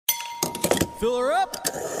Fill her up.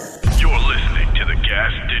 You're listening to the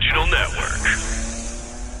Gas Digital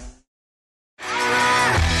Network.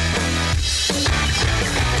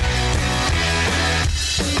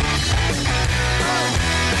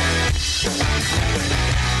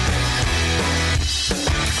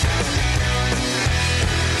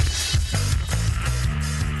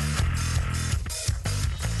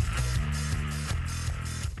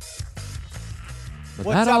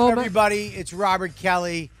 What's up, everybody? It's Robert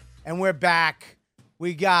Kelly, and we're back.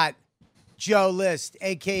 We got Joe List,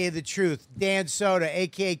 a.k.a. The Truth, Dan Soder,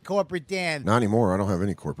 a.k.a. Corporate Dan. Not anymore. I don't have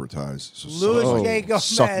any corporate ties. So Louis J. Gomez.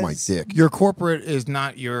 Suck my dick. Your corporate is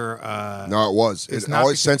not your... No, it was. It's It not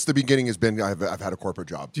always, since the beginning, has been I've had a corporate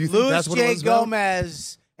job. Do you think Louis that's what it J. was about?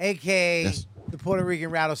 Gomez, a.k.a. Yes. the Puerto Rican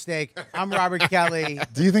Rattlesnake. I'm Robert Kelly,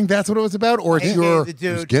 Do you think that's what it was about? Or it's a.k.a. your... the It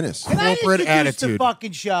dude. was Guinness. Can I corporate introduce the attitude.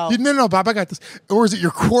 fucking show? No, Bob, I got this. Or is it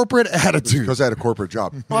your corporate attitude? Because I had a corporate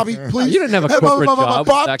job. Bobby, please. You didn't have a Hey, corporate job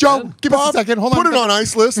Bob, back Joe, then. Give us a second. Hold on. Put it on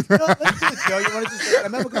ice list. No, let's do it, Joe. You want to just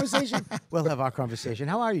have a conversation? We'll have our conversation.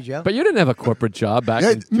 How are you, Joe? But you didn't have a corporate job back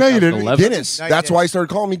in No, you didn't. 2011. Guinness. No, you That's didn't. why I started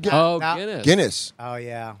calling me Guinness. Oh, No. Guinness. Guinness. Oh,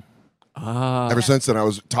 yeah. Ever since then, I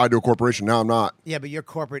was tied to a corporation. Now I'm not. Yeah, but you're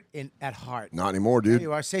corporate at heart. Not anymore, There dude.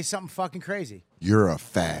 you are. Say something fucking crazy. You're a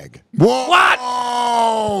fag. What?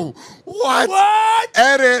 What? What?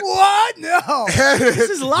 Edit. What? No. Edit. This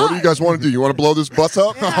is live. What do you guys want to do? You want to blow this bus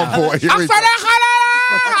up? Oh, boy. Here we go.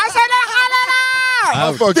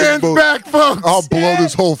 I'll fucking Dan's blow- back, folks. I'll blow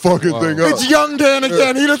this whole fucking thing up. It's young Dan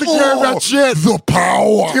again. He doesn't care about shit. The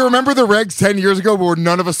power. Do you remember the Regz 10 years ago where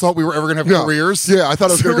none of us thought we were ever going to have careers? Yeah, I thought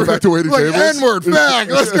I was going to go back to waiting like, tables. N-word, fag.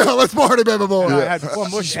 Let's go. Let's party, baby boy. I had poor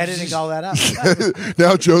Mush editing all that up.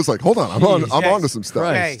 Now Joe's like, hold on, I'm Yes. on to some stuff.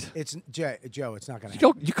 Okay, Christ. it's Joe. It's not gonna.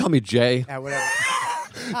 You call me Jay. Whatever.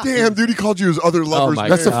 Damn, dude, he called you his other lovers. my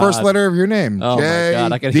That's the God. first letter of your name. Oh, my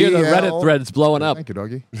God. I can hear the Reddit threads blowing up. Thank you,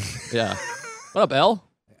 doggy. Yeah. What up, L?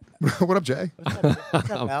 What up, Jay? What's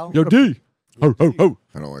up, Al? Yo, D. Ho, ho, ho.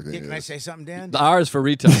 I don't like Yeah, any can of I this. say something, Dan? The R is for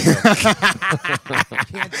retard.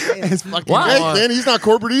 Can't say that. What? Hey, Dan, he's not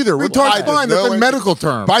corporate either. Retard's fine. That's a medical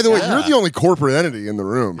term. By the way, you're the only corporate entity in the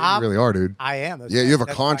room You really are, dude. I am. Yeah, you have a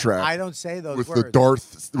That's why contract I don't say those with words. the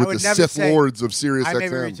Darth, I with would the never Sith say- Lords of Sirius I may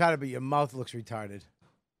be XM. retarded, but your mouth looks retarded.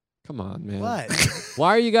 Come on, man. What? Why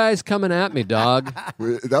are you guys coming at me, dog? That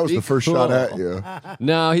was Be the first cool. shot at you.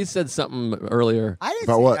 No, he said something earlier. I didn't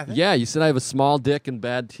About say what? nothing. Yeah, you said I have a small dick and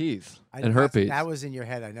bad teeth and herpes. That was in your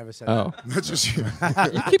head. I never said Oh. That's just You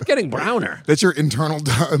keep getting browner. that's your internal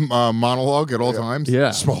monologue at all times.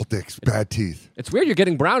 Yeah. Small dicks, bad teeth. It's weird you're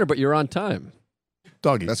getting browner, but you're on time.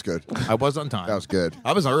 Doggy. That's good. I was on time. That was good.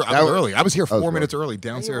 I was early. That was- early. I was here that was 4 minutes early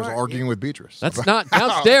downstairs were, arguing with Beatrice. That's not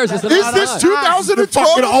downstairs. Is Is this 2012?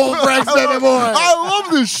 Fucking old Rex, baby boy. I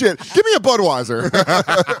love this shit. Give me a Budweiser.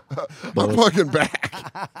 I'm fucking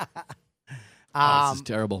back. This is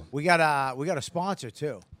terrible. We got a sponsor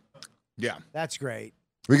too. Yeah. That's great.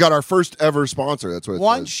 We got our first ever sponsor. That's what it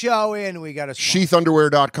One says. show in, we got a sponsor.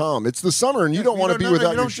 Sheathunderwear.com. It's the summer, and you don't want to be without You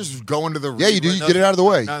your don't just go into the. Yeah, you do. You get it out of the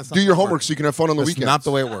way. No, that's not do your the way it homework works. so you can have fun on the That's weekends. not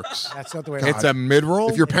the way it works. That's not the way. It's a mid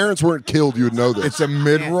roll. If your parents weren't killed, you would know this. It's a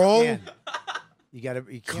mid roll. You got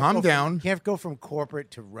to Calm down. You can't go from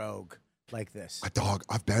corporate to rogue like this. Dog,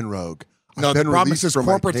 I've been rogue. No, I've the been problem is released his from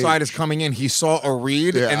my corporate cage. side is coming in. He saw a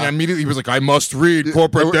read, Yeah. and immediately he was like, "I must read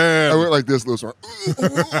corporate I Dan." went like this, Lewis.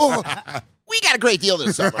 We got a great deal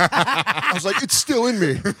this summer. I was like, it's still in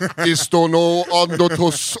me. Esto no ando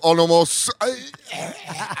tos onomos.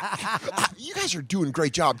 You guys are doing a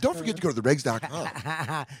great job. Don't forget to go to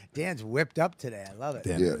theregs.com. Dan's whipped up today. I love it.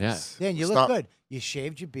 Yeah. Yeah. Dan, you Stop. look good. You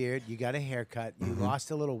shaved your beard. You got a haircut. You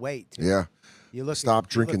lost a little weight. Too. Yeah. You look. Stop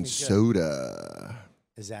you're drinking looking good. soda.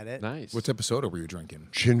 Is that it? Nice. What type of soda were you drinking?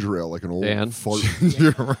 Ginger ale, like an old Dan. fart.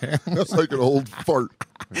 You're That's like an old fart.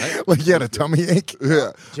 like you had a tummy ache.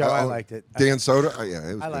 Yeah. Joe, I liked it. Dan soda? Yeah,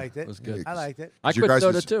 it was I good. liked it. It was good. I liked it. I Your quit guys'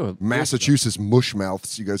 soda too. Massachusetts mush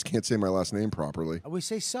mouths. You guys can't say my last name properly. We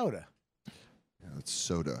say soda. Yeah, it's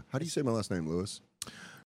soda. How do you say my last name, Lewis?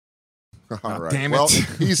 Oh, All right. damn it. Well,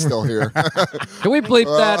 he's still here. Can we bleep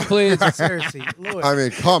that, please? Seriously, Louis. I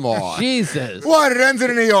mean, come on. Jesus. What? It ends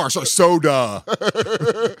in an ER. So soda.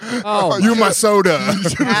 Oh, You my soda.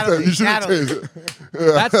 Natalie, You should have Natalie, tasted it.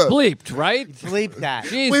 that's bleeped, right? bleep that.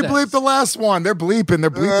 Jesus. We bleeped the last one. They're bleeping. They're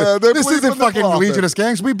bleeping. They're this bleeping isn't the fucking flopping. Legion of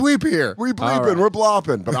Skanks. We bleep here. We bleeping, All right. we're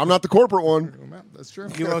blopping, but I'm not the corporate one. That's true.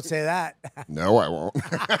 You won't say that. No, I won't.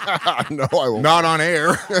 No, I won't. Not on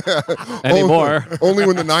air. Anymore. Only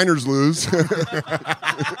when the Niners lose.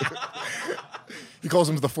 He calls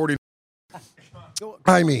him the 40.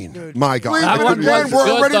 I mean, my God. That one Again, was we're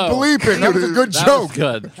good, already though. bleeping. That was a good That joke. was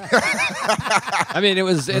good. I mean, it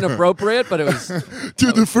was inappropriate, but it was.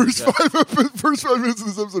 Dude, the first 5 minutes of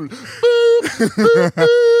this episode. Boop, boop,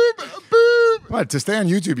 boop, boop. What? To stay on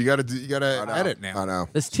YouTube, you gotta edit now. I know.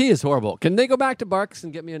 This tea is horrible. Can they go back to Bucks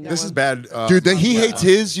and get me a new This one? is bad. Dude, he hates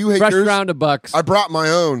his. You hate Fresh yours. round of Bucks. I brought my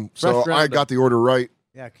own, so Fresh round I of- got the order right.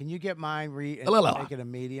 Yeah, can you get mine and make it a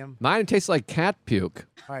medium? Mine tastes like cat puke.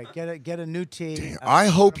 All right, get a new tea. I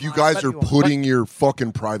hope you guys are What do putting your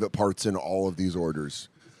fucking private parts in all of these orders.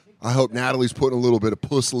 I hope Natalie's putting a little bit of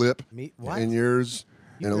puss lip What? in yours,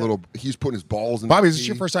 and a little. He's putting his balls in. Bobby, the is this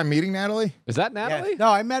your tea. first time meeting Natalie? Is that Yeah. Natalie? No,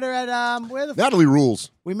 I met her at where the Natalie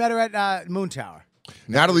rules. we met her at Moon Tower.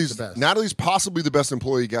 Natalie's the best. Natalie's possibly the best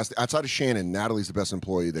employee gas outside of Shannon. Natalie's the best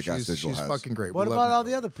employee that Gas Digital She's has. fucking great. What We about love all her.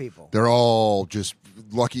 the other people? They're all just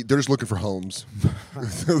lucky. They're just looking for homes.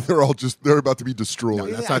 They're about to be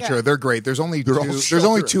destroyed. That's I not got- true. They're great. There's only They're all there's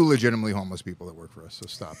only sheltered. 2 legitimately homeless people that work for us. So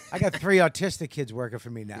stop. I got 3 autistic kids working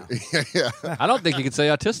for me now. I don't think you can say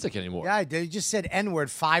autistic anymore. Yeah, I did. You just said N-word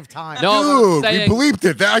 5 times. No, Dude, I'm we saying, bleeped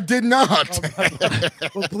it. I did not.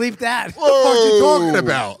 Well, bleep that. What the fuck are you talking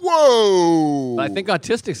about? Whoa! I think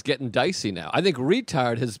autistic's getting dicey now. I think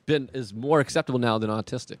retard is more acceptable now than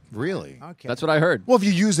autistic. Really? Okay. That's what I heard. Well, if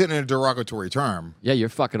you use it in a derogatory term, Yeah, you're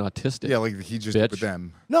fucking autistic. yeah, like he just Bitch. did with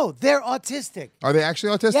them. No, they're autistic. Are they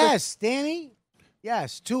actually autistic? Yes, Danny.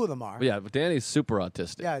 Yes, 2 of them are. Yeah, but Danny's super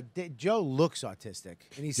autistic. Yeah, Joe looks autistic,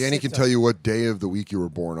 and he's Danny can tell you what day of the week you were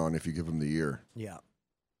born on if you give him the year. Yeah.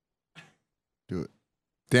 Do it.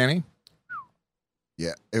 Danny?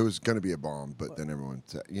 Yeah, it was going to be a bomb, but then everyone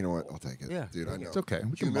said, you know what? I'll take it. Yeah. Dude, I know. It's okay.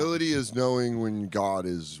 We can Humility is knowing when God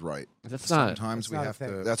is right. That's not. Sometimes That's we not a have thing.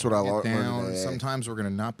 to. That's what I get learned down. today. Sometimes we're going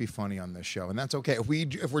to not be funny on this show, and that's okay.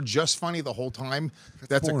 If we're just funny the whole time,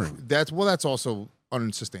 that's boring. that's also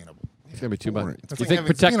unsustainable. It's gonna be too much. boring. You That's think like having-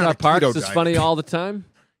 protecting being on our a parts keto is diet. funny all the time?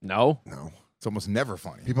 No. No. It's almost never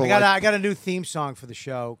funny. People I got a new theme song for the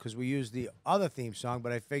show because we used the other theme song,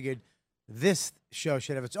 but I figured this show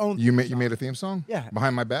should have its own. You theme made song. a theme song? Yeah.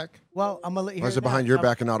 Behind my back? Well, I'm gonna let you. Why hear is it behind now. your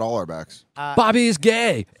back and not all our backs? Bobby's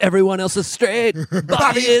gay. Everyone else is straight.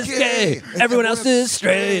 Bobby is gay. Everyone else is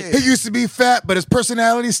straight. He used to be fat, but his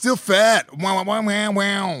personality's still fat. Wow, wow, wow,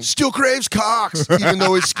 wow. Still craves cocks, even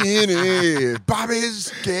though he's skinny.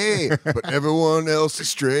 Bobby's gay, but everyone else is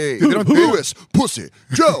straight. Lewis, pussy.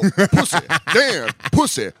 Joe, pussy. Dan,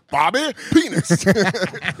 pussy. Bobby, penis.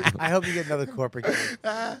 I hope you get another corporate gig.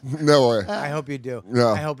 No way. I hope you do. No.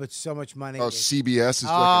 I hope it's so much money. Oh, CBS is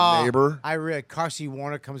like a neighbor. I read Carsey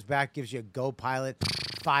Warner comes back, gives you a Go Pilot,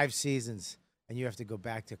 5 seasons, and you have to go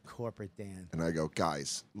back to corporate Dan. And I go,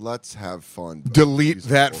 guys, let's have fun. Delete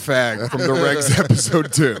that fag from the Regz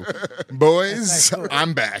episode 2. Boys,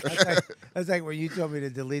 I'm back. That's like when you told me to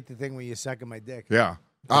delete the thing when you sucking my dick. Yeah.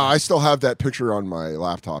 I still have that picture on my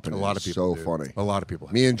laptop, and A lot of it's people so do. funny. A lot of people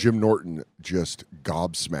have. Me and Jim Norton just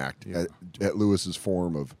gobsmacked at Lewis's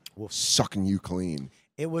form of sucking you clean.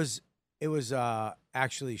 It was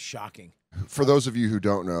actually shocking. For those of you who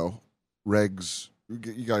don't know, Regz,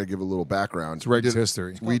 you got to give a little background. It's Regz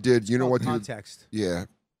history. We did, you know what, dude? Context. Yeah,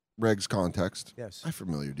 Regz context. Yes. I'm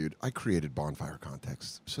familiar, dude. I created bonfire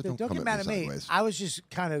context. So Dude, don't come get mad at at me me. sideways. I was just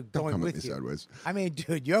kind of Don't going come at me with you. sideways. I mean,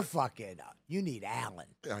 dude, you're fucking. You need Allen.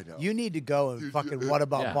 I know. You need to go and fucking. What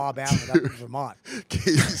about Yeah. Bob Allen up in Vermont?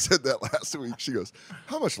 Katie said that last week. She goes,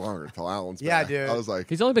 "How much longer till Allen's Yeah, back?" dude. I was like,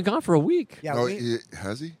 He's only been gone for a week. Yeah. "Oh, we-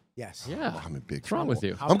 has he?" yes. Yeah. Oh, I'm in big What's wrong trouble. with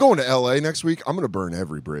you? I'm going to LA next week. I'm going to burn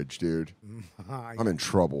every bridge, dude. I'm I'm in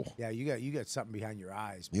trouble. Yeah, you got something behind your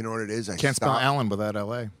eyes. You know what it is? I Can't spell stopped- Allen without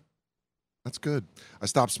LA. That's good. I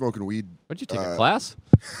stopped smoking weed. What'd you take a class?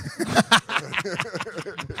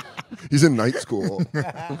 He's in night school.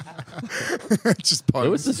 Just It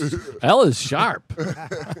was puns. just, L is sharp.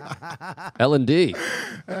 L&D.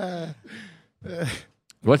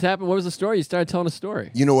 What happened? What was the story? You started telling a story.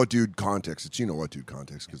 You know what, dude? Context. It's you know what, dude?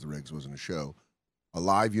 Context because the Regz wasn't a show. A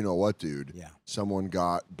live, you know what, dude? Yeah. Someone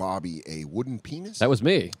got Bobby a wooden penis. That was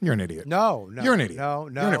me. You're an idiot. No. You're an idiot. No.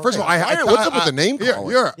 You're an idiot. First of all, What's up with the name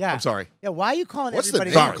calling? Yeah. I'm sorry. Yeah, why are you calling What's the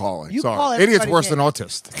everybody name names? calling? You Sorry. call Idiot's everybody worse than names.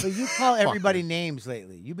 autist. But you call everybody names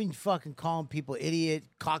lately. You've been fucking calling people idiot,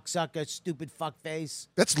 cocksucker, stupid fuckface.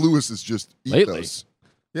 That's Lewis's just Lately. ethos.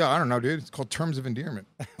 Yeah, I don't know, dude. It's called terms of endearment.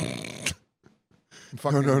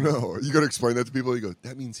 No. You got to explain that to people. You go,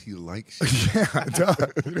 that means he likes you. Yeah, duh.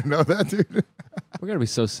 You didn't know that, dude? We're going to be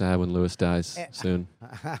so sad when Lewis dies soon.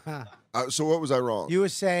 So what was I wrong? You were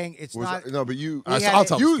saying it's Was not. I- no, but you. We had I'll it-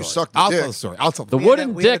 tell You the story. sucked the I'll dick. tell the story. I'll tell the The We had wooden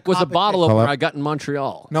a- we had a dick was a competition. bottle Hello? opener I got in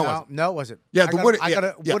Montreal. No, it No, wasn't. no, it wasn't. Yeah, I the got, wooden- I got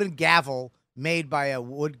a yeah. wooden gavel made by a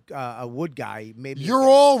wood guy. Maybe You're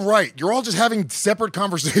all right. You're all just having separate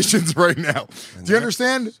conversations right now. Do you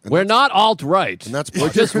understand? We're not alt-right. And that's We're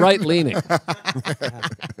just right-leaning.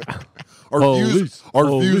 Our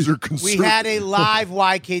views are We conservative. had a live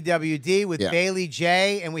YKWd with Yeah. Bailey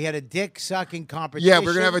J, and we had a dick sucking competition. Yeah,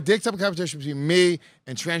 we're gonna have a dick sucking competition between me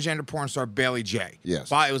and transgender porn star Bailey J.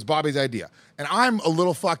 Yes. It was Bobby's idea, and I'm a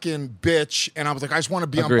little fucking bitch, and I was like, I just want to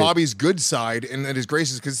be Agreed. on Bobby's good side and his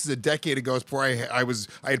graces because this is a decade ago before I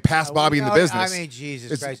had passed Bobby in the No, business. I mean,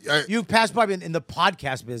 Jesus It's- Christ. You passed Bobby in the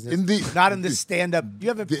podcast business, not in the stand-up. You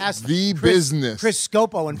haven't passed the Chris, business. Chris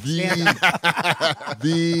Scopo and stand-up.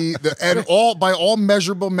 And by all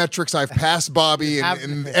measurable metrics, I've passed Bobby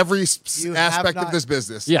in every you have aspect not- of this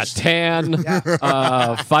business. Yeah, tan,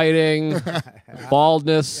 fighting,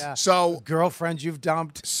 baldness. Yeah. So Girlfriends you've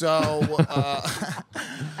dumped. Gay-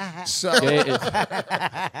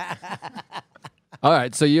 All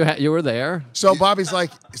right, so you were there. So Bobby's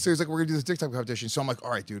like, he's like, we're gonna do this dick type competition. So I'm like,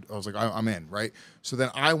 all right, dude. I was like, I'm in, right? So then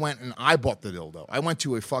I went and I bought the dildo. I went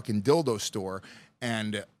to a fucking dildo store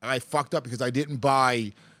and I fucked up because I didn't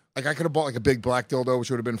buy. Like I could have bought like a big black dildo,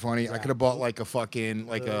 which would have been funny. I could have bought like a fucking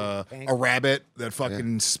a rabbit that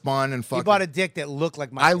fucking spun and fucking. You bought a dick that looked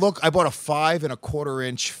like my I bought a 5 1/4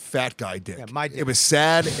 inch fat guy dick. Yeah, my dick. It was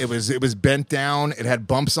sad. It was bent down. It had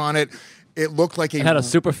bumps on it. It looked like It had a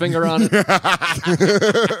super finger on it.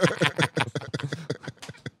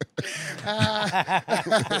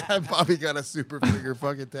 Bobby got a super finger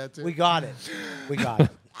fucking tattoo. We got it.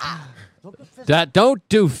 Don't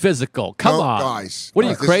do physical. Come No, on, guys. What are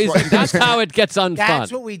you This is crazy? what- That's how it gets unfun.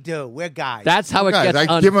 That's what we do. We're guys. That's how it Guys, gets I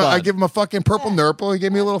unfun. give him a fucking purple nurple. He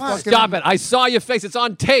gave me a little fucking. Stop it! I saw your face. It's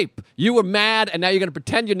on tape. You were mad, and now you're gonna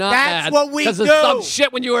pretend you're not That's mad. what we Because do. of some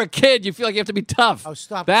shit when you were a kid. You feel like you have to be tough. Oh,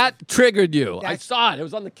 stop. That triggered you. I That's- saw it. It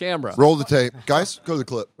was on the camera. Roll the tape. Guys, go to the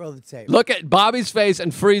clip. Roll the tape. Look at Bobby's face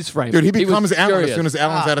and freeze frame. Dude, he was becomes Alan furious. as soon as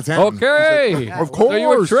Alan's out of town. Okay. Of So you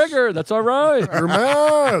were course. triggered. That's all right. You're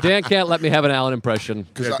mad. Dan can't let me have an Alan impression.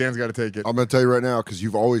 Yeah, Dan's got to take it. I'm going to tell you right now because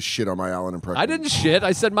you've always shit on my Alan impression. I didn't shit.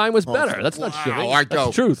 I said mine was better. That's not shitting. All right, go.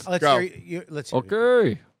 That's truth. Let's Go. hear. Let's hear.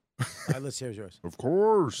 Okay. All right, let's hear yours. Of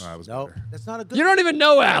course. That was No, better. that's not a good. You don't even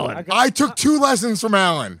know Alan. I took 2 lessons from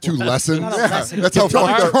Alan. 2 lessons. not a lesson. That's how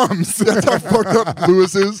fucked up. That's how fucked up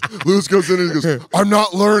Lewis is. Lewis goes in and he goes, "I'm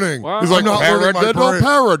not learning." Wow. He's like, "I'm not learning my brain."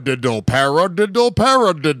 paradiddle.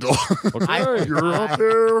 Okay. You're up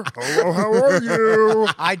there. Hello, how are you?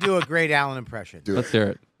 I do a great Alan impression. Dude. Let's hear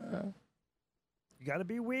it. You got to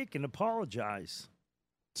be weak and apologize.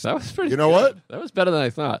 That was pretty You know good. what? That was better than I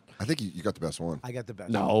thought. I think you got the best one. I got the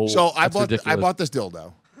best. No. So I that's bought ridiculous. this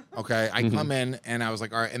dildo. Okay, I come in and I was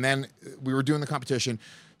like, all right. And then we were doing the competition,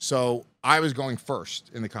 so I was going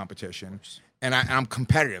first in the competition, and I'm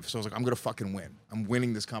competitive. So I was like, I'm gonna fucking win. I'm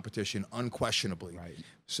winning this competition unquestionably. Right.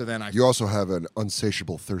 So then You also have an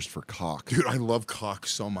insatiable thirst for cock. dude, I love cock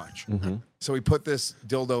so much. So we put this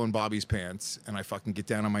dildo in Bobby's pants, and I fucking get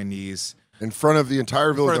down on my knees. In front of the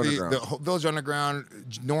entire Village For Underground. the whole Village Underground,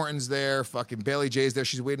 Norton's there, fucking Bailey J's there.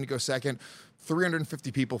 She's waiting to go second.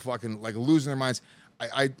 350 people fucking like losing their minds.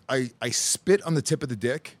 I spit on the tip of the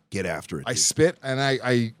dick. Get after it. I dude. spit and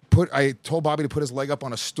I told Bobby to put his leg up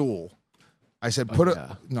on a stool. I said,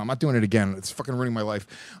 yeah. no, I'm not doing it again. It's fucking ruining my life.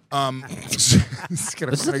 This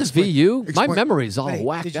is the VU. My memory's all Wait,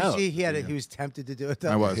 whacked did you out. see he was tempted to do it though?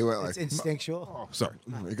 I was. He went It's like, instinctual. Sorry.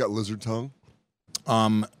 he got lizard tongue.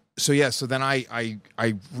 So yeah, so then I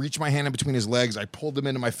reached my hand in between his legs. I pulled him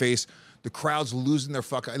into my face. The crowd's losing their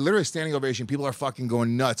fucking. Literally standing ovation. People are fucking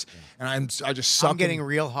going nuts, and I just suck. I'm getting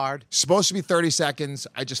real hard. Supposed to be 30 seconds.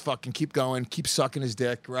 I just fucking keep going, keep sucking his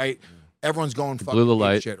dick. Right. Everyone's going fucking Blew the ape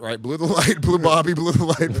light. shit. Right. Blew the light. Blew Bobby. Blew the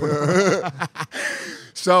light.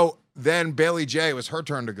 So then Bailey J, it was her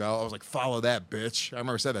turn to go. I was like, follow that bitch. I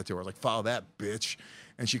remember I said that to her. I was like, follow that bitch.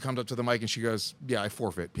 And she comes up to the mic and she goes, yeah, I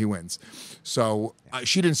forfeit. He wins. So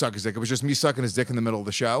she didn't suck his dick. It was just me sucking his dick in the middle of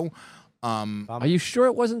the show. Are you sure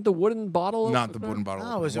it wasn't the wooden bottle? Not the wooden bottle.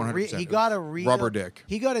 No, it was 100%. he got a real rubber dick.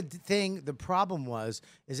 He got a thing. The problem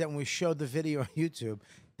is that when we showed the video on YouTube,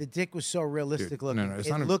 the dick was so realistic Dude, looking. no, it's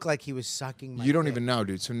it not a- looked like he was sucking my You don't dick. even know,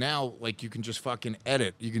 dude. So now, like, you can just fucking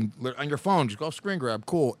edit. You can on your phone, just go screen grab.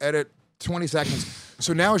 Cool. Edit 20 seconds.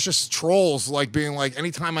 So now it's just trolls like being like,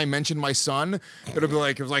 anytime I mention my son, it'll be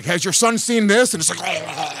like, it was like, has your son seen this? And it's like,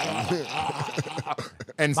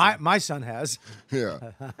 and My son has. Yeah.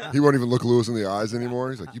 He won't even look Lewis in the eyes anymore.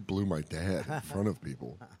 He's like, you blew my dad in front of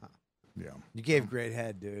people. yeah, You gave great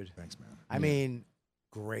head, dude. thanks, man. I mean,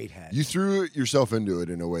 great head. You threw yourself into it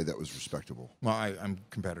in a way that was respectable. Well, I'm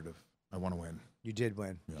competitive. I want to win. You did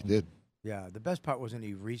win. You did. Yeah, the best part was when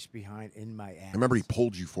he reached behind in my ass. I remember he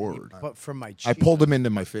pulled you forward. But from my cheek. I pulled him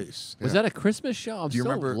into my face. Was that a Christmas show? I'm Do you so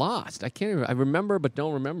remember- lost. I can't even. I remember, but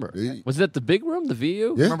don't remember. Hey. Was it at the big room, the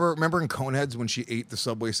VU? Yeah. Remember in Coneheads when she ate the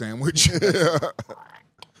Subway sandwich?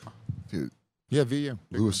 Dude, Yeah, VU.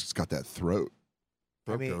 Lewis has got that throat.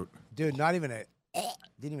 I mean, dude, not even a.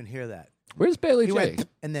 Didn't even hear that. Where's Bailey He J? went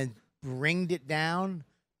and then ringed it down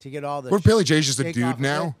to get all the. What if Bailey J's just a shake dude off of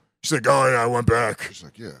now? it? She's like, oh yeah, I went back. He's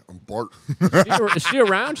like, yeah, I'm Bart. Is she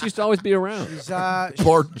around? She used to always be around. She's,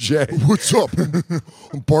 Bart J. What's up?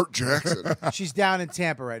 I'm Bart Jackson. she's down in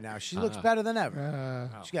Tampa right now. She looks better than ever.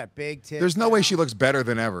 She's got big tits. There's no way she looks better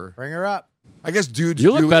than ever. Bring her up. I guess dudes.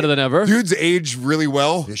 You look better than ever. Dudes age really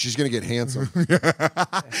well. Yeah, she's gonna get handsome.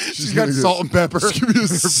 She's got salt and pepper. She's gonna be a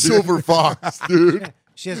silver fox, dude.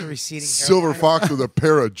 She has a receding Silver hairline. fox with a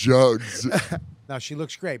pair of jugs. No, she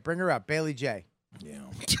looks great. Bring her up. Bailey J.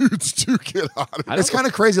 Dudes do get hot. It's kind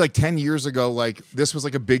of crazy. Like 10 years ago, like this was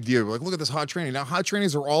like a big deal. Like, look at this hot tranny. Now hot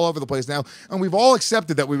trannies are all over the place now, and we've all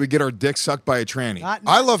accepted that we would get our dick sucked by a tranny.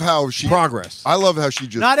 I love how she Progress. I love how she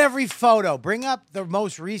just. Not every photo. Bring up the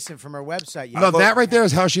most recent from her website. No, that right there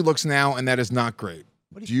is how she looks now, and that is not great.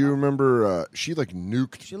 Do you remember? She like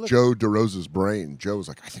nuked She looked- Joe DeRosa's brain. Joe was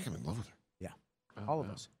like, I think I'm in love with her. All of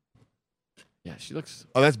us. Yeah, she looks.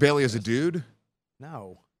 Oh, that's Bailey as a dude?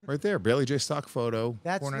 No. Right there. Bailey J stock photo.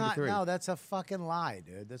 That's not. 493. No, that's a fucking lie,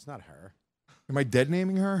 dude. That's not her. Am I dead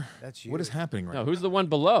naming her? That's you. What is happening right No, now? who's the one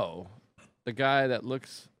below? The guy that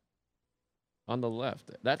looks on the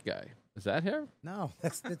left. That guy. Is that her? No,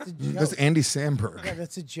 that's a joke. That's Andy Samberg. Yeah,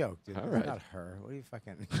 that's a joke, dude. All That's right. not her. What are you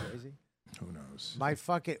fucking crazy? Who knows? My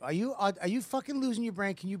fucking. Are you fucking losing your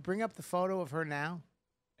brain? Can you bring up the photo of her now,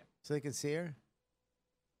 so they can see her?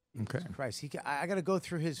 Okay. Christ, I got to go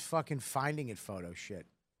through his fucking finding it photo shit.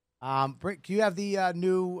 Do you have the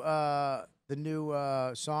new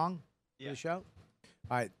song for the show?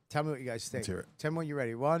 All right, tell me what you guys think. Let's hear it. Tell me when you're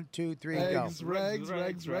ready. 1, 2, 3, go. Regs.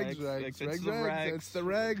 It's the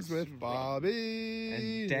Regs with Bobby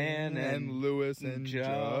and Dan and Lewis and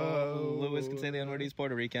Joe. Lewis can say the N-word. He's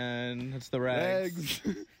Puerto Rican. It's the Regs.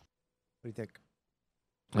 What do you think?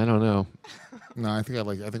 I don't know. No, I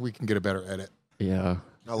think we can get a better edit. Yeah.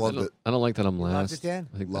 I loved it. I don't like that I'm last. Loved it, Dan?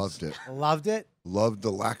 I think Loved it. Loved it, Loved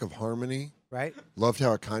the lack of harmony. right? Loved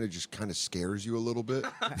how it kind of scares you a little bit.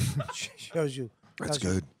 Shows you. That's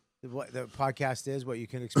tells you good. what the podcast is, what you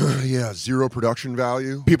can expect. Yeah, zero production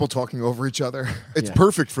value. People talking over each other. It's Yeah.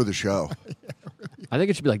 perfect for the show. I think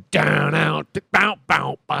it should be like down out bow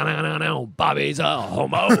bow ba-na-na-na, Bobby's a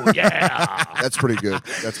homo. Yeah. That's pretty good.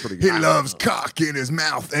 That's pretty He good. loves cock in his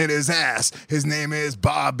mouth and his ass. His name is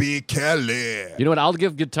Bobby Kelly. You know what? I'll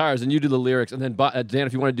give guitars and you do the lyrics, and then Dan,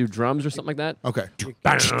 if you want to do drums or something like that. Okay. Can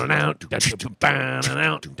I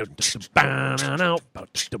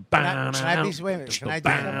be? Wait a minute. Can I do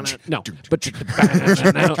something? No.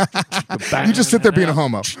 You just sit there being a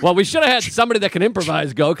homo. Well, we should have had somebody that can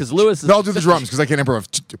improvise go, because Lewis is. I'll do the drums because I can't improvise.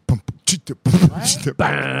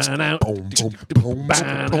 No,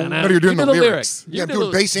 you're doing You the do lyrics. Yeah, You do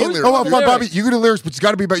the bass and who's- lyrics. Oh, well, lyrics? Bobby, you do the lyrics, but it's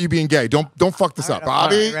got to be about you being gay. Don't fuck this up. All right,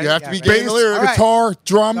 Bobby, ready? you have to be Yeah, gay ready. in the lyrics. All right. Guitar,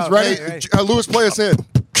 drums, Go, ready? ready. Lewis, play us in.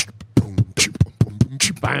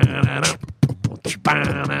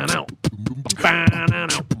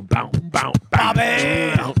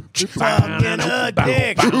 Bobby, fucking a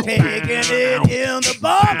dick, taking it in the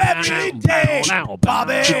bum every day.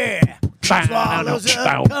 Bobby swallows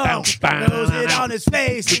a cum, throws it on his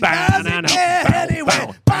face, he doesn't care anyway.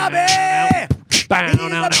 Bobby, he's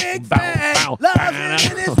a big fan, loves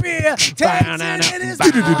it in his rear, takes it in his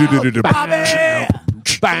mouth. Bobby, he's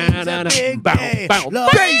a big gay,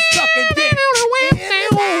 loves his fucking dick in his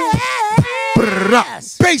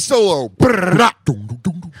ass. Bass solo. What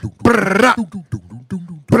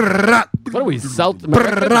are we, South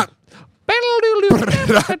American? 1,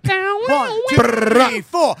 2, 3,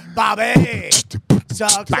 4. Bobby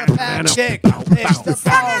sucks the fat chick, licks the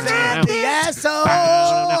balls and the asshole.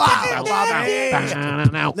 Bobby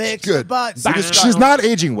licks the Good. butt. She's not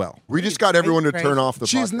aging well. We just got everyone to Crazy. turn off the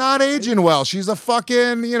She's podcast. not aging well. She's a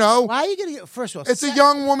fucking, Why are you gonna? First of all, it's a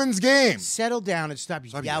young woman's game. Settle down and stop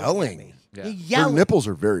Stop yelling yelling. at me. Yeah. You're Her yelling. nipples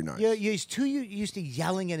are very nice. You're used to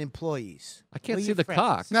yelling at employees. I can't Well, see your the friends.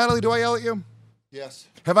 cock. Natalie, do I yell at you? Yes.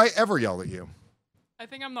 Have I ever yelled at you? I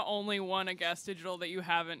think I'm the only one at Gas Digital that you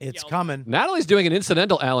haven't It's yelled coming. Natalie's doing an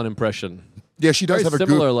incidental Alan impression. Yeah, she does Very have a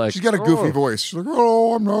similar, goof. like, She's got a goofy oh. voice. She's like,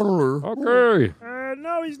 oh, I'm not her. Okay.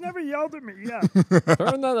 No, he's never yelled at me. Yeah,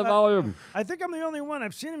 Turn down the volume. I think I'm the only one.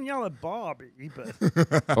 I've seen him yell at Bobby, but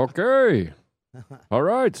Okay. All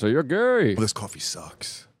right, so you're gay. This coffee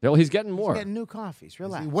sucks. Well, he's getting more. He's getting new coffees.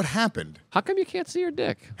 Relax. What happened? How come you can't see your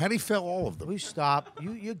dick? How do you fail all of them? Will you stop?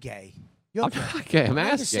 You're gay. You're I'm gay. not gay. I'm I have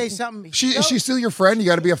to asking. say something. Is she still your friend? You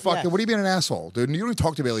got to be a fucking. Yes. What are you being an asshole, dude? You don't even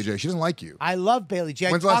talk to Bailey J. She doesn't like you. I love Bailey J.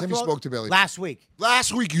 When's the last Talked time you about- spoke to Bailey J? Last week.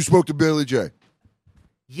 Last week you spoke to Billy J.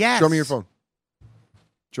 Yes. Show me your phone.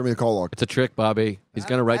 Show me a call log. It's a trick, Bobby. He's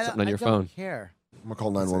going to write something on your I phone. don't care. I'm gonna call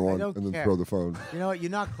I 911 don't and then care. throw the phone. You know what?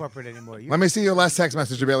 You're not corporate anymore. Let me see your last text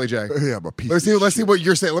message to Bailey J. Yeah, I'm a piece. Let's of see what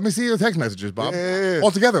you're saying. Let me see your text messages, Bob. Yeah.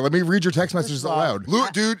 All together. Let me read your text messages out loud.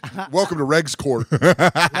 Luke, dude, welcome to Regz Court.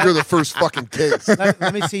 You're the first fucking case.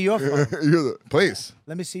 Let me see your phone. You're the. Please,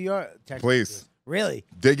 Let me see your text. please, messages. Really?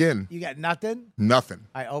 dig in. You got nothing? Nothing.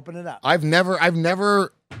 I open it up. I've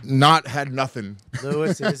never not had nothing.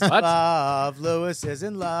 Lewis is in What? love. Lewis is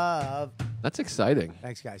in love. That's exciting.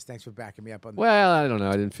 Thanks, guys. Thanks for backing me up on that. Well, I don't know.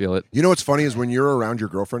 I didn't feel it. You know what's funny is when you're around your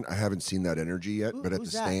girlfriend, I haven't seen that energy yet, but at the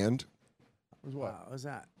who's that? stand, Wow, what's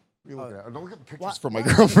that? Don't look at the pictures What? from my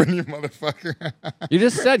girlfriend, you motherfucker. You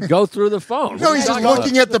just said go through the phone. No, What he's are just you talking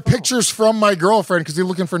looking at the pictures from my girlfriend because he's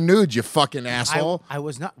looking for nudes, you fucking asshole. I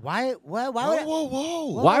was not. Why would I?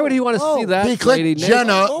 whoa. about? Why would he want to see that He lady clicked naked?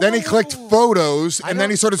 Jenna, then he clicked photos, I and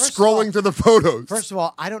then he don't- started first of all- scrolling through the photos. First of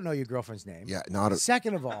all, I don't know your girlfriend's name. Yeah, not a.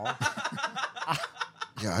 Second of all,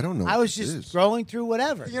 Yeah, I don't know. I what was this just is. scrolling through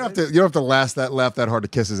whatever. You don't have to laugh that hard to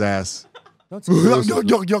kiss his ass. Don't say Yo, that. yo,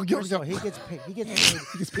 yo, yo, yo, First of all, yo. he gets paid. He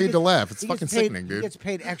He's paid to laugh. It's he fucking gets paid- sickening, He dude. gets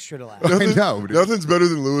paid extra to laugh. I know, dude. Nothing's better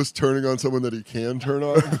than Lewis turning on someone that he can turn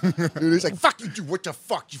on. Dude, he's like, "Fuck you, dude! What the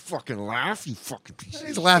fuck? You fucking laugh, you fucking piece."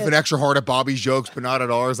 He's laughing extra hard at Bobby's jokes, but not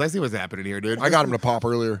at ours. I see what's happening here, dude. I got him to pop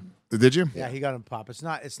earlier. Did you? Yeah, he got him pop. It's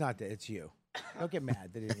not that. It's you. Don't get mad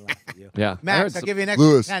that he didn't laugh at you. Yeah. I Max, heard I'll some- give you an extra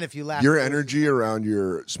Lewis, 10 if you laugh. your at Lewis. energy around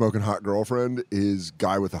your smoking hot girlfriend is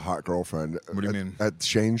guy with a hot girlfriend. What do you at, mean? At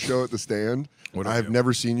Shane's show at the stand, What do I I've do?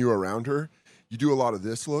 never seen you around her. You do a lot of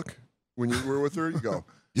this look when you were with her. You go,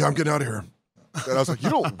 "Yeah, I'm getting out of here." And I was like, "You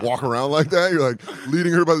don't walk around like that." You're like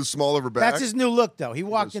leading her by the small of her back. That's his new look, though. He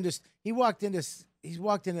walked into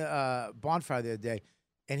Bonfire the other day,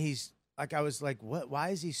 and he's like, I was like, what? Why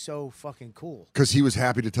is he so fucking cool? Because he was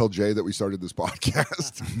happy to tell Jay that we started this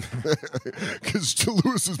podcast. Because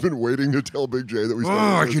Lewis has been waiting to tell Big J that we Oh, started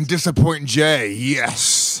I this. can disappoint Jay.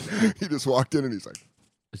 Yes. He just walked in and he's like,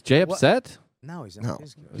 Is Jay upset? No, he's No. not.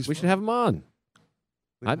 He's We should have him on.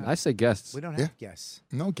 we don't I have- say guests. we don't have guests.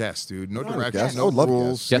 No guests, dude. No No direction. guests. No I would love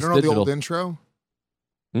rules. guests. You Guest don't know the old digital. intro?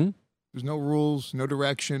 Hmm? There's no rules, no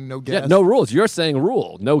direction, no Yeah, guests. no rules. You're saying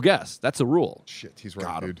rule. No guests. That's a rule. Shit, he's right,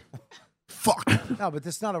 Got him. dude. Fuck. No, but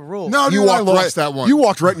that's not a rule. No, you dude, I walked lost right. that one. You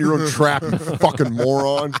walked right in your own trap, you fucking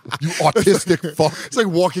moron. You autistic fuck. It's like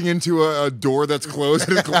walking into a door that's closed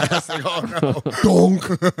and it's glass. Like, oh no.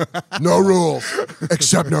 Donk. No rules,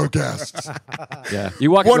 except no guests. Yeah.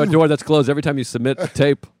 You walk into a door that's closed every time you submit a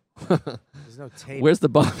tape. There's no tape. Where's the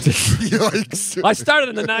bomb? Yikes. I started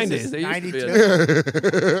in the This 90s. is There used to be 92.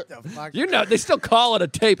 a- What the fuck? You know, they still call it a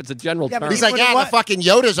tape. It's a general Yeah, but term. he's like, yeah, the fucking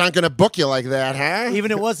Yodas aren't going to book you like that, huh?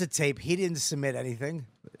 Even it was a tape. He didn't submit anything.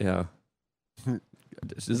 Yeah.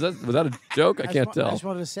 Was that a joke? I can't I tell. just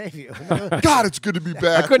wanted to save you. God, it's good to be I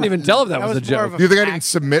back. couldn't even tell if that was a more joke. of Do you think I didn't fact.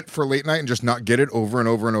 submit for late night and just not get it over and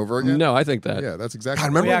over and over again? No, I think that. Yeah, that's exactly. God,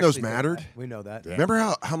 remember We when those actually did mattered? that. We know that.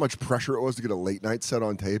 Remember how much pressure it was to get a late night set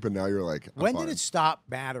on tape, and now you're like, I'm When fine. did it stop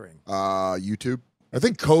mattering? YouTube. I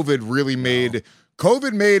think COVID really made.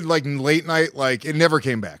 COVID made like late night, like it never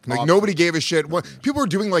came back. Like nobody gave a shit. What people were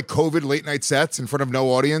doing like COVID late night sets in front of no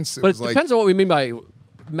audience. It But was it like depends on what we mean by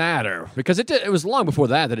matter, because it was long before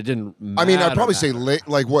that it didn't matter. I mean, I'd probably say matter. late,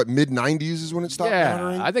 like what, mid '90s is when it stopped Yeah,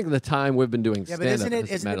 mattering. I think the time we've been doing Yeah, but stand-up isn't it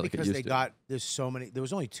doesn't matter like it because used they to. got there's so many? There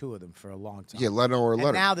was only 2 of them for a long time. Yeah, Leno or and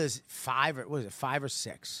Letter. now there's 5 or what is it? 5 or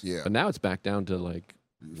 6. Yeah, But now it's back down to like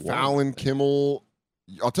Fallon, Kimmel.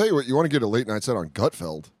 I'll tell you what, you want to get a late night set on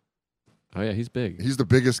Gutfeld. Oh yeah, he's big. He's the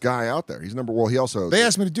biggest guy out there. He's number. Well, he also they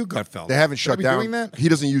asked me to do Gutfeld. they haven't Should I shut be down. doing that? He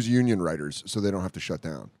doesn't use union writers, so they don't have to shut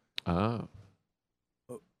down. Oh.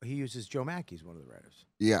 He uses Joe Mackey's one of the writers.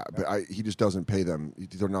 Yeah, but he just doesn't pay them.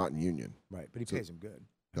 They're not in union, Right, but he So- pays them good.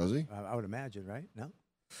 does he? I would imagine, right? No,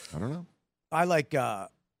 I don't know. I like. I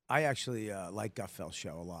actually like Gutfeld's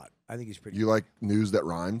show a lot. I think he's pretty. You like news that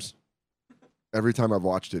rhymes? Every time I've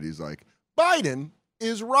watched it, he's like, Biden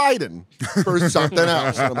is riding for something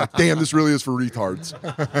else. And I'm like, damn, this really is for retards.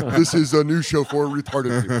 This is a new show for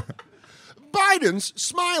retarded people. Biden's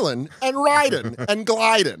smiling and riding and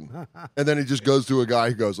gliding. And then he just goes to a guy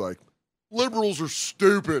who goes like, liberals are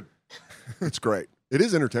stupid. It's great. It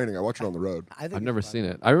is entertaining. I watch it on the road. I think I've he's never funny. seen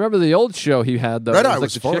it. I remember the old show he had though. Red It Eye like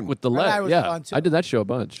was the fun. chick with the Red Eye leg. was Yeah, fun, too. I did that show a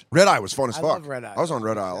bunch. Red Eye was fun as I fuck. love Red Eye. I was on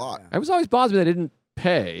Red Eye a lot. I was always bothered that they didn't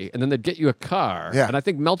pay, and then they'd get you a car. Yeah. And I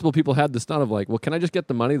think multiple people had this thought of like, well, can I just get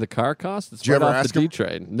the money the car costs? It's Did you right ever off ask the D them?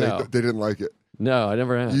 train. No, They didn't like it. no, I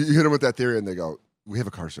never asked. You hit them with that theory, and they go, "We have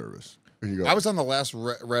a car service." And you go, I was on the last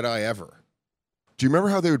red eye ever. "Do you remember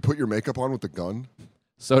how they would put your makeup on with the gun?"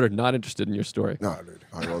 Soder, not interested in your story. No, dude,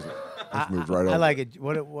 I wasn't. I just moved right I over. like it.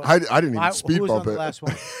 What I didn't even speed who was bump on the it. last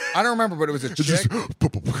one? I don't remember, but it was a It's just chick.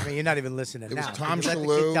 I mean, you're not even listening It was now. Tom Can you let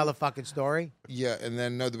the Shalhoub. kid tell the fucking story? Yeah, and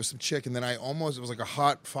then no, there was some chick, and then it was like a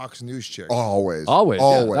hot Fox News chick. Always. Always,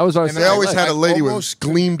 yeah. That was our And They then I always like- had a lady with almost-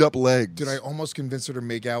 gleamed up legs. Did I almost convince her to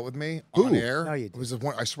make out with me Who? on air? No, you It was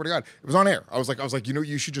one. I swear to God, it was on air. I was like, you know,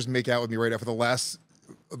 you should just make out with me right after the last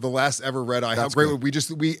ever red eye. How That's great good.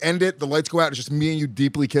 would we end it? The lights go out. It's just me and you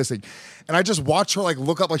deeply kissing, and I just watched her like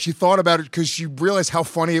look up, like she thought about it because she realized how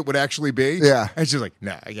funny it would actually be. Yeah. and she's like,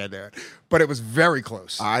 nah, I can't do it. But it was very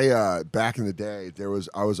close. I back in the day,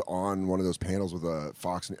 I was on one of those panels with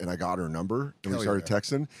Fox, and I got her number, and we Hell started yeah.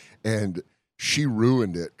 texting, and she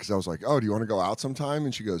ruined it because I was like, "Oh, do you want to go out sometime?"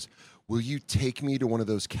 And she goes, "Will you take me to one of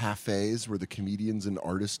those cafes where the comedians and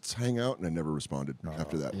artists hang out?" And I never responded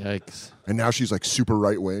after that. Yikes. And now she's like super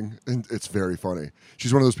right wing, and it's very funny.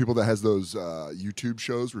 She's one of those people that has those YouTube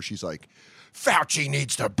shows where she's like, "Fauci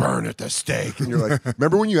needs to burn at the stake," and you're like,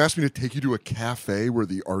 "Remember when you asked me to take you to a cafe where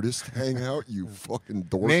the artists hang out? You fucking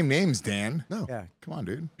dork." Name names, Dan. No, Yeah. Come on,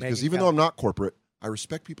 dude. because Megan even though Kelly. I'm not corporate, I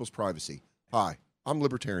respect people's privacy. Hi, I'm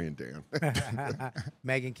libertarian Dan.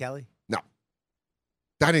 Megan Kelly? No,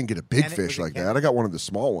 I didn't get a big Kennedy- fish was it like Kennedy? that. I got one of the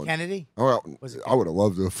small ones. Kennedy? Oh, Was it I would have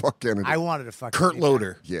loved to have fucked Kennedy. I wanted to fuck Kurt you.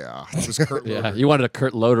 Loder. Yeah, It was Kurt Yeah, Loder. you wanted a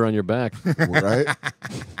Kurt Loader on your back. right.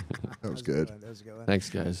 That was That good. was a good one. Thanks,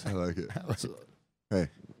 guys. I like it. Hey,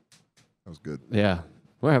 that was good. Yeah,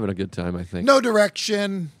 we're having a good time, I think. No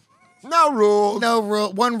direction. No rules. No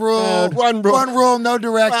rule. One rule. One rule. One rule. No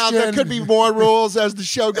direction. Well, there could be more rules as the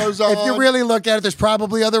show goes on. If you really look at it, there's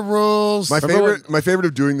probably other rules. my Remember favorite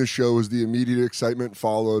of doing the show was the immediate excitement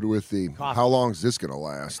followed with the "How long is this going to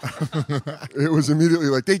last?" It was immediately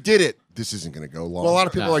like they did it. This isn't going to go long. Well, a lot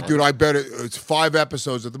of people are like, dude, I bet it's 5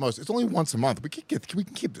 episodes at the most. It's only once a month. We can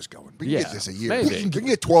keep this going. we can Yeah, get this a year. maybe. We can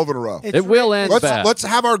get 12 in a row. It will end bad. Let's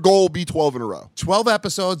have our goal be 12 in a row. 12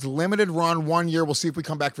 episodes, limited run, 1 year. We'll see if we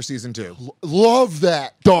come back for season 2. Love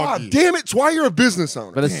that. Doggy. God damn it! It's why you're a business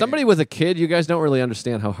owner. But as somebody with a kid, you guys don't really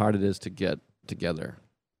understand how hard it is to get together.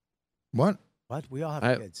 What? What? We all have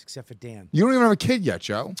I- kids, except for Dan. You don't even have a kid yet,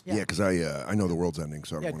 Joe. yeah, because I know the world's ending,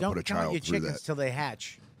 so I Yeah, don't want to don't put a count child your through chickens that. till they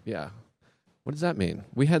hatch. Yeah. What does that mean?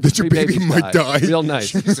 We had That your 3 baby babies might die. Real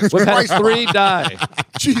nice. Jesus We've had Christ. 3 die.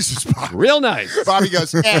 Jesus, Bobby. Real nice. Bobby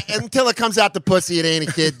goes, until it comes out the pussy, it ain't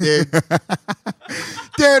a kid, dude.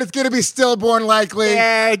 Dad, it's going to be stillborn likely.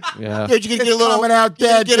 Dad, Yeah. dude, you can It's coming out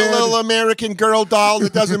dead, get a dude. little American Girl doll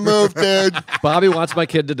that doesn't move, dude. You Bobby wants my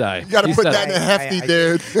kid to die. got to He put said that in it. a hefty, I-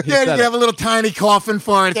 dude. Dad, said you can it. have a little tiny coffin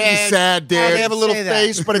for it. It's Dad, sad, They Dad. have a little Say that.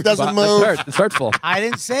 face, but it doesn't It's move. It's hurtful. I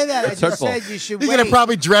didn't say that. I It's just hurtful. said you should You're wait. going to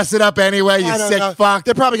probably dress it up anyway, you I don't sick know. fuck.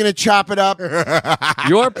 They're probably going to chop it up.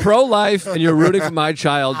 You're pro-life and you're rooting for my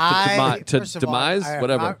child to First of all, demise,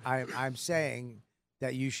 whatever. I'm saying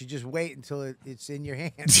that you should just wait until it's in your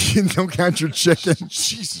hands. Don't count your chicken.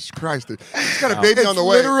 Jesus Christ, dude. He's got a baby on the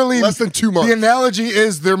way. Literally, Less than 2 months. The analogy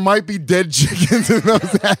is there might be dead chickens in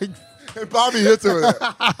those eggs. And Bobby hits him with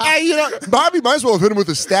it. Hey, Bobby might as well have hit him with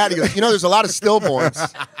a stat. He goes, there's a lot of stillborns.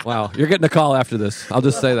 Wow, you're getting a call after this. I'll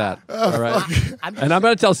just say that. All right. And I'm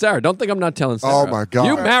going to tell Sarah. Don't think I'm not telling Sarah. Oh, my God.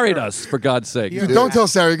 You married us, for God's sake. You- Don't tell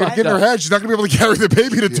Sarah. You're going to get in her head. She's not going to be able to carry the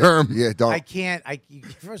baby to term. Yeah, don't. I can't.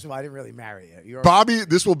 First of all, I didn't really marry you. You're Bobby,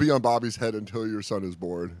 this will be on Bobby's head until your son is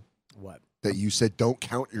born. what? That you said don't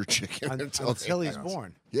count your chicken Until they he's pass.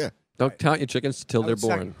 born. Yeah, Don't count your chickens till they're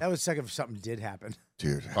born. That was second if something did happen.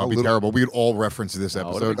 dude. That would be terrible. We'd all reference this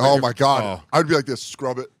episode. Oh my God, Oh. I'd be like this.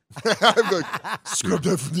 Scrub it. I'd be like, scrub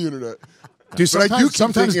that from the internet. Dude, But I do keep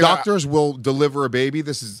sometimes thinking, doctors will deliver a baby.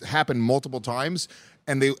 This has happened multiple times.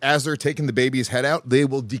 And as they're taking the baby's head out, they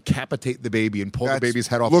will decapitate the baby and pull the baby's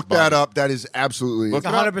head off. Look the body. that up. That is absolutely. It's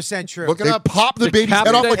 100% true. Look it They up. pop the baby's head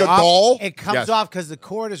off like a Decapitate- doll. It comes Yes. off because the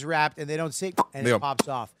cord is wrapped and they don't see, and They it go- pops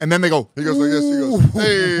off. And then they go. He goes like this. He goes,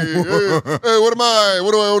 hey, what am I?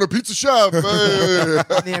 What do I own? A pizza shop? Hey.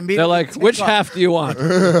 And they immediately They're like, take which off. half do you want?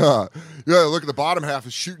 Yeah, look at the bottom half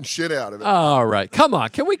is shooting shit out of it. All right. Come on.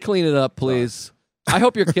 Can we clean it up, please? I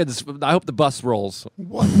hope your kids, I hope the bus rolls.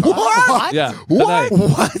 What? Yeah. What? today.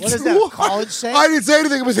 What is that? College say? I didn't say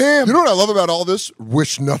anything. It was him. You know what I love about all this?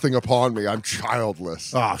 Wish nothing upon me. I'm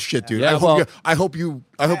childless. Oh shit, dude. Yeah, I hope you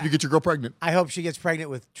get your girl pregnant. I hope she gets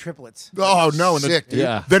pregnant with triplets. Oh no! And Sick, then, dude.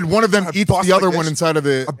 Yeah. then one of them I eats bust the other like one this. inside of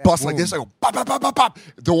the. I bust like this. I go pop, pop, pop, pop, pop.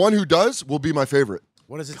 The one who does will be my favorite.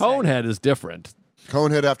 What does it say? Conehead is different.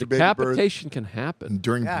 Conehead after baby birth. Decapitation can happen.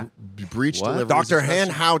 During breech What? delivery. Dr. Han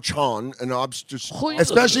Hao Chon, an obstetrician.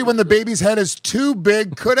 Especially when the baby's head is too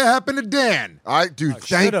big, could have happened to Dan. Dude,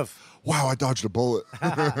 Should've. Wow, I dodged a bullet.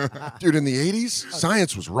 Dude, in the 80s,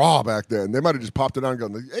 science was raw back then. They might have just popped it on and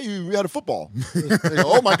gone, hey, we had a football. They go,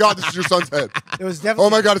 oh my God, this is your son's head. There was definitely. Oh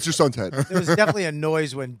my God, it's your son's head. There was definitely a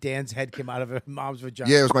noise when Dan's head came out of her mom's vagina.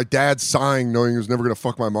 Yeah, it was my dad sighing, knowing he was never going to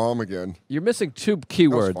fuck my mom again. You're missing two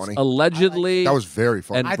keywords. funny. Allegedly. That was very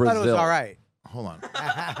funny. And I thought it was Brazil. all right. Hold on.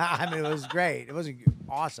 I mean, it was great. It wasn't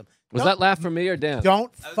awesome. Was that laugh from me or Dan?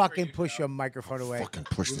 Don't fucking push your microphone away. Fucking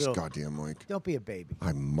push You this little- goddamn mic. Don't be a baby.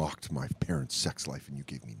 I mocked my parents' sex life and you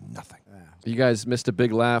gave me nothing. You guys missed a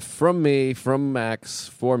big laugh from me, from Max,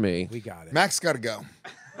 for me. We got it. Max got to go.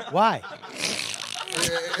 Why?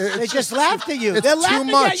 They just laughed at you. It's They're too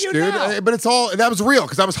laughing much, at you dude. now. But it's all that was real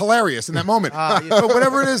because I was hilarious in that moment. But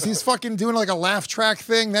whatever it is, he's fucking doing like a laugh track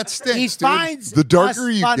thing. That stinks. He dude. finds The darker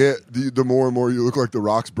us you funny. get, the more and more you look like the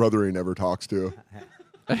Rock's brother he never talks to.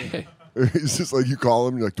 He's just like, you call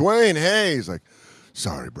him, you're like, Dwayne, hey. He's like,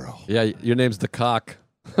 sorry, bro. Yeah, your name's the cock.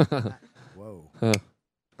 Whoa.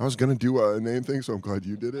 I was going to do a name thing, so I'm glad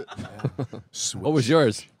you did it. What was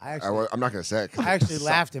yours? I actually, I'm not going to say it. I actually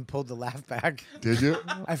laughed and pulled the laugh back. Did you?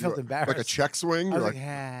 I felt embarrassed. Like a check swing? I You're was like,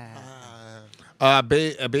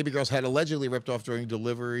 like, A baby girl's head allegedly ripped off during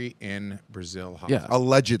delivery in Brazil. Yeah.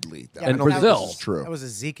 allegedly. Yeah, I In don't know if Brazil. this is true. That was a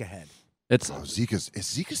Zika head. It's Oh, is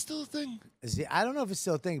Zika still a thing? I don't know if it's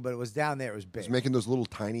still a thing, but it was down there. It was big. He's making those little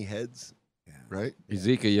tiny heads, right?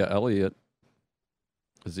 Ezekiel Elliott.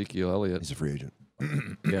 Ezekiel Elliott. He's a free agent.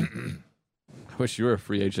 Yeah. I wish you were a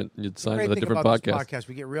free agent and you'd sign Great with a thing different about this podcast. podcast,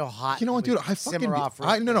 we get real hot. You know what, and dude? we I simmer fucking. off for-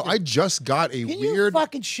 I just got a Can weird. you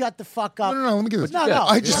fucking shut the fuck up? No, let me get this. No, get? no.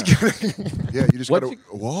 I just got. Yeah, you just got What'd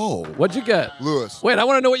to. Whoa. What'd you get? Lewis. Wait, I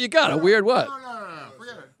want to know what you got. A weird what? No.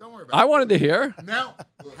 Forget it. Don't worry about I wanted to hear. it. Now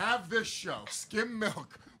have this show. Skim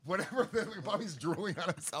milk. Whatever. Bobby's drooling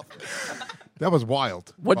on himself. That was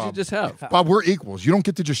wild. What'd you Bob. just have? Bob, we're equals. You don't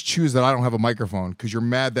get to just choose that I don't have a microphone because you're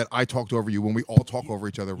mad that I talked over you when we all talk over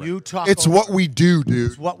each other. Right? You talk. It's over- what we do,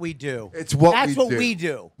 dude. It's what we do. It's what That's we what do. we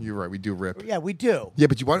do. You're right. We do rip. Yeah, we do. Yeah,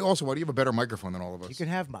 but why do you have a better microphone than all of us? You can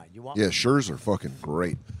have mine. You want? Yeah, Schurz are fucking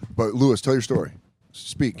great. But Lewis, tell your story.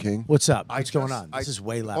 Speak, King. What's up? What's going on? This is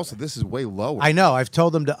way louder. Also, this is way lower. I know. I've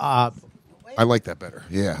told them to. I like that better.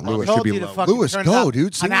 Yeah, I Lewis told should be you to low. fucking Lewis, turn it go, up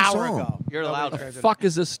dude. Sing an a hour song. ago. You're allowed. Fuck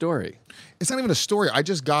is this story? It's not even a story. I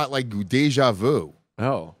just got like deja vu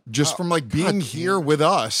Oh. just from like being here with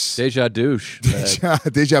us. Deja douche.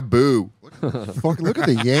 Deja vu. Fucking look at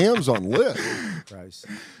the yams on lip. Christ.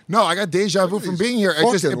 No, I got deja vu from being here. It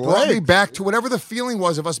fucking brought me legs. back to whatever the feeling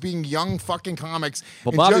was of us being young fucking comics.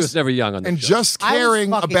 Well, and Bobby just- was never young on this and show. just I was caring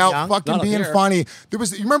fucking about young. fucking Not up being here. funny. You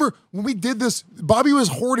remember when we did this? Bobby was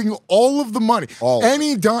hoarding all of the money. All.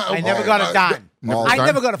 Any dime. I never got a dime. All I dime?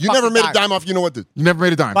 never got a You fucking never made a dime. dime off. You know what? You never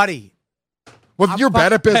made a dime. Buddy. Well, I'm you're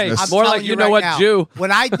bad at Hey, business. I'm More like telling you know right what, now, Jew.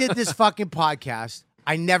 When I did this fucking podcast,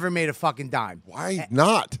 I never made a fucking dime. Why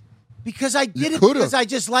not? Because I did it could've. because I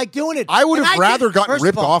just like doing it. I would And have rather did- gotten first of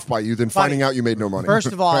ripped all- off by you than finding Buddy, out you made no money. First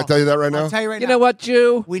of all, Can I tell you that right now? I'll tell you right You now. know what,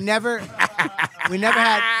 Jew? We never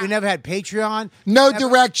had Patreon. no Never-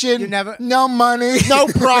 direction. You never. No money. No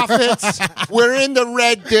profits. We're in the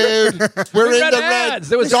red, dude. We're We in read the red. ads.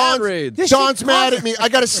 There was Dawn's, ad reads. This Dawn's shit mad costs- at me. I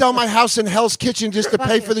got to sell my house in Hell's Kitchen just to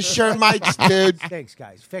pay for the Shermites, dude. Thanks,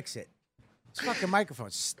 guys. Fix it. This fucking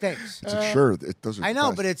microphone stinks. Sure, it does. I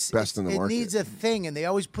know, but it's best in the it market. needs a thing, and they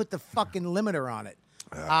always put the fucking limiter on it.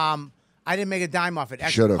 I didn't make a dime off it.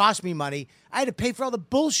 Actually, Should've. cost me money. I had to pay for all the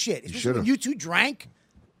bullshit. Especially when should've. you two drank.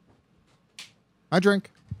 I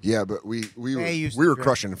drink. Yeah, but we They used were to drink.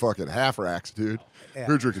 crushing fucking half racks, dude. Yeah.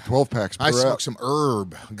 We were drinking 12 packs per I app. smoked some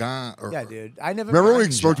herb. Yeah, dude. I never. Remember when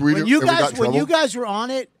we smoked weed when and you we got guys in when you trouble? guys were on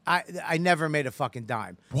it, I never made a fucking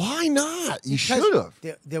dime. Why not? You Because should have.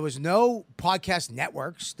 There was no podcast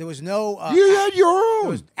networks. There was no. You had your there own.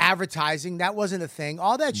 was advertising. That wasn't a thing.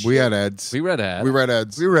 All that shit. We had ads. We read ads. We read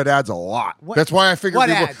ads. We read ads a lot. What- That's why I figured what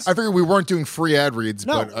we were, ads? I figured we weren't doing free ad reads,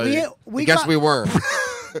 No, but we I guess got- we were.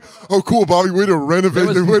 Oh, cool, Bobby. Way to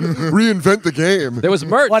renovate, There was- way to reinvent the game. There was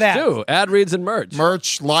merch, What ads? too. Ad reads and merch.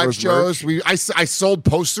 Merch, live was shows. I sold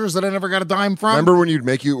posters that I never got a dime from. Remember when you'd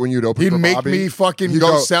open He'd for make Bobby? me fucking He'd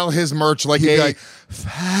go sell his merch like he'd be a like,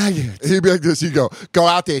 faggot. He'd be like this. He'd go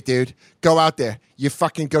out there, dude. Go out there. You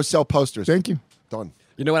fucking go sell posters. Thank you. Done.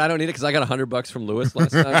 You know what? I don't need it because I got $100 from Lewis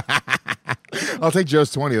last time. I'll take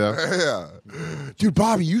Joe's 20 though. Yeah. Dude,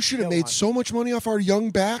 Bobby, you should have made so much money off our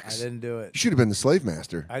young backs. I didn't do it. You should have been the slave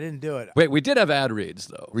master. I didn't do it. Wait, we did have ad reads,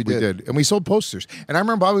 though. We We did. did, and we sold posters. And I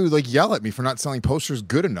remember Bobby would like yell at me for not selling posters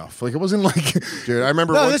good enough. Like it wasn't like Dude, I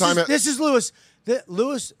remember No, one this time. is Lewis.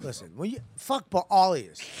 Lewis, listen, when you fuck all of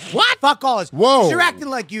you. What? Fuck all of you. Whoa. You're acting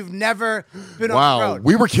like you've never been on the Wow, road.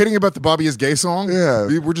 we were kidding about the Bobby is gay song. Yeah.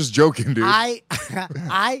 we were just joking, dude.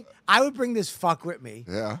 I would bring this fuck with me.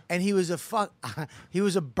 Yeah. And he was a he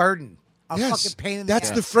was a burden. A Yes, fucking pain in the that's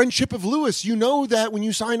ass. the friendship of Lewis. You know that when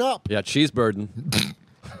you sign up. Yeah, cheese burden.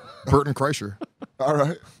 Burton Kreischer. All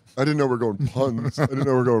right. I didn't know we're going puns. I didn't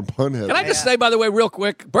know we're going pun head. Can I just say, by the way, real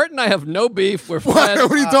quick, Bert and I have no beef. We're What? friends.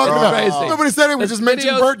 What are you talking about? Crazy. Nobody said it. We There's just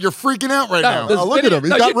mentioned videos- Bert. You're freaking out right now. there's Oh, look at him. He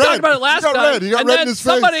no, got you talked red. about it last He got time. red. He got and red then in his face.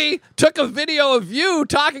 somebody took a video of you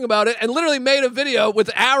talking about it and literally made a video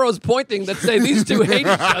with arrows pointing that say these two hate each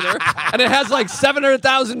other, and it has like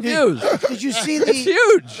 700,000 views. Did you see It's the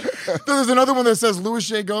huge. There's another one that says Louis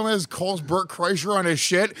J. Gomez calls Bert Kreischer on his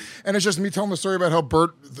shit, and it's just me telling the story about how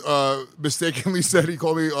Bert mistakenly said he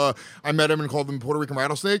called me. I met him and called him Puerto Rican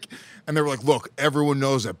rattlesnake, and they were like, "Look, everyone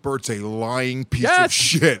knows that Bert's a lying piece of Yes.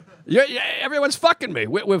 shit." Yeah, everyone's fucking me.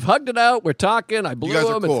 We've hugged it out. We're talking. I blew You guys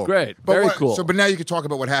are him. cool. It's great. But Very what- cool. So, but now you can talk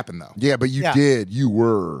about what happened, though. Yeah, but you Yeah. did. You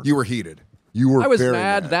were. You were heated. You were I was very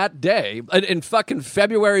mad that day in fucking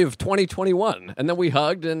February of 2021, and then we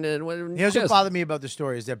hugged and Here's what kissed. bothered me about the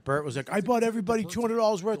story is that Bert was like, I bought everybody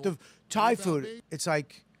 $200 worth of Thai food. It's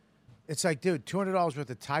like, dude, $200 worth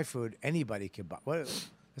of Thai food, anybody can buy. What?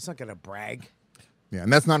 That's not gonna brag. Yeah,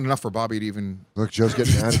 and that's not enough for Bobby to even Look, Joe's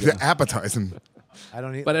getting mad again. to appetize him. I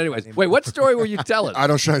don't need. But anyways, wait, what story were you telling? I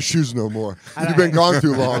don't shine shoes no more. You've been gone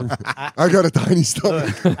too long. I got a tiny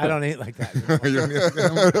stomach. I don't eat like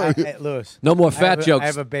that. Hey, Lewis. No more fat I jokes.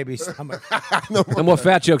 have a baby stomach. No more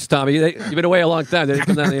fat jokes, Tommy. You've been away a long time. They didn't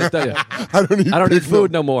come down there and tell you. I don't eat I don't big need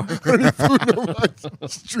food no more. I don't eat food no more. I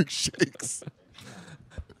just drink shakes.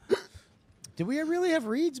 Did we really have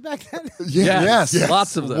reeds back then? Yes,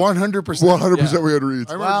 lots of them. 100%. 100% we had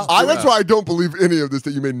reads. Well, That's why I don't believe any of this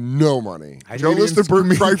that you made no money. Joe Comedians- Lister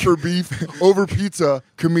Bert tried for beef over pizza.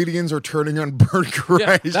 Comedians are turning on Bert Yeah,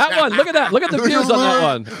 Kreischer. that one. Look at that. Look at the Look views at on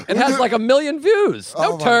that Lewis. one. It has like 1 million views.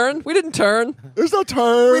 No turn. We didn't turn. There's no We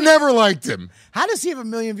turn. never liked him. How does he have 1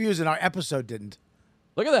 million views and our episode didn't?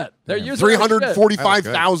 Look at that. They're using our shit.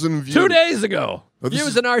 345,000 views. 2 days ago. this Views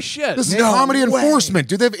is- in our shit. This is No comedy way. enforcement.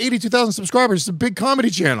 Dude, they have 82,000 subscribers. It's a big comedy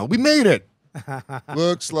channel. We made it.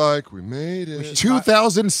 Looks like we made it.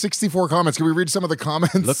 2,064 comments. Can we read some of the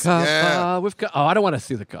comments? Look how Yeah. far we've got. Oh, I don't want to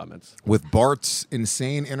see the comments. With Bart's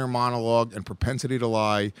insane inner monologue and propensity to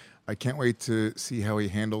lie, I can't wait to see how he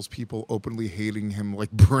handles people openly hating him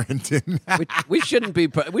like Brandon. We shouldn't be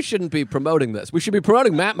promoting this. We should be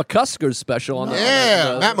promoting Matt McCusker's special on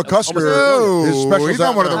Yeah, Matt McCusker. Oh, His special's he's on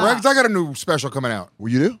out one of the now. regs. I got a new special coming out.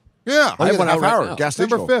 Well, you do? Yeah, I have one half out right hour. now. Gas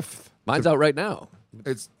December Digital. 5th. Mine's out right now.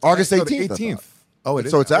 It's August no, the 18th, I 18th. thought. Oh, it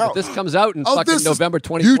is. So it's out. This comes out in Oh, fucking this is November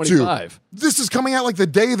 2025. This is coming out like the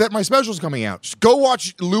day that my special's coming out. Go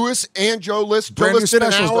watch Lewis and Joe List. Joe Brand new List did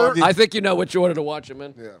an specials, hour. doggy. I think you know which order to watch them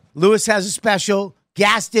in. Yeah. Lewis has a special.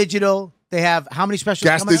 Gas Digital. They have how many specials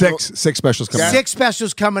Gas coming Digital- out? Six specials coming out. 6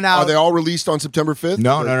 specials coming out. Are they all released on September 5th?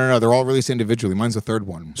 No. They're all released individually. Mine's the third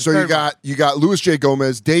one. So you got Louis J.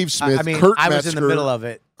 Gomez, Dave Smith, I mean, Kurt I was in the Metzger. middle of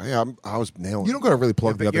it. Yeah, I was nailing. You don't got to really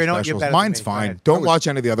plug Yeah, the but other you're specials. better than Mine's me. Go fine. ahead. Don't watch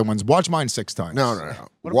any of the other ones. Watch mine 6 times. No.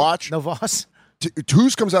 Watch. No Voss?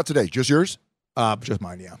 Whose comes out today? Just yours? Just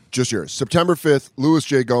mine, yeah. Just yours. September 5th, Louis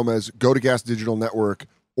J. Gomez. Go to Gas Digital Network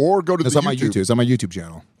or go to It's the on my YouTube. It's on my YouTube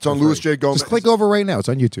channel. It's on Louis J. Gomez. Just click over right now. It's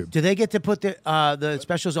on YouTube. Do they get to put the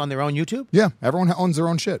specials on their own YouTube? Yeah, everyone owns their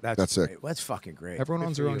own shit. That's sick. great. That's fucking great. Everyone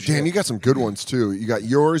owns their own Dan, shit. you got some good ones too. You got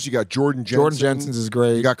yours. You got Jordan Jensen. Jordan Jensen's is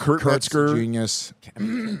great. You got Kurt Kurt's Metzger. genius.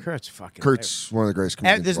 Kurt's fucking. Kurt's one of the greatest And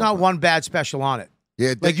comedians. there's of all not time. one bad special on it.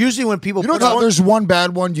 Yeah, Like usually when people You know put what's out, one- There's one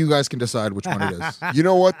bad one. You guys can decide which one it is. You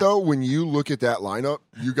know what though? When you look at that lineup,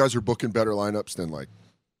 you guys are booking better lineups than like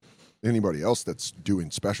anybody else that's doing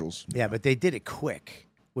specials. yeah, but they did it quick,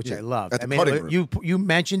 which Yeah, I love. at the I mean, cutting room. you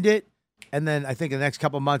mentioned it, and then I think the next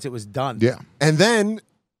couple months it was done. Yeah. And then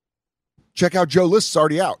check out Joe List's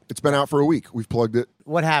already out. It's been out for a week. We've plugged it.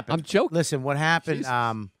 What happened? I'm joking. Listen, what happened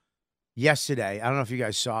Jesus. yesterday? I don't know if you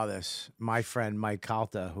guys saw this. My friend Mike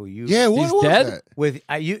Calta, who you Yeah, what He's was dead? that? with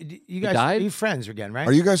you guys died? are you friends again, right?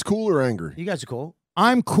 Are you guys cool or angry? You guys are cool.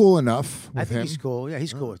 I'm cool enough with I think him. he's cool. Yeah,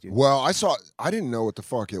 he's cool with you. Well, I didn't know what the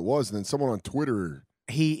fuck it was. And then someone on Twitter.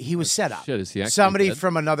 He was set up. Shit, is he actually Somebody dead?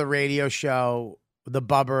 from another radio show, the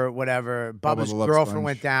Bubber, whatever. Bubba's the Love girlfriend Sponge.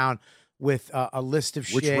 went down with a list of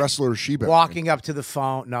Which shit. wrestler is she back? walking up to the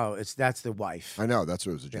phone. No, that's the wife. I know. That's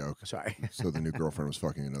what it was a joke. Sorry. So the new girlfriend was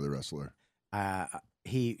fucking another wrestler.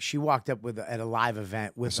 She walked up at a live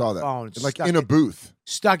event with I saw a that. phone, Like stuck in a booth.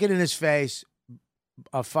 stuck it in his face,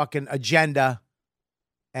 a fucking agenda,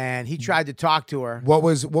 and he tried to talk to her. What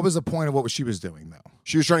was the point of what she was doing though?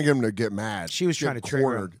 She was trying to get him to get mad. She was trying to trigger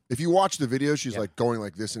him. cornered. If you watch the video, she's like going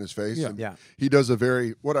like this in his face. Yeah. and Yeah. He does a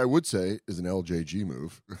very, what I would say is an LJG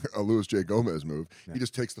move, a Louis J. Gomez move. He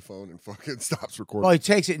just takes the phone and fucking stops recording. Well, he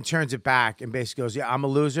takes it and turns it back and basically goes, "Yeah, I'm a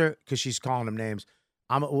loser," because she's calling him names.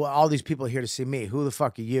 All these people are here to see me. Who the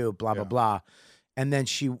fuck are you? Blah blah blah. And then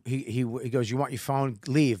he goes, "You want your phone?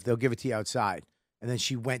 Leave. They'll give it to you outside." And then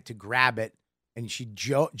she went to grab it and she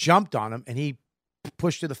jumped on him and he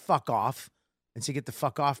pushed her the fuck off and said, "Get the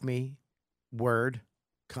fuck off me, word,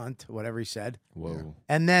 cunt," whatever he said. Whoa.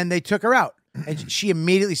 And then they took her out and she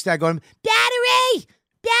immediately started going, "Battery!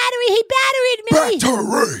 Battery! He batteried me!"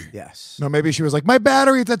 Battery! Yes. No, maybe she was like, my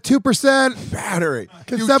battery, it's at 2%. Battery.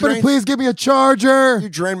 Can You somebody drained- please give me a charger? You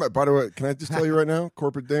drained my, by the way, can I just tell you right now,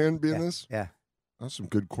 Corporate Dan being this? Yeah. That's some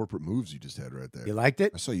good corporate moves you just had right there. You liked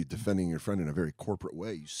it? I saw you defending your friend in a very corporate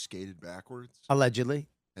way. You skated backwards. Allegedly.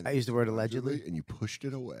 and I used the word allegedly. And you pushed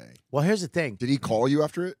it away. Well, here's the thing. Did he call you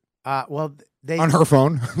after it? Well, they On her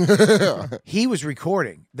phone. he was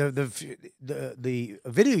recording. The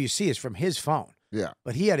video you see is from his phone. Yeah.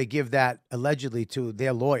 But he had to give that allegedly to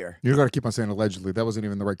their lawyer. You got to keep on saying allegedly. That wasn't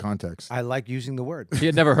even the right context. I like using the word. He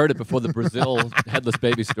had never heard it before the Brazil headless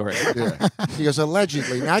baby story. Yeah. He goes,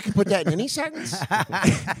 allegedly. Now I can put that in any sentence. Now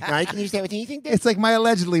I can use that with anything. It's like my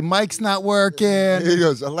allegedly. Mike's not working. He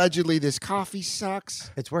goes, allegedly, this coffee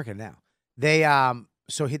sucks. It's working now. They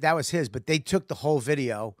so that was his, but they took the whole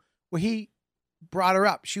video where he brought her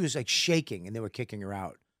up. She was like shaking and they were kicking her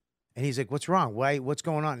out. And he's like, "What's wrong? Why? What's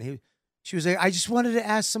going on?" And she was like, "I just wanted to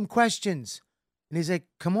ask some questions." And he's like,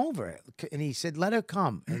 "Come over." And he said, "Let her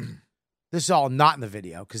come." And this is all not in the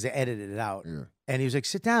video because they edited it out. Yeah. And he was like,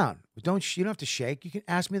 "Sit down. You don't have to shake. You can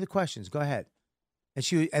ask me the questions. Go ahead."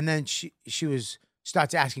 And then she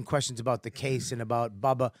starts asking questions about the case and about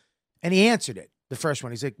Bubba. And he answered it. The first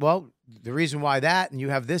one. He's like, "Well, the reason why that and you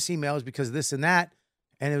have this email is because of this and that.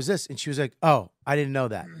 And it was this." And she was like, "Oh, I didn't know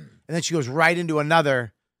that." And then she goes right into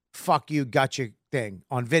another "fuck you, gotcha" thing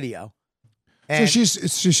on video. And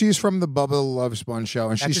So she's from the Bubba Love Sponge show,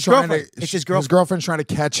 and That's she's his trying girlfriend. to. It's his His girlfriend's trying to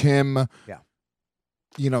catch him. Yeah.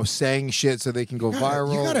 You know, saying shit so they can go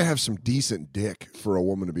viral. You gotta have some decent dick for a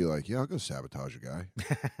woman to be like, "Yeah, I'll go sabotage a guy.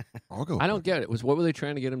 I'll go." I don't get it. What were they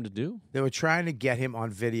trying to get him to do? they were trying to get him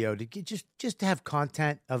on video to get, just to have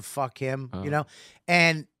content of fuck him, Oh. you know?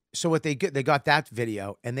 And so what they got that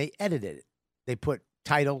video and they edited it. They put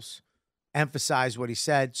titles, emphasized what he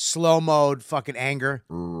said, slow mode, fucking anger.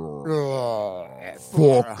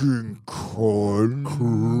 Fucking cunt.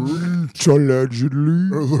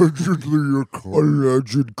 Allegedly. Allegedly a cunt.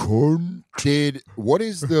 Alleged cunt.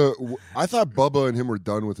 I thought Bubba and him were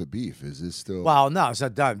done with the beef. Is this still? Well, no, it's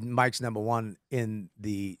not done. Mike's #1 in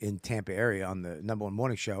Tampa area on the #1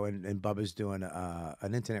 morning show, and Bubba's doing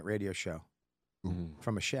an internet radio show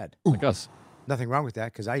from a shed. Like us. Nothing wrong with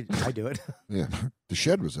that because I do it. Yeah. The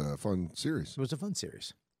Shed was a fun series. It was a fun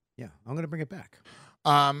series. Yeah, I'm gonna bring it back.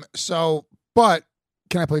 But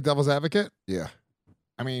can I play devil's advocate? Yeah.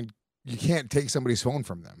 I mean, you can't take somebody's phone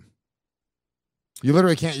from them. You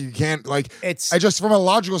literally can't. You can't, like, It's I just, from a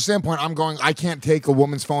logical standpoint, I'm going, I can't take a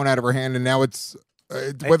woman's phone out of her hand, and now it's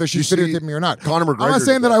whether she's You see, videotaping me or not. Conor McGregor. I'm not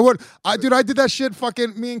saying did that I would. I did that shit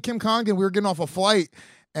fucking, me and Kim Congdon, we were getting off a flight,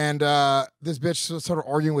 and this bitch started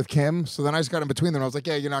arguing with Kim, so then I just got in between them. I was like,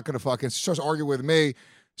 yeah, you're not going to fucking, she starts arguing with me.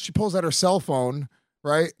 She pulls out her cell phone,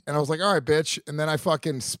 right? And I was like, all right, bitch. And then I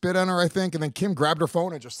fucking spit on her, I think, and then Kim grabbed her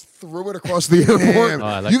phone and just threw it across the airport. Damn. Oh,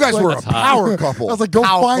 I like You guys that. were a That's hot. power couple. I was like, go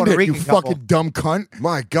Power find Puerto it, you Rican couple. fucking dumb cunt.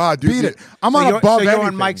 My God, dude. Beat it. I'm so on you're, above so you're anything.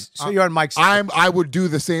 on Mike's. So you're on Mike's. I would do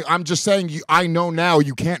the same. I'm just saying, I know now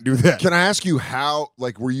you can't do that. Can I ask you how,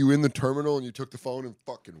 like, were you in the terminal and you took the phone and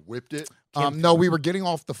fucking whipped it? No, we were getting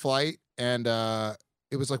off the flight, and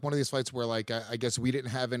it was like one of these flights where, like, I guess we didn't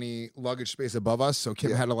have any luggage space above us, so Kim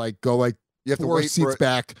Yeah. had to, like, go, like, You have to 4 wait for seats it.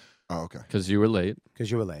 back. Oh, okay. Because you were late. because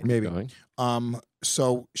you were late. Maybe. Going.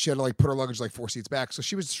 So she had to, like, put her luggage, like, 4 seats back. So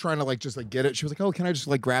she was trying to, like, just, like, get it. She was like, oh, can I just,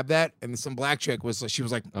 like, grab that? And some black chick was, she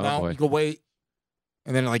was like, Oh, no, boy. you go wait.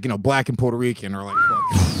 And then, like, you know, black and Puerto Rican are like,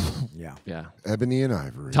 fuck. Yeah. Yeah. Ebony and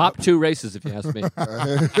Ivory. Top 2 races, if you ask me. 1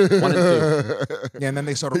 and 2. Yeah, and then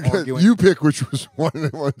they started Because arguing. you pick which was one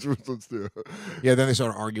and which was let's do. Yeah, then they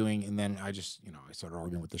started arguing, and then I just, I started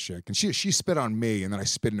arguing with the chick, and she spit on me, and then I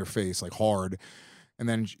spit in her face like hard, and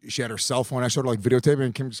then she had her cell phone. I started like videotaping,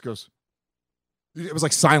 and Kim just goes, it was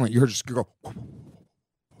like silent. You heard just go,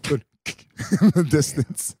 good, in the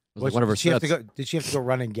distance. was like one of her did she have to sets. go? Did she have to go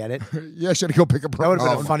run and get it? Yeah, she had to go pick up her That would have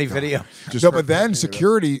been phone. a funny video. Just No, for but then fucking it up.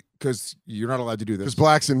 security, because you're not allowed to do this. Because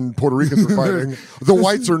blacks and Puerto Ricans were fighting. The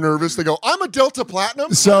whites are nervous. They go, I'm a Delta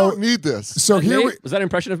Platinum. So- I don't need this. So And here me? we, Was that an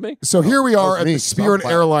impression of me? so here we are was at me. the Spirit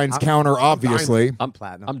I'm Airlines counter, obviously. I'm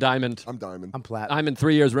platinum. I'm Diamond. I'm Diamond. I'm platinum. Diamond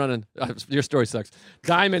 3 years running. Your story sucks.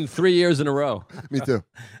 Diamond 3 years in a row. Me too.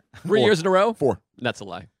 3 years in a row? 4. That's a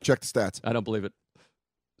lie. Check the stats. I don't believe it.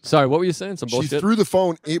 Sorry, what were you saying? Some She bullshit? threw the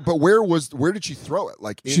phone, but where did she throw it?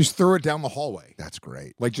 Like, She just threw it down the hallway, that's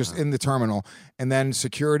great. like just in the terminal. And then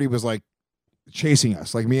security was like chasing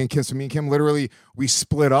us. Like me and Kim literally, we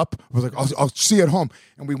split up. I was like, I'll see you at home.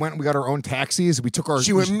 And we went and we got our own taxis. We took our...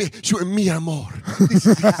 She went, mi amor. This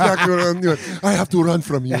is exactly what I'm doing. I have to run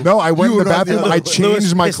from you. No, I went You in the run bathroom. the- I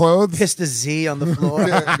changed my clothes. Pissed a Z on the floor.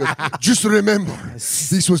 Yeah, he goes, just remember,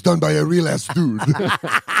 this was done by a real ass dude.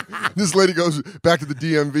 This lady goes back to the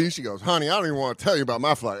DMV. She goes, honey, I don't even want to tell you about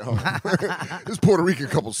my flight home. This Puerto Rican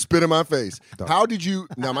couple spit in my face. How did you...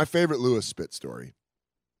 Now, my favorite Lewis spit story,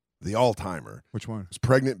 the all-timer, Which one? was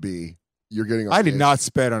Pregnant B. You're getting on I did stage. not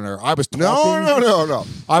spit on her. I was talking. No.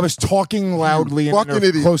 I was talking loudly and fucking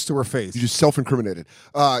idiot. close to her face. You just self-incriminated.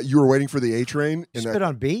 You were waiting for the A train. And Spit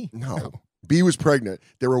on B? No. B was pregnant.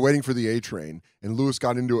 They were waiting for the A train, and Lewis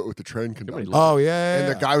got into it with the train conductor. Oh yeah,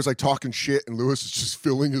 And the guy was like talking shit, and Lewis is just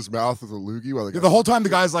filling his mouth with a loogie while the whole time the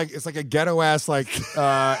guy's like, it's like a ghetto ass like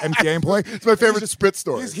MTA employee. It's my favorite spit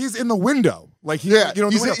story. He's in the window, like Yeah, you know,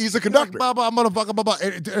 he's a conductor. Blah, blah, motherfucker, blah, blah.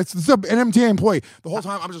 It's an MTA employee. The whole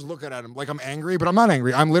time I'm just looking at him like I'm angry, but I'm not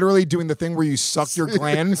angry. I'm literally doing the thing where you suck your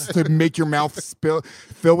glands to make your mouth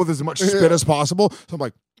fill with as much spit as possible. So I'm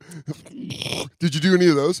like, Did you do any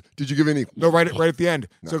of those? Did you give any? no, right at the end.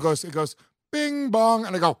 So it goes, bing bong,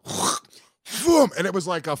 and I go, boom, and it was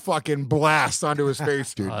like a fucking blast onto his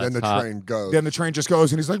face, dude. Then the that's hot. train goes. Then the train just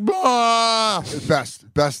goes, and he's like, blah.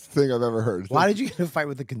 Best thing I've ever heard. Why did you get in a fight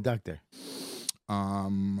with the conductor?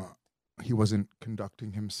 He wasn't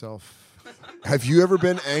conducting himself. Have you ever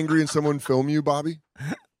been angry and someone film you, Bobby?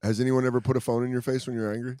 Has anyone ever put a phone in your face when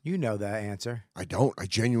you're angry? You know that answer. I don't. I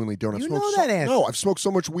genuinely don't. I've You smoked know so- that answer. No, I've smoked so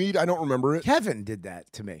much weed, I don't remember it. Kevin did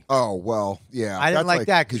that to me. Oh, well, yeah. I didn't that's like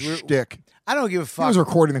that 'cause his we're- shtick. I don't give a He fuck. was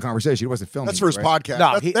recording the conversation. He wasn't filming. That's for his it, right? podcast.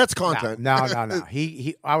 No, That's content. No.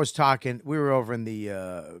 He. I was talking. We were over in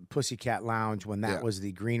the Pussycat Lounge when that Yeah. was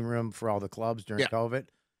the green room for all the clubs during Yeah. COVID,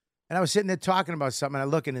 and I was sitting there talking about something. And I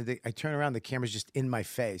look and I turn around. The camera's just in my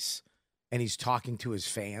face, and he's talking to his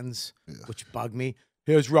fans, which bugged me.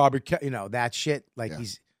 Here's Robert. That shit. Like Yeah.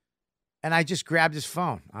 he's. And I just grabbed his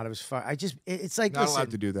phone out of his phone. It's like, Not listen,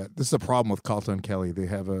 allowed to do that. This is a problem with Carlton and Kelly. They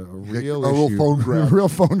have a real a real issue. phone grab. A real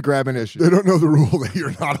phone grabbing issue. They don't know the rule that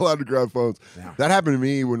you're not allowed to grab phones. No. That happened to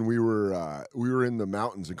me when we were in the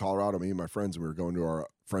mountains in Colorado. Me and my friends, we were going to our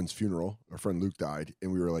friend's funeral. Our friend Luke died,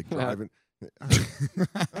 and we were like driving. All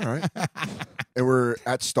right. And we're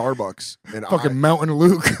at Starbucks, and Fucking Mountain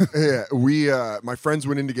Luke. my friends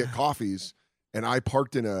went in to get coffees, and I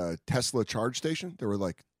parked in a Tesla charge station. There were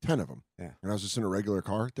like 10 of them. Yeah. And I was just in a regular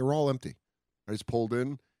car. They were all empty. I just pulled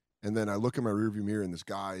in, and then I look in my rearview mirror, and this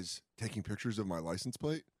guy's taking pictures of my license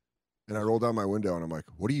plate. And I roll down my window, and I'm like,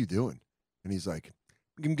 what are you doing? And he's like,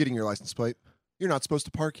 I'm getting your license plate. You're not supposed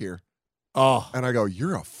to park here. Oh, And I go,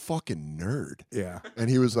 you're a fucking nerd. yeah. And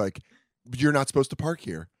he was like, you're not supposed to park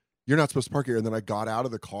here. You're not supposed to park here. And then I got out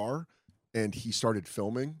of the car, and he started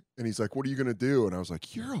filming. And he's like, what are you going to do? And I was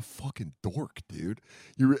like, you're a fucking dork, dude.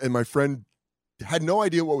 And my friend had no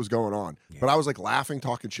idea what was going on. Yeah. But I was like laughing,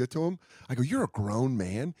 talking shit to him. I go, you're a grown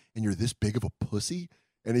man, and you're this big of a pussy?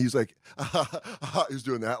 And he's like, he was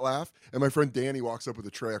doing that laugh. And my friend Danny walks up with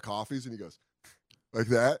a tray of coffees, and he goes, like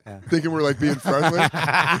that, thinking we're like being friendly.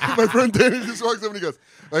 My friend Danny just walks up and he goes,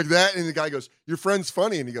 like that. And the guy goes, your friend's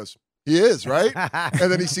funny. And he goes, he is, right? And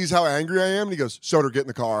then he sees how angry I am, and he goes, Soder, get in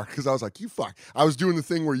the car. Because I was like, you fuck. I was doing the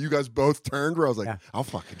thing where you guys both turned, where I was like, I'll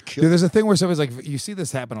fucking kill Dude, you. there's a thing where someone's like, you see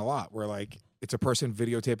this happen a lot, where like it's a person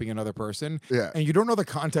videotaping another person, and you don't know the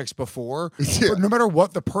context before. Yeah. But no matter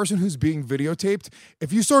what, the person who's being videotaped,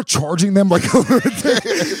 if you start charging them like a lunatic,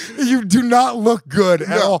 you do not look good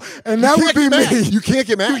at all. And that would be me. You can't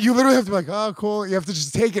get mad. You literally have to be like, oh, cool. You have to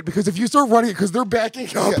just take it, because if you start running it, because they're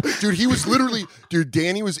backing up. Yeah. Dude, he was literally,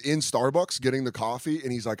 Danny was in Starbucks getting the coffee,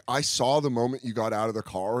 and he's like, I saw the moment you got out of the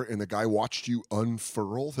car, and the guy watched you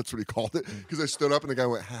unfurl. That's what he called it. Because I stood up, and the guy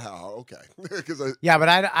went, oh, okay. Yeah, but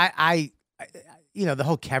I the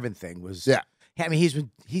whole Kevin thing was. Yeah. I mean,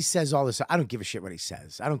 he says all this. I don't give a shit what he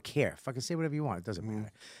says. I don't care. Fucking say whatever you want. It doesn't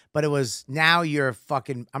matter. But it was, now you're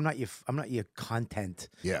fucking. I'm not your content.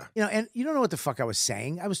 Yeah. And you don't know what the fuck I was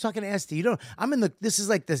saying. I was talking to Esty. This is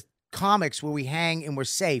like the comics where we hang and we're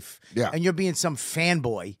safe. Yeah. And you're being some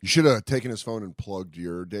fanboy. You should have taken his phone and plugged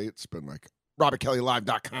your dates, been like,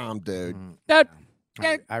 RobertKellyLive.com, dude.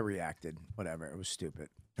 I reacted. Whatever. It was stupid.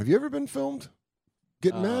 Have you ever been filmed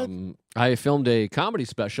getting mad? I filmed a comedy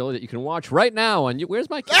special that you can watch right now on. Where's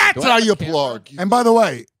my camera? That's how you plug. And by the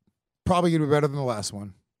way, probably gonna be better than the last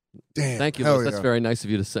one. Damn. Thank you, hell Liz. That's yeah. very nice of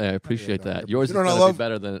you to say. I appreciate that. Yours is You know what I going to love? be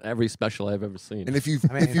better than every special I've ever seen. And if you've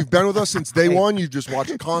been with us since day one, you've just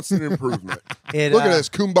watched constant improvement. It, Look at this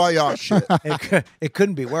kumbaya shit. It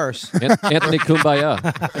couldn't be worse. Anthony Kumbaya.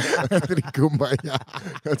 Anthony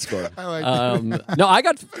Kumbaya. That's fun. I like that. No, I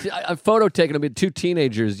got a photo taken of me, 2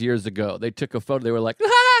 teenagers years ago. They took a photo. They were like,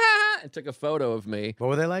 and took a photo of me. What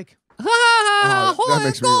were they like? That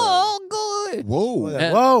makes me laugh. Whoa.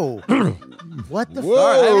 Whoa. What the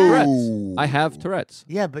Whoa. I have Tourette's.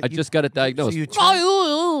 Yeah, but I just got it diagnosed. So you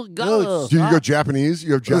God. Do you go Japanese?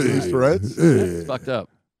 You have Japanese Tourette's? It's fucked up.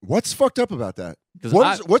 What's fucked up about that? 'Cause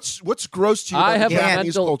What's gross to you I about have the a Japanese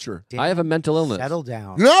mental- culture? I have a mental illness. Settle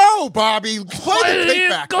down. No, Bobby. Play the tape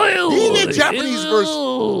back. He did Japanese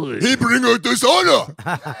verse. He bring a dishonor.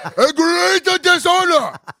 A great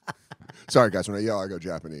dishonor. Sorry, guys. When I yell, I go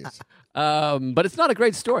Japanese. But it's not a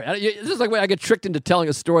great story. This is like when I get tricked into telling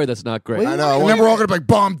a story that's not great. I know. And then we're all gonna be like,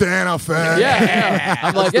 bomb Dana fan. Yeah.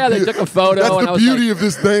 I'm like, yeah, they took a photo. That's and I the was beauty like, of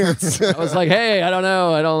this dance. I was like, hey, I don't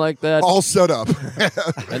know. I don't like that. All set up.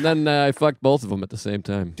 And then I fucked both of them at the same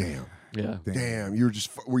time. Damn. Yeah. Damn. You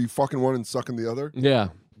were you fucking one and sucking the other? Yeah.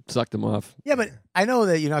 Sucked them off. Yeah, but I know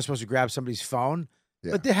that you're not supposed to grab somebody's phone,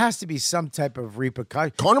 but there has to be some type of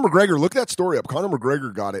repercussion. Conor McGregor, look that story up. Conor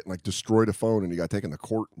McGregor got it and like destroyed a phone and he got taken to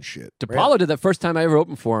court and shit. DePaulo did that first time I ever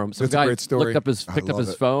opened for him. Some That's a guy great story. picked up his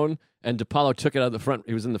it. phone, and DePaulo took it out of the front.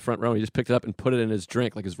 He was in the front row. He just picked it up and put it in his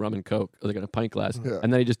drink, like his rum and coke, like in a pint glass. Yeah.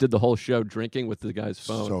 And then he just did the whole show drinking with the guy's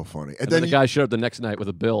phone. So funny. And then the guy showed up the next night with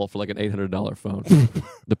a bill for like an $800 phone.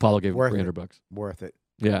 DePaulo gave him Worth $300. Worth it.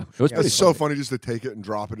 Yeah, it was pretty It's so funny just to take it and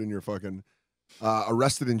drop it in your fucking.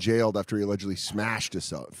 Arrested and jailed after he allegedly smashed a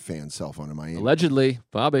fan's cell phone in Miami. Allegedly,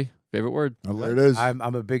 Bobby, favorite word. There it is. I'm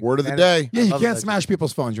a big Word of the fan day. Yeah, you love can't that. smash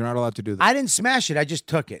people's phones. You're not allowed to do that. I didn't smash it. I just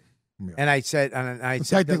took it, Yeah. and I said,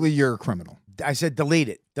 Technically, you're a criminal. I said, delete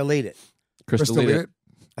it. Delete it. Chris, Crystal, delete delete it.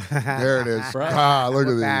 There it is. Look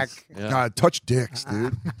at back. these. Yeah. God, touch dicks,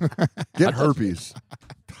 dude. Get herpes.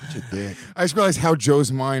 Touch a dick. I just realized how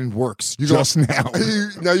Joe's mind works You just now.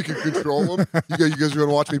 Now you can control him. You guys are going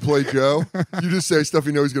to watch me play Joe? You just say stuff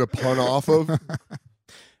you know he's going to pun off of.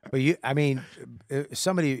 But if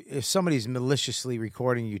somebody's maliciously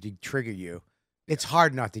recording you to trigger you, it's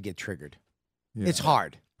hard not to get triggered. Yeah. It's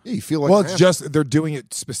hard. Yeah, you feel like Well, an it's ass. just they're doing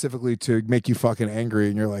it specifically to make you fucking angry,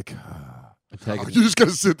 and you're like, You just got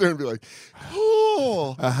to sit there and be like,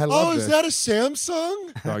 oh, I love is this. that a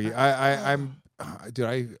Samsung? Doggy, I'm, dude,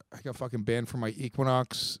 I got fucking banned from my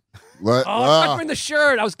Equinox. Let, Oh, I'm not wearing the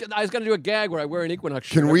shirt. I was going to do a gag where I wear an Equinox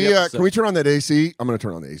shirt. can we every episode. can we turn on that AC? I'm going to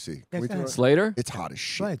turn on the AC. Can we go turn ahead. on- Slater? It's hot as Go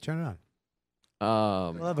shit. ahead, turn it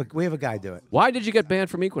on. We have a guy do it. Why did you get banned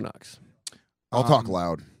from Equinox? I'll talk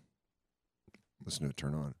loud. Listen to it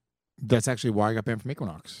turn on. That's actually why I got banned from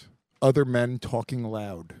Equinox. Other men talking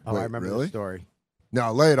loud. Oh, Wait, I remember really? the story.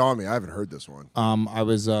 No, lay it on me. I haven't heard this one. I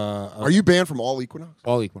was Are you banned from all Equinox?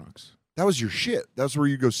 all Equinox? That was your shit. That's where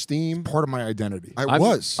you go steam. Part of my identity. I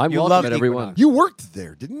was. I'm You welcome love at everyone. Equinox. You worked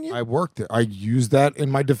there, didn't you? I worked there. I used that in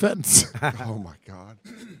my defense. Oh my god.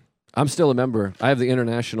 I'm still a member. I have the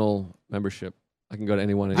international membership. I can go to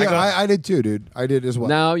anyone. Yeah, I did too, dude. I did as well.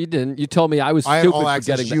 No, you didn't. You told me I was I had stupid all for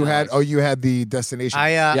access. getting You the had. Alex. Oh, you had the destination.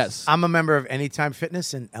 Yes. I'm a member of Anytime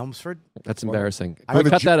Fitness in Elmsford. That's embarrassing. I Can we have a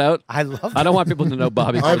cut that out? I love I don't want people to know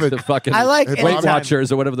Bobby I have goes a- to fucking I like Weight Anytime.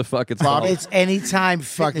 Watchers or whatever the fuck it's called. It's Anytime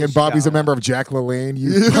Fitness. fucking Bobby's a show. member of Jack LaLanne.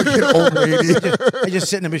 You fucking old lady. I just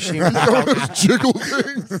sit in the machine. One of those jiggle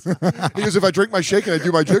things. Because if I drink my shake and I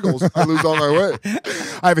do my jiggles, I lose all my weight.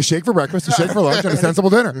 I have a shake for breakfast, a shake for lunch, and a sensible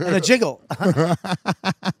dinner. and a jiggle.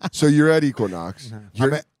 So you're at Equinox.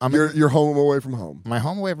 You're home away from home. My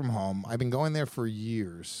home away from home. I've been going there for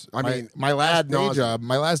years. I mean, my last ad day nauseam. job.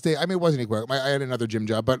 My last day. I mean, it wasn't Equinox. I had another gym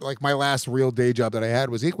job, but like my last real day job that I had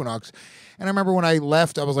was Equinox. And I remember when I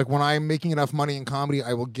left, I was like, when I'm making enough money in comedy,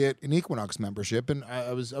 I will get an Equinox membership. And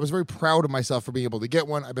I was very proud of myself for being able to get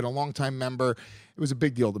one. I've been a long-time member. It was a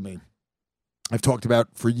big deal to me. I've talked about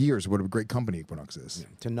for years what a great company Equinox is.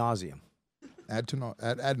 To nauseum. Ad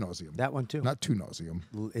nauseum. That one too. Not too nauseum.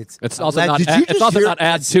 It's also not. Did you It's just also hear- not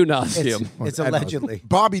ad to nauseum. It's Ad nauseum. allegedly.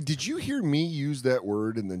 Bobby, did you hear me use that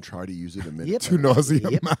word and then try to use it a minute? Yep. Too nauseum.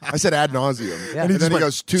 Yep. I said ad nauseum. Yeah. And then he went,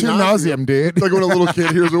 goes, too nauseum, dude. Like when a little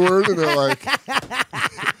kid hears a word and they're like,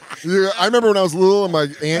 Yeah, I remember when I was little and my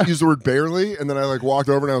aunt used the word barely, and then I like walked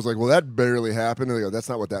over and I was like, well, that barely happened. And they go, that's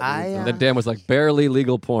not what that means. And then Dan was like, barely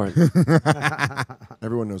legal porn.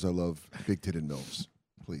 Everyone knows I love big-titted MILFs.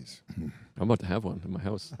 Please. I'm about to have one in my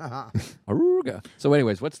house. Aruga. So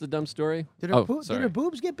anyways, what's the dumb story? Did Oh, her sorry.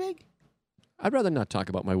 boobs get big? I'd rather not talk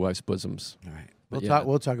about my wife's bosoms. All right. But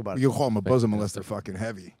We'll talk about it. You call them a bosom unless they're fucking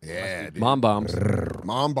heavy. Yeah, dude. Mom bombs.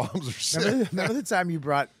 Mom bombs are sick. Remember the time you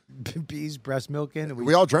brought B's breast milk in? And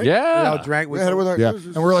We all drank. we Yeah. all drank. We had it with our. Yeah,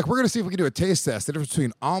 and we're like, we're gonna see if we can do a taste test. The difference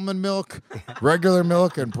between almond milk, regular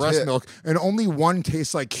milk, and breast Yeah. milk, and only one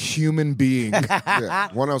tastes like human being. Yeah.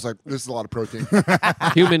 One, I was like, this is a lot of protein.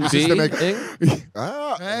 Human This is to being. make-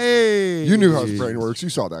 Ah, Hey, you knew how his brain works. You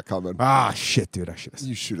saw that coming. Ah, shit, dude, I should have.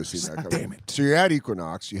 You should have seen that coming. Damn it. So you're at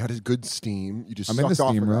Equinox. You had a good steam. You just I'm in the sucked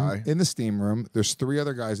off steam a room. guy. In the steam room, there's 3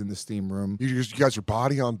 other guys in the steam room. You guys are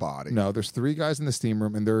body on body. No, there's 3 guys in the steam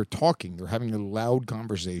room, and they're talking. They're having a loud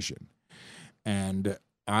conversation, and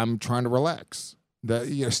I'm trying to relax.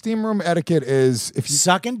 The steam room etiquette is if you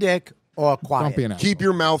Sucking dick or quiet. don't be an asshole. Keep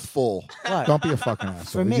your mouth full. What? Don't be a fucking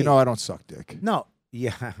asshole. me. You know I don't suck dick. No.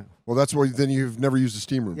 Yeah. Well, that's why then you've never used a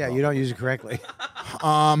steam room. Yeah, you don't use it correctly.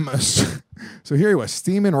 So here he was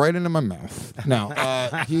steaming right into my mouth.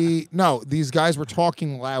 No, these guys were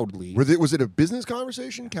talking loudly. Was it a business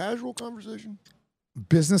conversation? Casual conversation?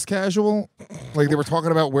 Business casual, like they were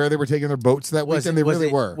talking about where they were taking their boats that weekend. They really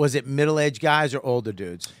were. Was it middle-aged guys or older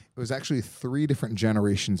dudes? It was actually 3 different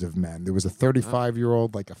generations of men. There was a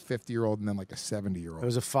 35-year-old, like a 50-year-old, and then like a 70-year-old. There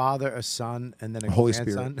was a father, a son, and then a Holy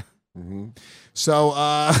grandson. Spirit. So,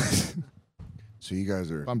 So you guys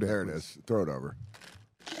are. I'm dead, There it please. is. Throw it over.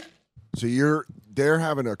 So they're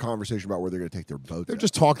having a conversation about where they're going to take their boats. they're at.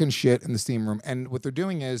 just talking shit in the steam room. And what they're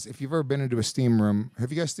doing is, if you've ever been into a steam room,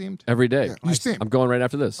 have you guys steamed? Every day. Yeah. You steam. I'm going right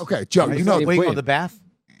after this. Okay, Joe, Where you know, you go to Queen. the bath?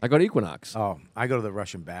 I go to Equinox. Oh, I go to the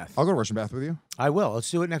Russian bath. I'll go to Russian bath with you. I will. Let's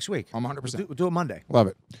do it next week. I'm 100%. We'll do it Monday. Love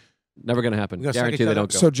it. Never gonna happen. We're gonna suck Guarantee each they other.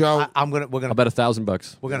 don't go. So, Joe, We're I'll gonna bet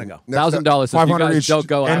 $1,000. we're gonna go. $1,000. If you 500 guys each. don't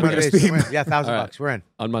go, And I'm we're gonna gonna steam. Yeah, $1,000 All right. bucks. We're in.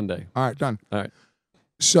 on Monday. all right, done. All right.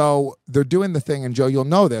 So they're doing the thing, and Joe, you'll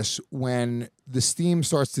know this when the steam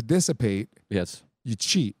starts to dissipate. Yes. You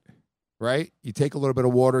cheat, right? You take a little bit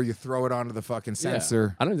of water, you throw it onto the fucking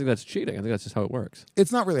sensor. I don't think that's cheating. I think that's just how it works.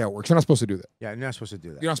 It's not really how it works. You're not supposed to do that. Yeah, you're not supposed to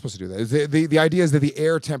do that. You're not supposed to do that. The idea is that the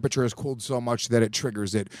air temperature is cooled so much that it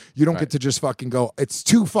triggers it. You don't Right. get to just fucking go, it's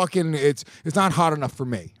too fucking, it's not hot enough for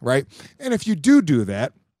me, right? And if you do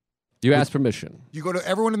that, You ask permission. you go to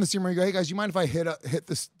everyone in the steam room, you go, hey guys, you mind if I hit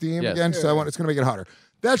the steam Yes. again? So it's going to make it hotter.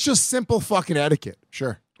 That's just simple fucking etiquette.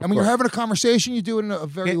 Sure. And when you're having a conversation, you do it in a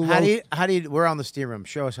very low. How do you? We're on the steam room.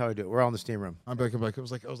 Show us how I do it. We're on the steam room. I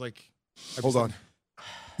was like, Hold on.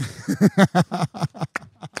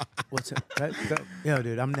 What's it? Yo,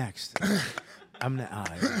 dude, I'm next. I love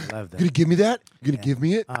You gonna that. give me that? You gonna give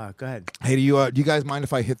me it? Go ahead. hey, do you guys mind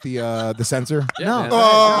if I hit the sensor? Yeah, No. man. I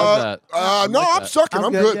love that. No, like I'm that. sucking.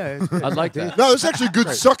 I'm good. Yeah, it's good. I'd like that. No, this is actually good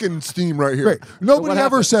sucking steam right here. Great. Nobody what ever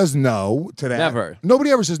happened? says no to that. Never. Nobody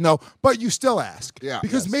ever says no, but you still ask. Yeah.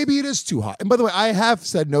 Because Yes. maybe it is too hot. And by the way, I have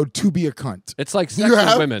said no to be a cunt. It's like sex You with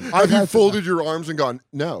have? women. Have you folded your arms and gone,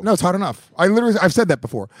 no? No, it's hot enough. I've said that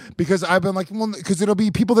before because I've been like, well, because it'll be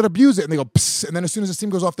people that abuse it and they go, psst, and then as soon as the steam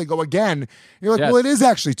goes off, they go again. You're like, Yes. well, it is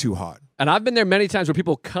actually too hot. And I've been there many times where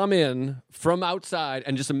people come in from outside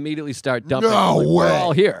and just immediately start dumping. No Like, way. We're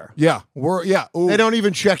all here. Yeah, ooh. They don't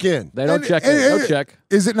even check in. They don't And- check. and- They don't and- check.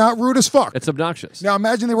 Is it not rude as fuck? It's obnoxious. Now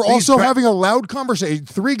imagine they were These also ba- having a loud conversation.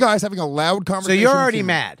 3 guys having a loud So conversation. you're already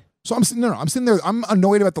mad. So I'm sitting there. I'm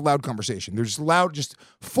annoyed about the loud conversation. They're just loud, just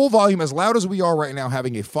full volume, as loud as we are right now,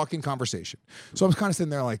 having a fucking conversation. So I'm kind of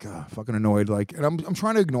sitting there like, fucking annoyed, like, and I'm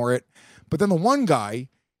trying to ignore it. But then the one guy,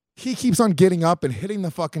 he keeps on getting up and hitting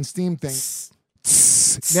the fucking steam thing.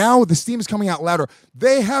 Now the steam is coming out louder.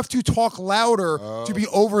 They have to talk louder to be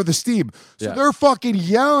over the steam. So Yeah. they're fucking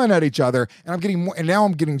yelling at each other, and I'm getting more. And now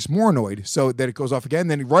I'm getting more annoyed, so that it goes off again.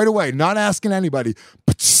 Then right away, not asking anybody,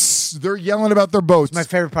 they're yelling about their boats. My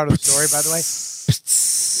favorite part of the story, by the way.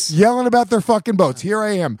 Yelling about their fucking boats. Here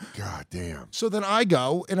I am. God damn. So then I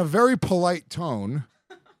go in a very polite tone.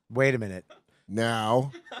 Wait a minute.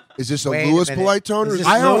 Now, is this a Wait a Lewis minute. polite tone? Or Is is this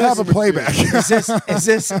I don't Lewis? have a playback. Is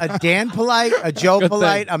this a Dan polite, a Joe Good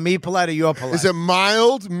polite, thing. a me polite, or your polite? Is it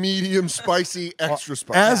mild, medium, spicy, extra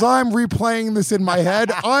spicy? As I'm replaying this in my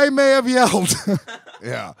head, I may have yelled.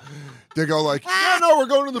 Yeah. They go like, yeah, no, we're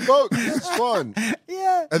going to the boat. It's fun.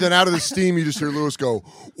 Yeah. And then out of the steam, you just hear Lewis go,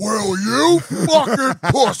 well, you fucking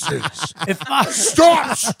pussies.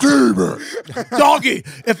 Stop steaming. Doggy,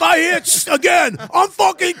 if I hit again, I'm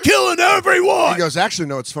fucking killing everyone. He goes, actually,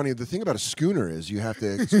 no, it's funny. The thing about a schooner is you have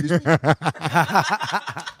to,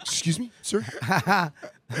 excuse me, sir?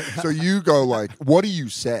 So you go like, what do you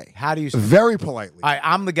say? How do you say? Very politely. All right,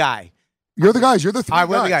 I'm the guy. You're the guys. You're the three All right,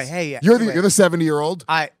 we're the guys. guy. Hey, you're anyway. the 70-year-old.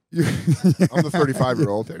 I'm I'm the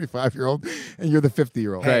 35-year-old. 35-year-old, and you're the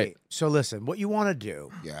 50-year-old. Hey, so listen, what you want to do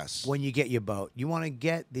Yes. when you get your boat, you want to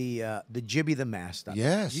get the jibby the mast up.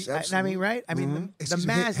 Yes, You- I mean, right? I mean, the Excuse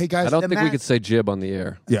me, mast. hey, guys. I don't the think we mast- could say jib on the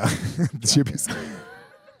air. Yeah. The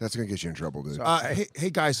That's going to get you in trouble, dude. hey,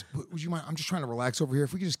 guys, would you mind? I'm just trying to relax over here.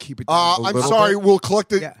 If we could just keep it. I'm a little sorry. bit. We'll collect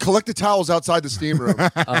the towels outside the steam room.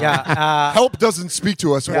 Yeah, Help doesn't speak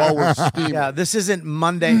to us while we're steaming. yeah. This isn't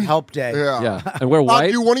Monday Help Day. Yeah. Yeah, and we're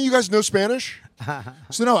white. Do one of you guys know Spanish?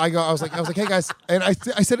 So no, I was like, hey guys, and I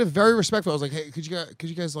said it very respectful. I was like, hey, could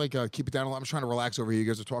you guys like keep it down a lot? I'm just trying to relax over here. You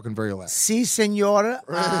guys are talking very loud. Si,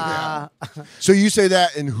 senora. So you say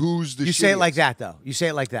that, and who's the You say it shittiest? like that, though. You say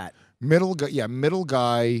it like that. Middle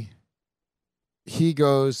guy. He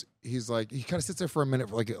goes. He's like, he kind of sits there for a minute,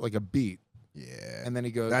 for like a beat, Yeah. and then he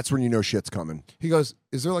goes. That's when you know shit's coming. He goes,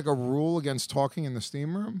 is there like a rule against talking in the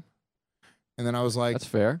steam room? And then I was like, That's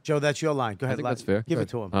fair. Joe, that's your line. Go I ahead. think that's fair. Give it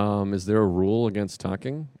to him. Is there a rule against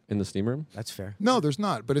talking in the steam room? That's fair. no, there's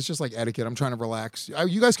not. But it's just like etiquette. I'm trying to relax.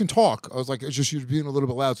 You guys can talk. I was like, it's just you're being a little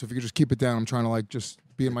bit loud. So if you could just keep it down, I'm trying to like just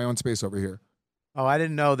be in my own space over here. Oh, I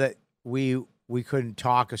didn't know that we couldn't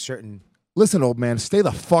talk a certain. Listen, old man, stay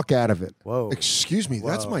the fuck out of it. Whoa. Excuse me,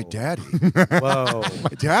 that's my daddy. Whoa.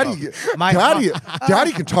 Daddy, My-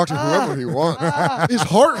 Daddy can talk to whoever he wants. His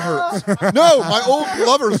heart hurts. No, my old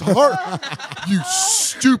lover's heart. You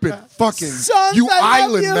stupid fucking, Sons, you I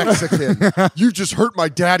love island you. Mexican. You just hurt my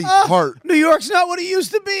daddy's heart. New York's not what it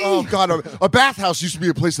used to be. Oh God, a bathhouse used to be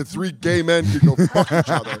a place that 3 gay men could go fuck each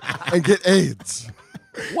other and get AIDS.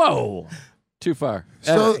 Whoa, too far.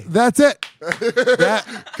 So that's it.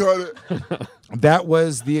 Got it. That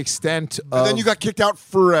was the extent of. And then you got kicked out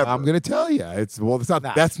forever. I'm gonna tell you, it's not.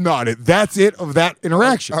 That's not it. That's it of that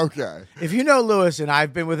interaction. Okay. If you know Lewis, and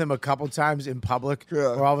I've been with him a couple times in public,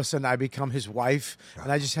 Yeah. where all of a sudden I become his wife,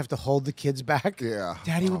 and I just have to hold the kids back. Yeah.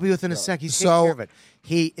 Daddy will be within a sec. He's So- taking care of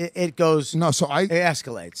it. It goes. No, so It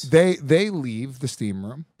escalates. they leave the steam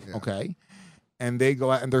room, okay, and they go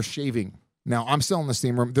out and they're shaving. Now I'm still in the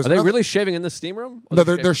steam room. There's Are they another- really shaving in the steam room? Or No,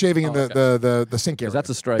 they're shaving in Oh, okay. the sink area. That's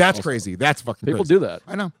a strike That's also. crazy. That's fucking People crazy. do that.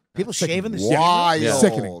 I know. People shaving the Wild. Yeah.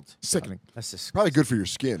 Sickening. That's disgusting. Probably good for your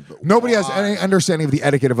skin. But Nobody has any understanding of the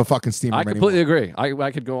etiquette of a fucking steam room I completely anymore. agree.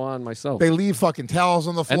 I could go on myself. They leave fucking towels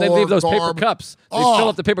on the floor. And they leave those paper garb. cups. They Oh. fill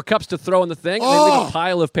up the paper cups to throw in the thing, and they leave a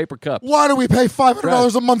pile of paper cups. Why do we pay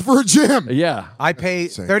 $500 a month for a gym? Yeah. I pay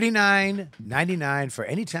Same. $39.99 for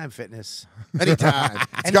Anytime Fitness. anytime.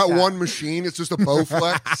 It's got Anytime. one machine. It's just a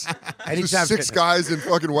Bowflex. Anytime Just 6 Fitness. guys in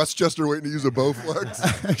fucking Westchester waiting to use a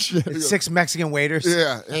Bowflex. It's 6 Mexican waiters.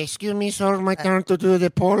 Yeah. Excuse me, sir, my turn to do the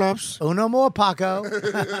pull-ups. Uno more, Paco.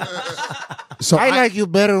 So I like you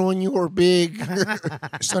better when you were big.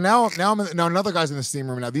 So now another guy's in the steam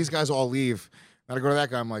room. Now these guys all leave. And I go to that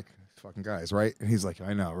guy. I'm like, fucking guys, right? And he's like,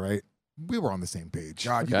 I know, right? We were on the same page,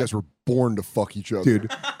 God, you Okay. guys were born to fuck each other.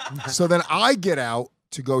 dude. So then I get out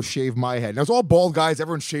to go shave my head. Now it's all bald guys.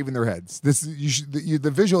 Everyone's shaving their heads. This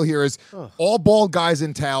the visual here is all bald guys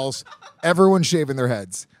in towels. Everyone's shaving their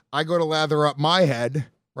heads. I go to lather up my head.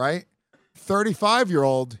 Right,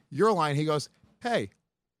 35-year-old. Your line. He goes, hey,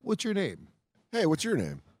 what's your name? Hey, what's your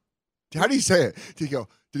name? How do you say it?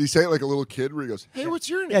 Did he say it like a little kid where he goes, hey, what's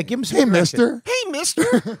your name? Yeah, give him some Hey, direction. mister. Hey, mister,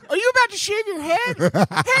 are you about to shave your head?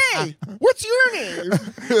 Hey, what's your name?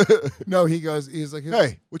 No, he's like,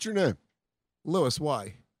 Hey, what's your name? Lewis,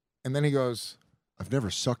 why? And then he goes, I've never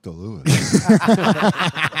sucked a Lewis.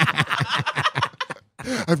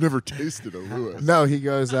 I've never tasted a Lewis. no, he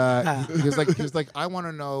goes, he's like, I want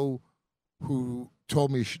to know who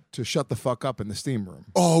told me to shut the fuck up in the steam room.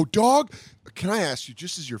 Oh, dog. Can I ask you,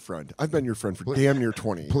 just as your friend, I've been your friend for damn near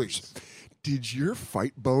 20 years. Please. Did your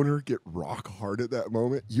fight boner get rock hard at that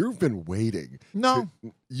moment? You've been waiting. No.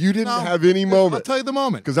 You didn't No. have any I'll moment. tell you the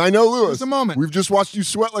moment. Because I know Lewis. There's a moment. We've just watched you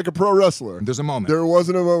sweat like a pro wrestler. There's a moment. There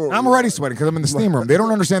wasn't a moment. I'm already sweating because I'm in the steam room. They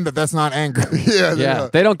don't understand that that's not anger. Yeah. Yeah.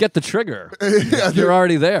 They don't get the trigger. Yeah, You're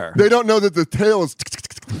already there. They don't know that the tail is.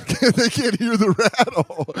 They can't hear the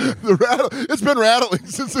rattle. The rattle. It's been rattling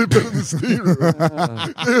since they've been in the steam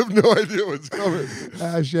room. They have no idea what's coming.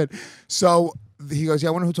 Ah, shit. So he goes, yeah,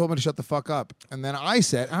 I wonder who told me to shut the fuck up. And then I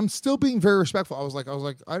said, I'm still being very respectful. I was like,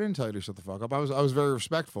 I didn't tell you to shut the fuck up. I was very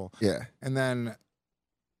respectful. Yeah. And then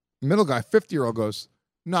middle guy, 50-year-old goes,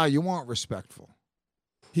 no, you weren't respectful.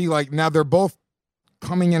 He like, now they're both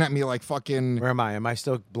coming in at me like fucking. Where am I? Am I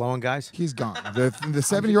still blowing guys? He's gone. The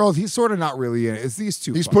 70-year-old, he's sort of not really in it. It's these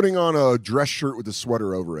two. He's putting on a dress shirt with a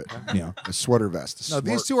sweater over it. Yeah. A sweater vest. No,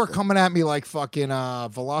 these two are coming at me like fucking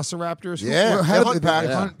velociraptors. Yeah, How hunting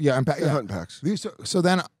packs. Yeah, They're hunting packs. These two, so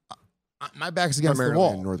then my back's against the Primarily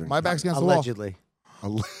wall. in northern My back's against Allegedly.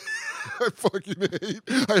 I fucking hate.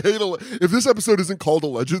 I hate. If this episode isn't called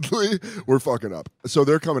allegedly, we're fucking up. So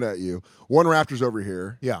they're coming at you. One raptor's over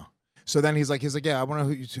here. Yeah. So then he's like, yeah, I wonder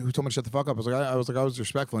who told me to shut the fuck up. I was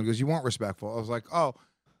respectful. And he goes, you weren't respectful. I was like, oh.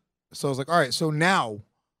 So I was like, all right. So now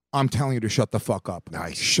I'm telling you to shut the fuck up.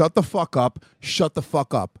 Nice. Shut the fuck up. Shut the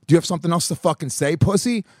fuck up. Do you have something else to fucking say,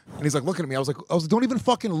 pussy? And he's like looking at me. I was like, don't even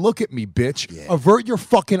fucking look at me, bitch. Yeah. Avert your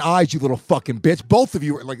fucking eyes, you little fucking bitch. Both of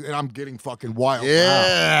you are like, and I'm getting fucking wild.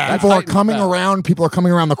 Yeah. People are coming around. People are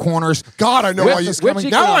coming around the corners. God, I know why you.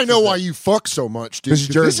 Now I know why you fuck so much, dude. This is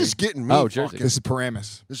Jersey. This is getting me. Oh, Jersey. This is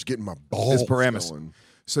Paramus. This is getting my balls. This is Paramus. going.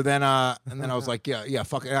 So then, and then I was like, yeah,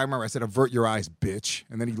 fuck. I remember I said, avert your eyes, bitch.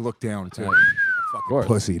 And then he looked down too. Fucking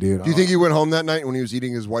pussy, dude. Do you think he went home that night when he was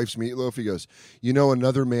eating his wife's meatloaf? He goes,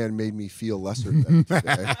 another man made me feel lesser than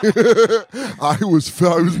today. I was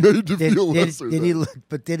made to feel lesser. Did he look?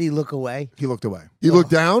 But did he look away? He looked away. He looked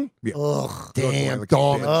down? Yeah. Ugh, Damn, like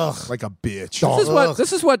dog. Ugh. Like a bitch.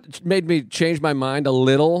 This is what made me change my mind a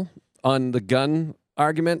little on the gun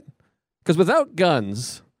argument. Because without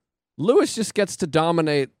guns, Lewis just gets to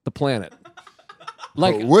dominate the planet.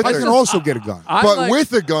 Like I can also get a gun.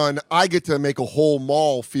 With a gun, I get to make a whole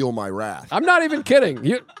mall feel my wrath. I'm not even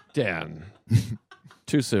kidding. Dan.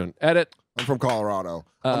 Too soon. Edit. I'm from Colorado.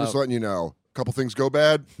 I'm just letting you know. A couple things go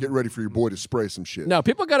bad, get ready for your boy to spray some shit. No,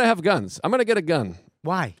 people got to have guns. I'm going to get a gun.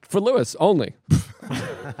 Why? For Lewis only.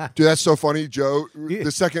 Dude, that's so funny, Joe.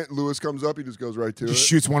 The second Lewis comes up, he just goes right to Just it.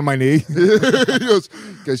 shoots one on my knee. He goes,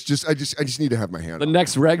 guys, I just need to have my hand. The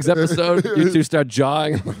next Regz episode, you two start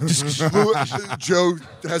jawing. Joe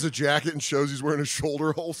has a jacket and shows he's wearing a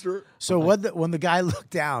shoulder holster. So when the guy looked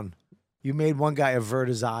down, you made one guy avert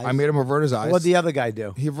his eyes. I made him avert his eyes. What'd the other guy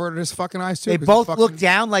do? He averted his fucking eyes too. They both looked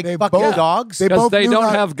down like fucking dogs. Because they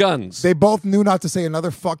don't have guns. They both knew not to say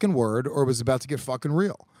another fucking word or it was about to get fucking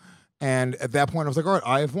real. And at that point, I was like, all right,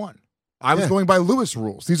 I have won. I was going by Lewis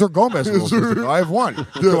rules. These are Gomez rules. I have won.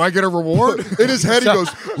 Do I get a reward? In his head, he goes,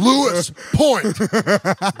 Lewis, point.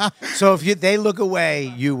 So if they look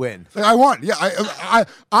away, you win. I won. Yeah,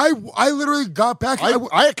 I literally got back.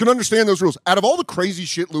 I can understand those rules. Out of all the crazy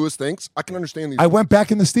shit Lewis thinks, I can understand these. I went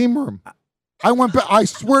back in the steam room. I went back. I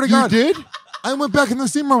swear to God. You did? I went back in the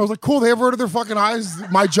steam room. I was like, cool, they averted their fucking eyes.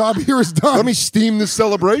 My job here is done. Let me steam this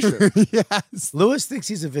celebration. Yes. Lewis thinks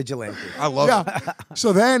he's a vigilante. I love it.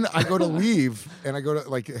 So then I go to leave, and I go to,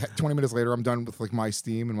 like, 20 minutes later, I'm done with, like, my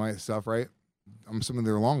steam and my stuff, right? I'm assuming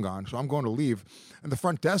they're long gone. So I'm going to leave. And the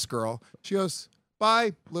front desk girl, she goes,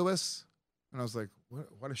 bye, Lewis. And I was like,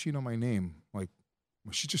 why does she know my name? Like,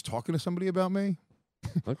 was she just talking to somebody about me?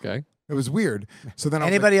 Okay. It was weird. So then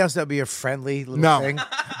Anybody else that would be a friendly little thing?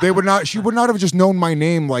 They would not. She would not have just known my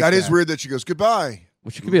name like that. That is weird that she goes, goodbye.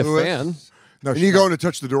 Well, she could be a Lewis. fan. No, And you go in to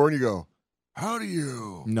touch the door and you go, how do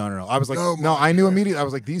you? No. I was like, Oh, no, I knew immediately. I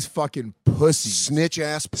was like, these fucking pussies. Snitch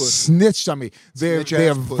ass pussy. Snitched on me. They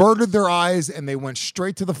Snitch-ass averted their eyes and they went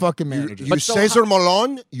straight to the fucking manager. You Cesar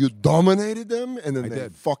Millan, you dominated them, and then they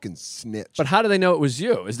did. fucking snitched. But how do they know it was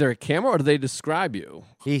you? Is there a camera or do they describe you?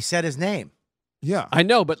 He said his name. Yeah. I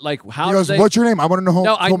know, but like, how He do goes, they? what's your name? I want to know who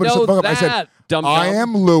No, I told me to shut know the fuck up. I said, that, dumb I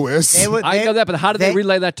am Lewis. I know that, but how did they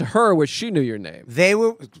relay that to her where she knew your name? They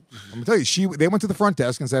were. I'm gonna tell you, they went to the front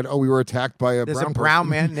desk and said, "Oh, we were attacked by a There's brown a brown person."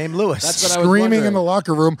 man named Lewis. That's what I was Screaming in wondering. the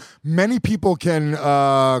locker room. Many people can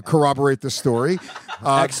corroborate this story.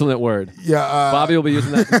 Excellent word. Yeah, Bobby will be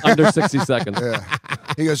using that in under 60 seconds. Yeah.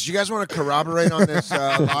 He goes, you guys want to corroborate on this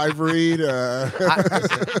live read?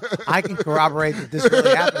 I can corroborate that this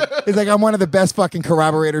really happened. He's like, I'm one of the best fucking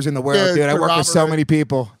corroborators in the world, Yeah, dude. I work with so corroborate. many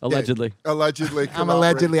people. Allegedly.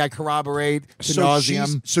 Allegedly. I corroborate to So,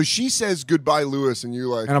 nauseum. so she says goodbye, Lewis, and you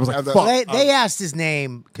like. And I was like, have that- fuck. They asked his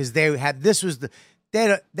name because they had. This was the.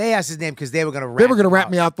 They asked his name because they were going to. They were gonna rat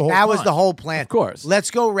me out the whole That was time. the whole plan. Of course. Let's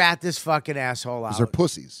go rat this fucking asshole out. They're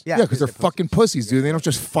pussies. Yeah, because they're fucking pussies, dude. They don't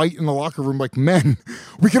just fight in the locker room like men.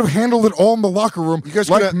 We could have handled it all in the locker room You guys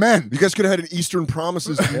like coulda- men. You guys could have had an Eastern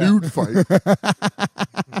Promises nude fight.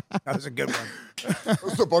 That was a good one.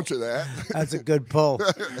 There's a bunch of that. That's a good pull.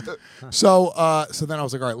 So then I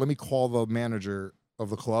was like, all right, let me call the manager of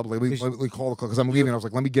the club. Like, let me call the club because I'm leaving. I was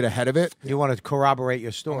like, let me get ahead of it. You want to corroborate your I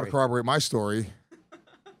want story. to corroborate my story.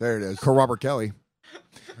 There it is. Robert Kelly.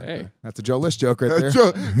 Hey, that's a Joe List joke right there.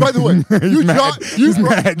 By the way,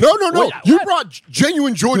 you brought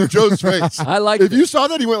genuine joy to Joe's face. I like. If you saw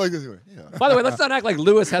that, he went like this. He went, yeah. By the way, let's not act like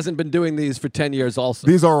Lewis hasn't been doing these for 10 years. Also,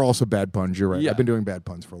 These are also bad puns. You're right. Yeah. I've been doing bad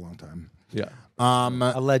puns for a long time. Yeah.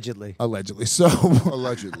 Allegedly. So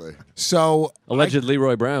allegedly. So alleged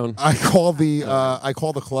Leroy Brown. I call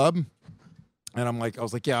the club. And I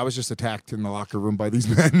was like, yeah, I was just attacked in the locker room by these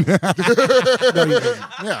men. Yeah,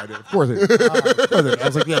 I did. Of course I did. I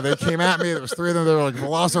was like, yeah, they came at me. There was 3 of them. They were like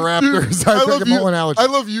velociraptors. Dude, I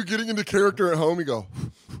love you getting into character at home. You go,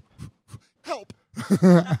 help,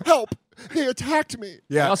 help. They attacked me.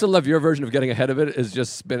 Yeah. I also love your version of getting ahead of it is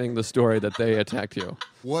just spinning the story that they attacked you.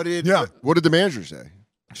 What did the manager say?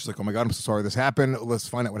 She's like, oh my God, I'm so sorry this happened. Let's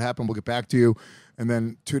find out what happened. We'll get back to you. And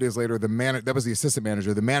then 2 days later, that was the assistant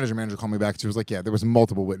manager. The manager called me back. She was like, yeah, there was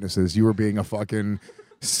multiple witnesses. You were being a fucking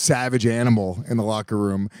savage animal in the locker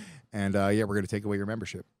room. And yeah, we're going to take away your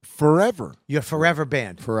membership. Forever. You're forever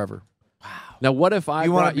banned. Forever. Now, what if I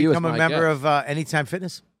You want brought to you as become a my member guest? of Anytime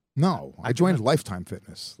Fitness? No, I joined Lifetime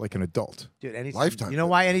Fitness like an adult. Dude, Lifetime. You know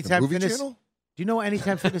why Anytime movie Fitness? channel? Do you know why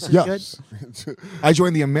Anytime Fitness is Yes. good? I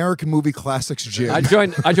joined the American Movie Classics gym. I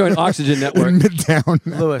joined Oxygen Network. in Midtown.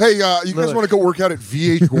 Lewis. Hey, you guys want to go work out at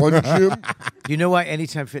VH1 gym? Do you know why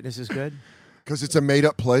Anytime Fitness is good? Because it's a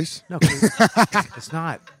made-up place. No, 'cause it's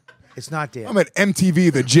not. It's not, Dan. I'm at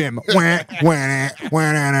MTV, the gym. I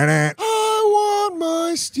want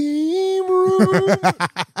my steam room.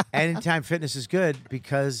 Anytime Fitness is good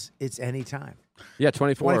because it's anytime. Yeah,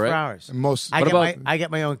 24, 24 right? hours. Most. I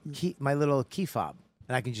get my own key, my little key fob,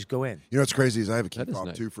 and I can just go in. You know what's crazy is I have a key That is fob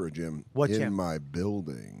nice. too for a gym What in gym? my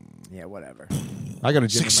building. Yeah, whatever. I got a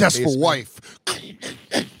gym in my Successful basement. wife.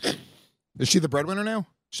 Is she the breadwinner now?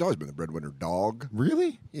 She's always been the breadwinner dog.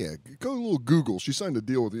 Really? Yeah, go a little Google. She signed a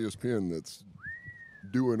deal with ESPN that's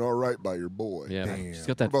doing all right by your boy. Yeah, Damn. she's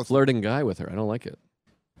got that Both- flirting guy with her. I don't like it.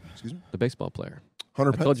 Excuse me? The baseball player.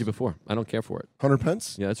 100 I pence? told you before. I don't care for it. 100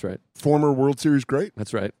 pence? Yeah, that's right. Former World Series great?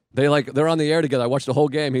 That's right. They're on the air together. I watched the whole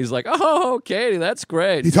game. He's like, "Oh, Katie, that's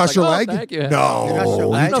great." He She's touched like, her "Oh, leg? Thank you." No. You touched her I leg?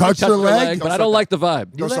 don't know if he Touched touched her her leg? but I don't like the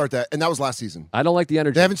vibe. Don't start that. And that was last season. I don't like the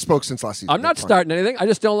energy. They haven't spoke since last season. I'm not That's fine. starting anything. I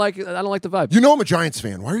just don't like. I don't like the vibe. You know I'm a Giants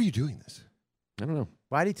fan. Why are you doing this? I don't know.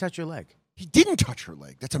 Why did he touch your leg? He didn't touch her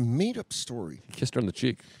leg. That's a made-up story. He kissed her on the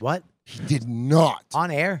cheek. What? He did not. On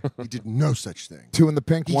air? He did no such thing. 2 in the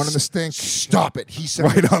pink, He 1 in the stink. Stop it. He said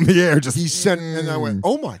Right on the air. Just He said, and I went,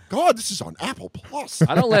 "Oh my God, this is on Apple Plus."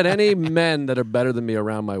 I don't let any men that are better than me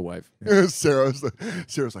around my wife. Sarah's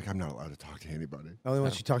like, "I'm not allowed to talk to anybody." The only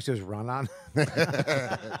one she talks to is Ronan.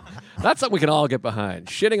 That's something we can all get behind.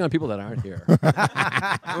 Shitting on people that aren't here.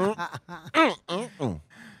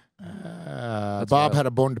 Bob wild. had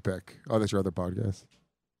a bone to pick. Oh, that's your other podcast.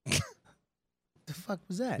 The fuck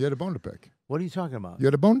was that? You had a bone to pick. What are you talking about? You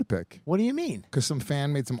had a bone to pick. What do you mean? Because some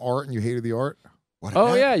fan made some art and you hated the art. What Oh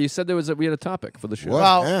happened? yeah, you said we had a topic for the show.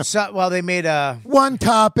 What? Well, they made a. One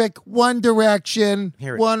topic, one direction,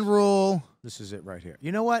 Here it one rule. This is it right here.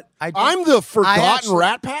 You know what? I'm the forgotten actually-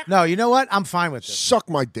 Rat Pack. No, you know what? I'm fine with this. Suck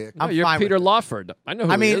my dick. No, I'm you're fine with Peter it. Lawford. I know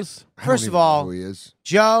who I he mean, is. I don't first even of all, know who he is.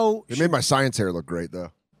 Joe. It made my science hair look great,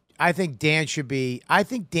 though. I think Dan should be.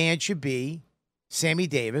 Sammy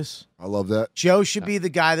Davis. I love that. Joe should be the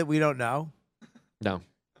guy that we don't know. No.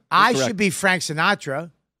 I correct. should be Frank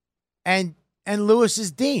Sinatra, and Lewis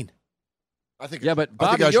is Dean. I think. Yeah, but I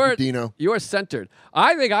think Bobby, I should be Dino. you're centered.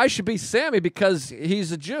 I think I should be Sammy because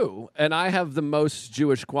he's a Jew and I have the most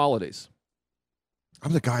Jewish qualities.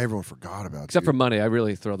 I'm the guy everyone forgot about. Except for dude. money. I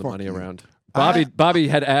really throw the Fuck money you. around. Bobby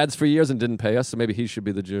had ads for years and didn't pay us, so maybe he should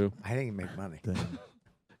be the Jew. I didn't make money.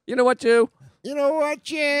 You know what, Jew? You know what,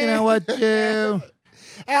 Jim? You know what, Jew?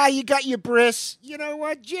 You got your bris. You know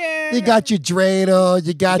what, Jim? You got your dreidel.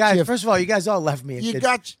 You got You guys, your. first of all, you guys all left me. And You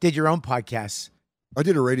did, did your own podcasts. I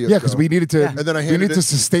did a radio. Yeah, because show. we needed to. And then I we handed need to it-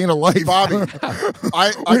 sustain a life. Bobby.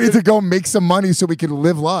 I we need did, to go make some money so we can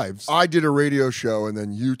live lives. I did a radio show, and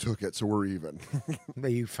then you took it, so we're even.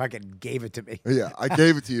 You fucking gave it to me. Yeah, I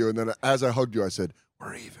gave it to you, and then as I hugged you, I said,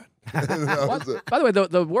 "We're even." That was it. By the way,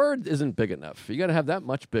 the word isn't big enough. You got to have that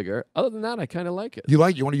much bigger. Other than that, I kind of like it. You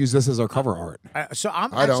want to use this as our cover art? So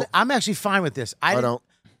I don't. I'm actually fine with this. I don't.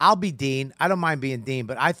 I'll be Dean. I don't mind being Dean,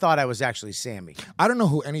 but I thought I was actually Sammy. I don't know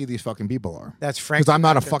who any of these fucking people are. That's Frank. Because I'm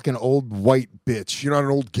not a Sinatra. fucking old white bitch. You're not an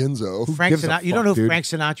old Ginzo. Frank gives a Sinatra. You don't fuck, know who dude? Frank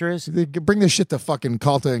Sinatra is? Bring this shit to fucking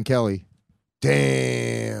Calta and Kelly.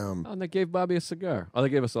 Damn. Oh, and they gave Bobby a cigar. Oh, they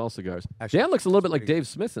gave us all cigars. Actually, Dan looks a little bit like Dave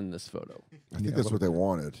Smith in this photo. I think that's what they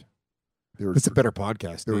wanted. It's a better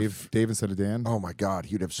podcast, Dave instead of Dan. Oh my God,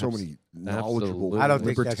 he'd have so many knowledgeable, I don't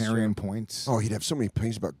think that's libertarian true. points. Oh, he'd have so many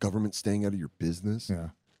things about government staying out of your business. Yeah,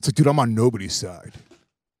 it's like, dude, I'm on nobody's side.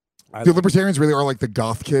 The libertarians really are like the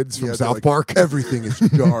goth kids from South like, Park. Everything is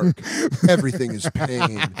dark. Everything is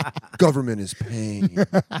pain. Government is pain.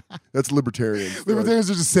 That's libertarians. Libertarians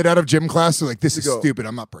are just sit out of gym class. They're like, this is stupid.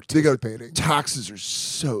 I'm not participating. Taxes are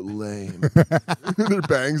so lame. Their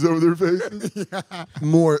bangs over their faces.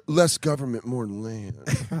 Less government, more land.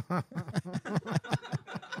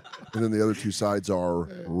 And then the other two sides are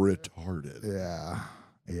retarded. Yeah.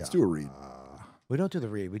 Let's do a read. We don't do the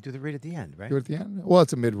read. We do the read at the end, right? Do it at the end? Well,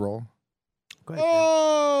 it's a mid-roll. Go ahead, Dan.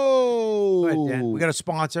 Go ahead, Dan. We got a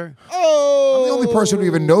sponsor. I'm the only person who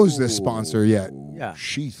even knows this sponsor yet. Yeah.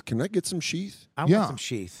 Sheath. Can I get some Sheath? I want some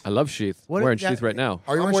Sheath. I love Sheath. What I'm wearing is that- Sheath right now.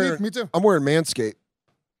 Are you on Sheath? Me too. I'm wearing Manscaped.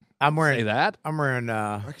 I'm wearing Say that? I'm wearing.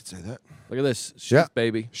 I could say that. Look at this Sheath, Yeah.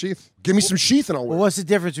 baby. Sheath. Give me some Sheath and I'll wear Well, what's the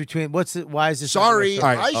difference between why is this? Sorry,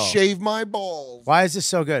 underwear so- I shave my balls. Why is this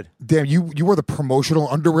so good? Damn, you wore the promotional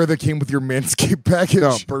underwear that came with your Manscaped package.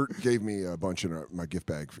 No, Bert gave me a bunch in my gift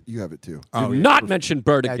bag. You have it too. Do not mention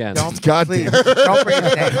Bird again. Don't, God please, damn. don't bring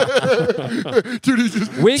his name up. Dude, he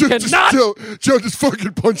just We cannot- Joe just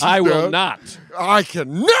fucking punched. I him will down. not. I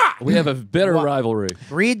cannot. We have a bitter rivalry.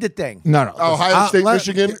 Read the thing. No. Ohio State,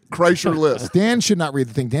 Michigan, Kreischer list. Dan should not read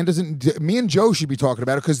the thing. Dan doesn't. Me and Joe should be talking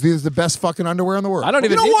about it because these are the best fucking underwear in the world. I don't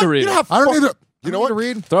even You know need what? to read You know it. how I don't fuck- need to. You know what? To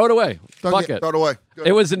read. Throw it away. Fuck it. Throw it away. Go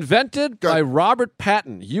It was invented Go by ahead. Robert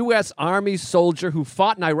Patton, U.S. Army soldier who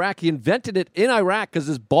fought in Iraq. He invented it in Iraq because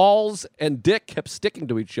his balls and dick kept sticking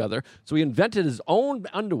to each other. So he invented his own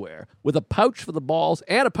underwear with a pouch for the balls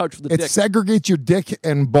and a pouch for the It dick. segregates your dick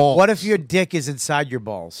and balls. What if your dick is inside your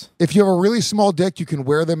balls? If you have a really small dick, you can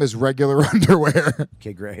wear them as regular underwear.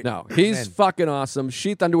 Okay, great. No, he's fucking awesome.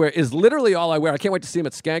 Sheath underwear is literally all I wear. I can't wait to see him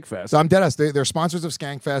at Skankfest. So I'm deadass. They're sponsors of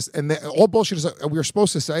Skankfest, and all bullshit is. We were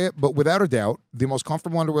supposed to say it, but without a doubt, the most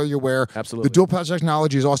comfortable underwear you wear. Absolutely. The dual pouch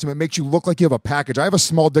technology is awesome. It makes you look like you have a package. I have a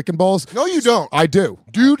small dick and balls. No, you don't. I do.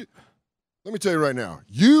 Dude, let me tell you right now.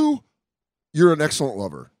 You're an excellent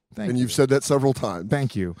lover. Thank You've said that several times.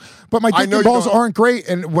 Thank you. But my I dick know and you balls don't- aren't great,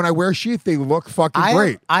 and when I wear sheath, they look fucking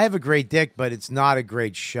great. I have a great dick, but it's not a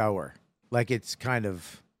great shower. Like it's kind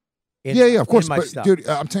of. Yeah, of course. in my But stuff. dude,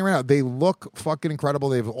 I'm telling you right now, they look fucking incredible.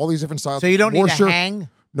 They have all these different styles. So you don't need Moisture- to hang.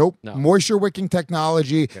 Nope. No. Moisture wicking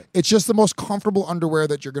technology. It's just the most comfortable underwear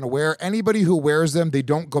that you're going to wear. Anybody who wears them, they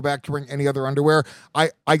don't go back to wearing any other underwear.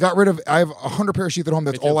 I have 100 pair of sheath at home.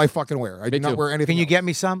 That's all I fucking wear. I do not too. wear anything Can you else. get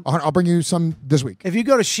me some? I'll bring you some this week. If you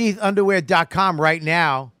go to sheathunderwear.com right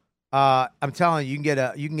now, I'm telling you, you can get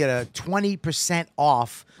a 20%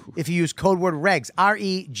 off if you use code word REGZ,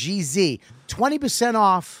 REGZ. 20%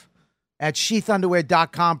 off at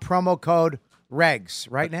sheathunderwear.com, promo code REGZ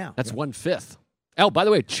right now. That's 1/5. Oh, by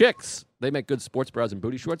the way, chicks, they make good sports bras and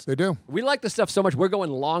booty shorts. They do. We like this stuff so much, we're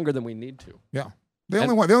going longer than we need to. Yeah. They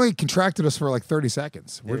only contracted us for like 30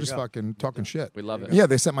 seconds. We're you just go. fucking talking shit. We love it. Yeah,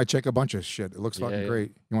 they sent my chick a bunch of shit. It looks fucking yeah.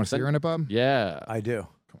 great. You want to see her in it, Bob? Yeah. I do.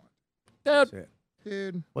 Dude,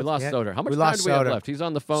 Dude. we lost yeah, Soder. How much we time lost do we have Soder. left? He's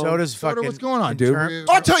on the phone. Soda's fucking. what's going on, in dude? term-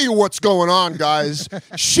 I'll tell you what's going on, guys.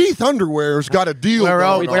 Sheath Underwear's got a deal We're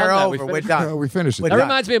going over. on. We're done that. We over. We're finished. done. We finished it. We're That done.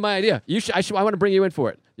 reminds me of my idea. I want to bring you in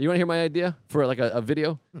for it. You want to hear my idea for like a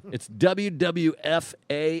video? It's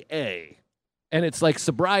WWFAA. And it's like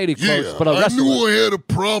sobriety quotes, but a I wrestler. knew I had a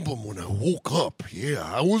problem when I woke up. Yeah,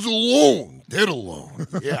 I was alone, dead alone.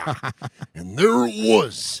 Yeah. And there it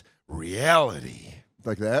was, reality.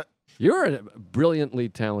 Like that? You're a brilliantly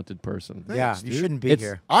talented person. Yeah, Thanks, you dude. shouldn't be It's-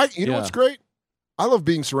 here. You know Yeah. what's great? I love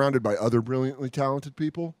being surrounded by other brilliantly talented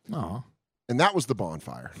people. Aw. And that was the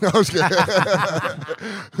bonfire. No, I was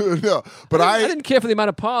kidding. No, but I didn't care for the amount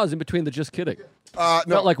of pause in between the just kidding. no,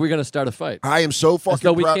 Felt like we're going to start a fight. I am so fucking As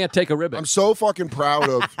though we proud. can't take a ribbon. I'm so fucking proud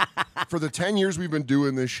of for the 10 years we've been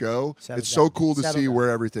doing this show. Settle It's so down. cool to Settle see down. where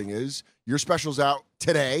everything is. Your special's out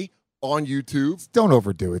today on YouTube. Don't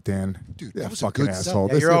overdo it, Dan. Dude, Yeah, that was a fucking good asshole.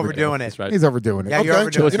 Yeah, This you're is overdoing it. That's right. He's overdoing it. Yeah, you're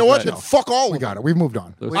overdoing it. You know what? No. Then fuck all We of got them. it. We've moved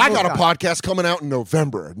on. I got a moved on. podcast coming out in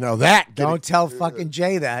November. Now that Don't tell fucking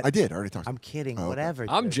Jay that. I did. I already talked. I'm kidding. Oh, okay. Whatever.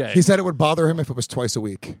 I'm dude. Jay. He said it would bother him if it was twice a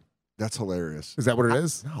week. That's hilarious. Is that what it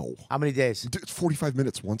is? No. How many days? Dude, it's 45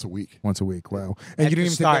 minutes once a week. Once a week. Wow. And At you the didn't even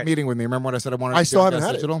take start. that meeting with me. Remember when I said I wanted I to still do haven't Gas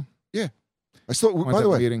had it. Digital? Yeah. I still, When's by the that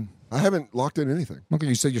way, meeting? I haven't locked in anything. Okay,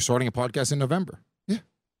 you said you're starting a podcast in November.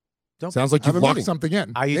 Don't. Sounds like Have you've a locked meeting. something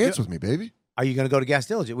in. Are you? Dance with me, baby. Are you going to go to Gas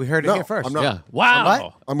Diligent? We heard it No, here first. I'm not. Yeah. Wow.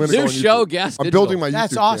 What? I'm going to New go on show, YouTube. Gas I'm Digital. building my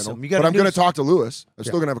That's YouTube awesome. channel. You got but a I'm going to new- talk to Lewis. I'm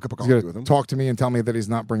still going to have a cup of He's coffee gonna with him. talk to me and tell me that he's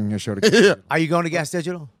not bringing his show to. Yeah. Are you going to Gas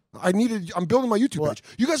Digital? I'm building my YouTube page.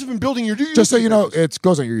 You guys have been building your YouTube. Just so you know, pages. it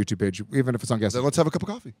goes on your YouTube page, even if it's on guest. Then let's have a cup of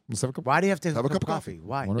coffee. Let's have a cup. Why do you have to Have a cup of coffee.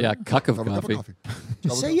 Why? Yeah, cup of Have a cup coffee. of coffee.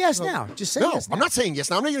 Just say yes now. Just say No, yes now. I'm not saying yes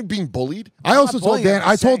now. I'm not even being bullied. I also not told bullying, Dan. I'm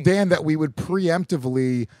I just told saying. Dan that we would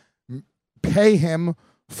preemptively pay him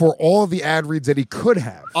for all of the ad reads that he could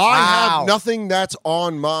have. I Wow. have nothing that's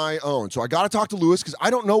on my own. So I got to talk to Lewis because I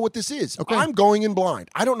don't know what this is. Okay. I'm going in blind.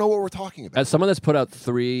 I don't know what we're talking about. As someone that's put out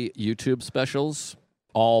 3 YouTube specials,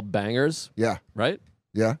 all bangers, Yeah. right?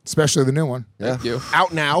 Yeah. Especially the new one. Yeah. Thank you.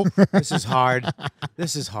 Out now. This is hard.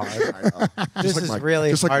 This is hard. This Just is like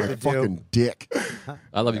really just hard like my to do. fucking dick.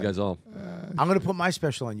 I love you guys all. I'm going to put my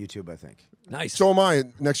special on YouTube, I think. Nice. So am I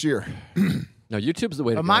next year. No, YouTube's the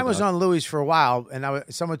way to But go. mine was dog. on Louis for a while, and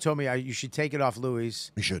someone told me you should take it off Louis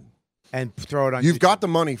You should. and throw it on You've YouTube. got the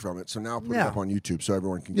money from it, so now put it Yeah. up on YouTube so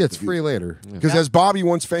everyone can. Yeah, it's free later. Because as Bobby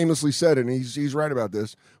once famously said, and he's right about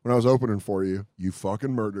this, when I was opening for you, you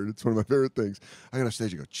fucking murdered. It's one of my favorite things. I got on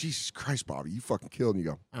stage, you go, Jesus Christ, Bobby, you fucking killed. And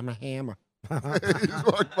you go, I'm a hammer. You just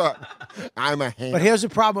walk by. I'm a hammer. But here's the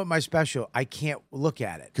problem with my special. I can't look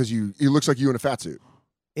at it. Because it looks like you in a fat suit.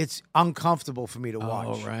 It's uncomfortable for me to watch.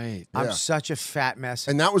 Oh, right. I'm Yeah. such a fat mess.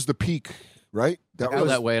 And that was the peak, right? that was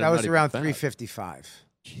that way and That I'm was not even around fat. 355.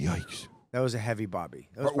 Yikes. That was a heavy Bobby.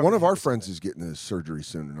 That was One probably of our heavy friends Bobby. is getting his surgery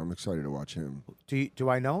soon, and I'm excited to watch him. Do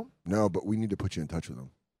I know him? No, but we need to put you in touch with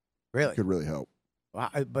him. Really? It could really help.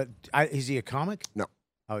 Is he a comic? No.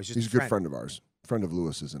 Oh, he's just He's a good friend of ours. Friend of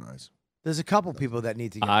Lewis's and I's. There's a couple people that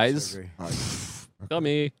need to get Eyes? surgery.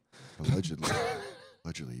 Dummy. Allegedly.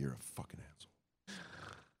 Allegedly, you're a fucking asshole.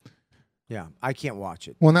 Yeah, I can't watch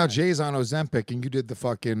it. Well, now Jay's on Ozempic, and you did the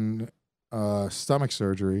fucking stomach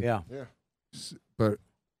surgery. Yeah. But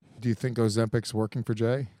do you think Ozempic's working for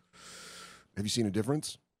Jay? Have you seen a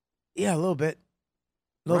difference? Yeah, a little bit.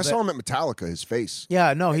 When I saw him at Metallica, his face.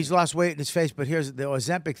 Yeah, no, he's lost weight in his face. But here's the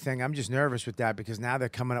Ozempic thing. I'm just nervous with that because now they're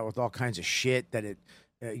coming out with all kinds of shit that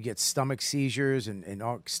you get stomach seizures and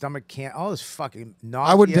all stomach can't. All this fucking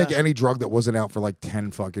nausea. I wouldn't take any drug that wasn't out for like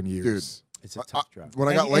 10 fucking years. It's a tough drug. When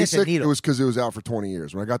I got And it's a LASIK, needle. it was because it was out for 20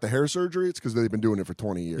 years. When I got the hair surgery, it's because they've been doing it for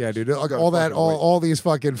 20 years. Yeah, dude. Just Like gotta all that, fucking wait. all these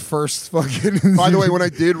fucking first fucking. By the way, when I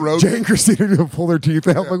did Rogan, Jay and Christina to pull their teeth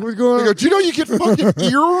out. Like, what's going they on? go, do you know you get fucking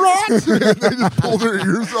ear rot? They just pull their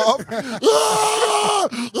ears off.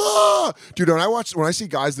 Dude, when I see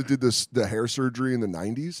guys that did the hair surgery in the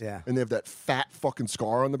 90s, Yeah. and they have that fat fucking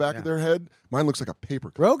scar on the back of their head, mine looks like a paper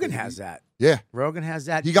cut. Rogan has that. Yeah. Rogan has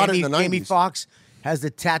that. He got it in the Jamie 90s. Foxx has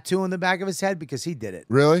the tattoo on the back of his head because he did it.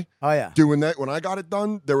 Really? Oh yeah. Dude, when I got it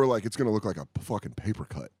done, they were like, it's gonna look like a fucking paper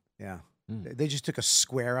cut. Yeah. They just took a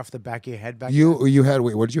square off the back of your head back. You had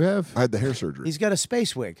what did you have? I had the hair surgery. He's got a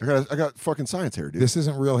space wig. I got fucking science hair, dude. This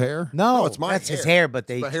isn't real hair. No, it's my that's his hair. hair, but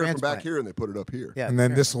they It's my hair from transplant. back here, and they put it up here. Yeah, And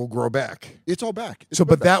then this will grow back. It's all back. It's So,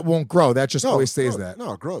 but back. that won't grow. That just no, always stays no, that.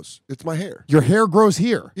 No, it grows. It's my hair. Your hair grows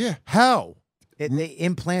here. Yeah. How? They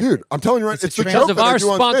implant. Dude, I'm telling you right, It's a it's the trans- joke Because of that I our do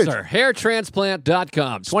on stage. sponsor,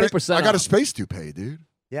 hairtransplant.com. 20% I got a off. space toupee, dude.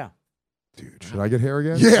 Yeah. Dude, should I get hair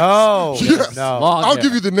again? Yeah. Oh Yes. no. Long I'll hair.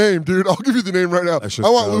 give you the name, dude. I'll give you the name right now. That's just I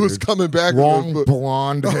want so, Lewis dude. coming back. Long with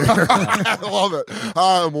blonde hair. I love it.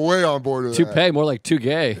 I'm way on board with that. Toupee, more like 2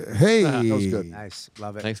 gay. Hey. That was good. Nice.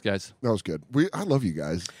 Love it. Thanks, guys. That was good. I love you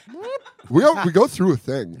guys. We go through a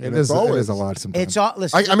thing. It and is, it's always, it is a lot sometimes. It's all.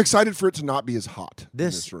 Listen, I'm excited for it to not be as hot in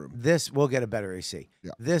this this room. This we'll get a better AC.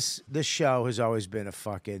 Yeah. This show has always been a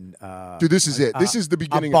fucking. Dude, this is it. This is the a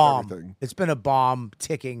beginning bomb. of everything. It's been a bomb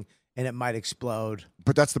ticking, and it might explode.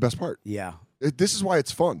 But that's the best part. Yeah. This is why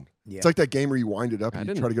it's fun. Yeah. It's like that game where you wind it up I and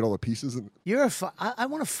you didn't- try to get all the pieces. And You're I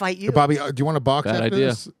want to fight you. Hey, Bobby, do you want a box Bad after idea.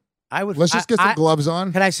 this? I would. Let's just get some gloves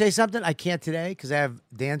on. Can I say something? I can't today because I have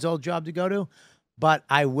Dan's old job to go to, but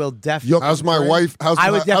I will definitely. how's my wife? How's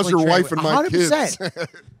I would your definitely wife train and my with- kids? 100%.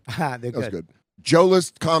 They're That was good. good.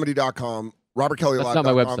 JoeListComedy.com. RobertKelly. That's not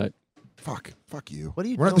my website. Fuck you. What are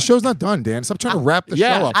you We're not, doing? the show's not done, Dan. Stop trying to wrap the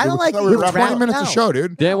Yeah. show up. I don't dude. like thought you we We were have wrap 20 it minutes up. to show,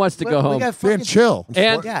 dude. Dan wants to go We home. got Dan, fucking- chill.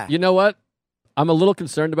 And Yeah. you know what? I'm a little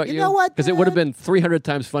concerned about You you. know what, Because it would have Dan? been 300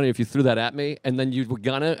 times funnier if you threw that at me and then you were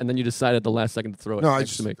gonna, and then you decided at the last second to throw it No,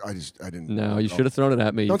 next to me. I didn't. No, you should have thrown it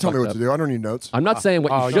at me. Don't You tell me fucked what up. to do. I don't need notes. I'm not saying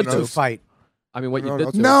what Oh, you you should two do. fight. I mean, what No, you did.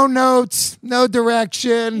 no, to No notes, no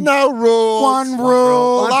direction. No rules. One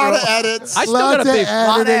rule. A lot of edits. I still Lots got a of beef.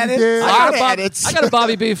 editing, edits. dude. I got a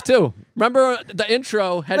Bobby beef too. Remember the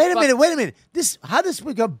intro had Wait a minute. How does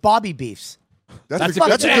we go Bobby beefs? That's That's a a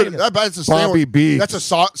good. good That's a Bobby sandwich. Beef. That's a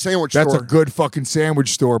sandwich That's store. a good fucking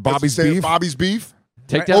sandwich store. That's Bobby's a Beef. Bobby's beef.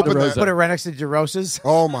 Take down Open DeRosa. Put it right next to DeRosa's.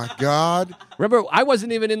 Oh my God. Remember, I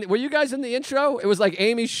wasn't even in. Were you guys in the intro? It was like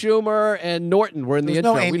Amy Schumer and Norton were in the There's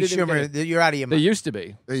intro. no Amy We didn't even Schumer. get it. You're out of your They mind. used to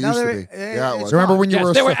be. They No, used to they're- be. Yeah, it it's was. Do you remember when you Yes,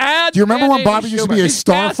 were? there were ads Do you remember and when Amy Bobby used to be a Schumer. He's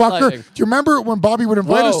star fucker? gaslighting. Do you remember when Bobby would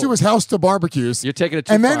invite us Whoa. to his house to barbecues? You're taking it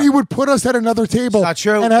too And then far. he would put us at another table. It's not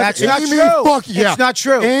true. And have That's not Amy true. Fuck, yeah. It's not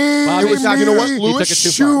true. Amy, Bobby, it's not- You know what, You Lewis? took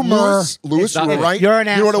it too far. Schumer. Lewis, you not were me. right. You're an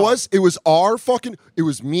You know what it asshole. was? It was our fucking. It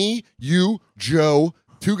was me, you, Joe,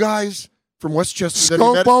 two guys from Westchester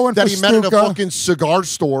Scopo and that he met at a Festuca. fucking cigar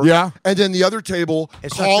store. Yeah. And then the other table,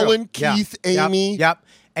 It's not true. Colin, Yeah. Keith, Yep. Amy. Yep.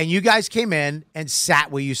 And you guys came in and sat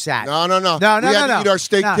where you sat. No. No, We had to eat our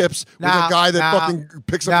steak no, tips with no, a guy that no, fucking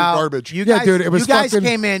picks no. up your garbage. You Yeah, guys, dude, it was you guys fucking-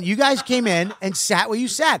 came in. You guys came in and sat where you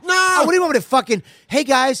sat. No. What do you want me to fucking? Hey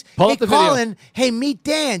guys, Pull hey up the video. Colin, hey meet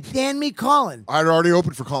Dan. Dan, meet Colin. I had already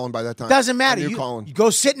opened for Colin by that time. Doesn't matter. I knew You, Colin. you go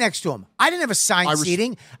sit next to him. I didn't have assigned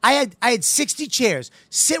seating. I had 60 chairs.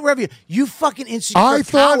 Sit wherever you fucking insecure I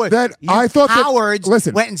thought coward. that- You I thought that- cowards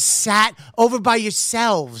listen. went and sat over by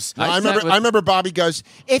yourselves. I sat with- remember Bobby goes,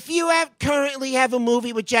 If you currently have a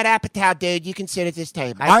movie with Judd Apatow, dude, you can sit at this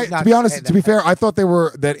table. I did not To be honest, say to be that. fair, I thought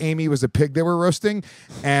that Amy was a pig they were roasting,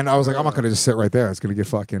 and I was like, I'm not gonna just sit right there. It's gonna get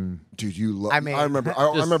fucking. dude, you love. I mean- I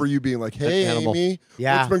remember you being like, "Hey, animal. Amy,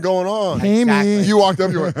 Yeah. what's been going on?" Amy, Exactly. You walked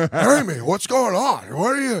up, you went, "Amy, what's going on?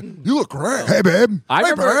 What are you? You look great." hey babe. I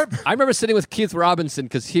Hey, remember, babe. I remember sitting with Keith Robinson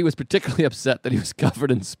because he was particularly upset that he was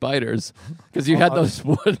covered in spiders because you had those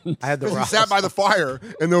wooden. I had the Because he rocks. sat by the fire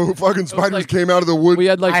and the fucking spiders like- came out of the wood. We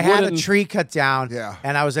had like I had wooden. a tree cut down. Yeah.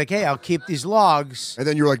 And I was like, hey, I'll keep these logs. and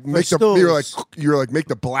then you were like, make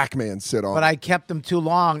the black man sit on. But I kept them too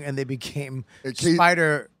long and they became It keep-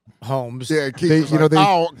 spider homes. yeah, Keith They- was you know, like, they-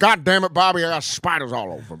 oh god damn it, Bobby, I got spiders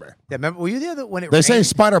all over me. Yeah, remember, were you there when it They rained? say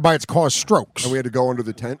spider bites cause strokes. And we had to go under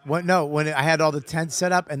the tent. When I had all the tents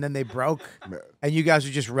set up and then they broke and you guys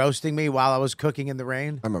were just roasting me while I was cooking in the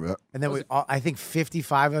rain. I remember that. And then I think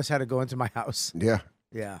 55 of us had to go into my house. Yeah.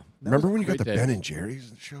 Yeah. Remember when you got great the day. Ben and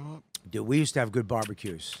Jerry's show up? Dude, we used to have good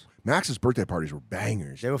barbecues. Max's birthday parties were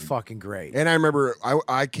bangers. They were fucking great. And I remember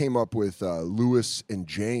I came up with Lewis and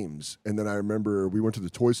James, and then I remember we went to the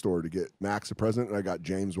toy store to get Max a present, and I got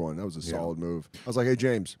James one. That was a solid move. I was like, "Hey,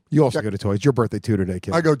 James." You also check- go to toys. Your birthday too today,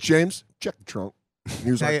 kid. I go, "James, check the trunk." And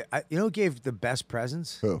he was Tell like, you know who gave the best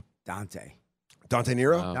presents? "Who? Dante. Dante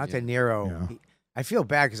Nero?" Oh, Dante yeah. Nero. Yeah. I feel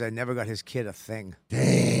bad because I never got his kid a thing.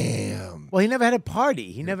 Damn. Well, he never had a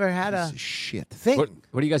party. He never had Piece a of shit. thing.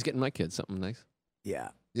 What are you guys getting my kids? Something nice? Yeah.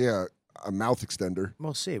 Yeah, a mouth extender.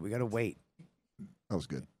 We'll see. We got to wait. That was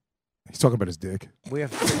good. He's talking about his dick. We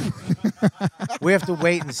have to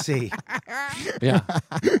wait and see. Yeah.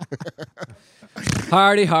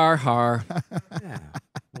 Hardy har har. Yeah.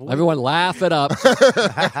 Everyone laugh it up.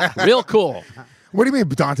 Real cool. What do you mean,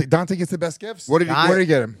 Dante? Dante gets the best gifts. What did he? I- What did you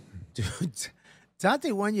get him? Dude,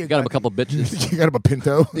 Dante one year Got him a couple bitches. You got him a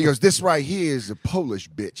Pinto. He goes, "This right here is a Polish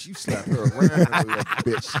bitch. You slap her around, that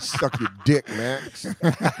bitch. She suck your dick, Max."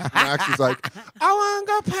 Max is like, "I want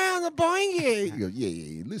to go pound the boingy." He goes,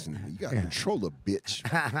 "Yeah. Listen, you got to control a bitch.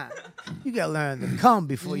 You got to learn to come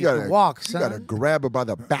before you, gotta can walk, You son. got to grab her by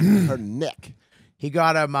the back of her neck." He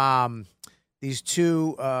got him these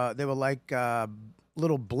two. They were like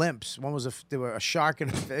little blimps. One was they were a shark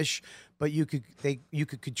and a fish, but you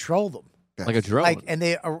could control them. Like a drone. Like, and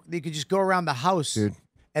they could just go around the house, Dude.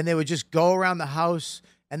 and they would just go around the house,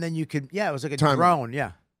 and then you could, it was like a Time out. drone,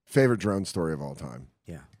 yeah, Favorite drone story of all time.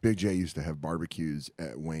 yeah. Big J used to have barbecues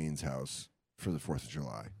at Wayne's house for the 4th of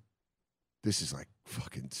July. This is like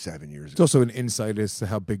fucking 7 years It's ago. also an insight as to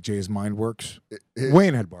how Big J's mind works. It-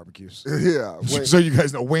 Wayne had barbecues. Yeah. Wayne, So you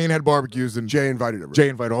guys know, Wayne had barbecues, and Jay invited everyone. Jay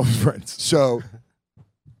invited all his friends. So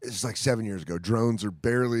it's like 7 years ago. Drones are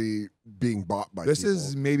barely being bought by This people.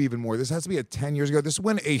 is maybe even more. This has to be 10 years ago. This is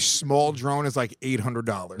when a small drone is like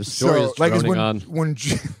 $800. The story is like, it's droning when on. when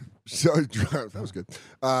So that was good.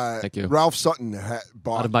 Thank you. Ralph Sutton Out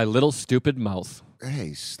bought. of my little stupid mouth.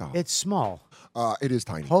 Hey, stop. It's small. It is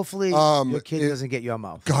tiny. Hopefully, your kid it- doesn't get your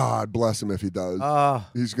mouth. God bless him if he does. Oh,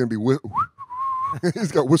 He's gonna be.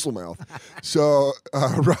 He's got whistle mouth. So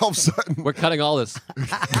Ralph Sutton. We're cutting all this.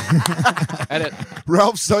 Edit.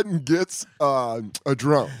 Ralph Sutton gets a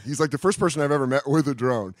drone. He's like the first person I've ever met with a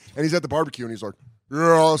drone, and he's at the barbecue, and he's like,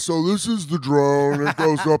 "Yeah, so this is the drone. It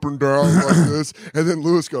goes up and down like this." And then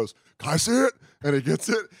Lewis goes, "Can I see it?" And he gets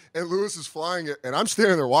it, and Lewis is flying it, and I'm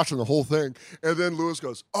standing there watching the whole thing. And then Lewis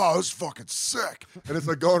goes, "Oh, this is fucking sick!" And it's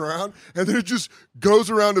like going around, and then it just goes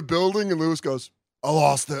around a building, and Lewis goes, I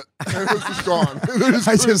lost it. And it was just gone.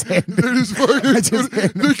 I just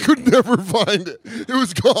handed They could never find it. It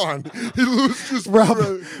was gone. And Lewis just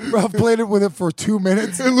Ralph played it with it for 2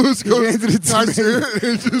 minutes. And Lewis goes, handed it to I me. see it.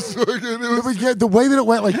 And just fucking, it was, The way that it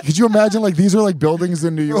went, like, could you imagine, like, these are like buildings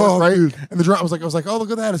in New York, Oh, right? dude. And the drone, I was like, oh,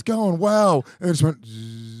 look at that, it's going, wow. And it just went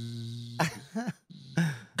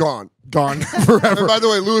gone. forever. And by the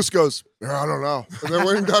way, Lewis goes, I don't know. And then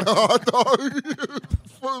went and got a hot dog.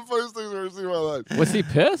 One of the funniest things I've ever seen in my life. Was he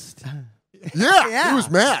pissed? Yeah, he was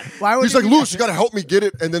mad. Why would He's he like, be Lewis, mad? you got to help me get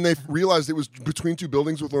it. And then they realized it was between two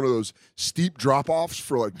buildings with one of those steep drop-offs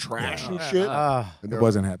for like trash and shit. And It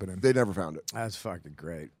wasn't happening. They never found it. That's fucking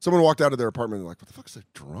great. Someone walked out of their apartment and they're like, what the fuck is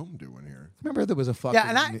that drone doing here? Remember there was a fucking...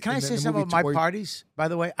 Yeah, and can I in say the something movie about my Toy- parties? By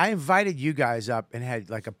the way, I invited you guys up and had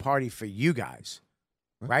like a party for you guys,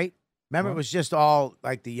 right? Remember, it was just all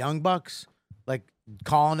like the young bucks, like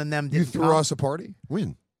Colin and them. You didn't threw come. us a party?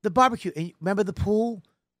 When? The barbecue. And remember the pool?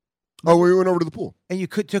 Oh, we went over to the pool. And you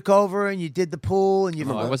took over and you did the pool and you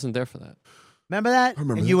No, I wasn't there for that. remember that? I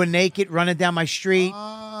remember and that. you were naked running down my street.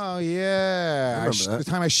 Oh, yeah. I remember that. The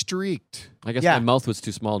time I streaked. I guess Yeah. my mouth was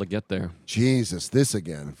too small to get there. Jesus, this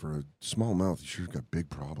again. For a small mouth, you should have got big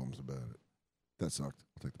problems about it. That sucked.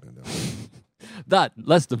 I'll take the pen down. That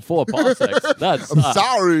less than 4 parsecs. That's I'm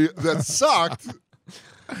sorry. That sucked.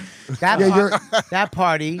 That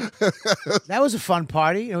party, that was a fun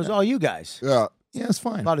party. It was all you guys. Yeah. Yeah, it's A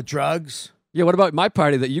fine. lot of drugs. Yeah, what about my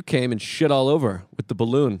party that you came and shit all over with the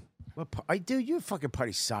balloon? Dude, your fucking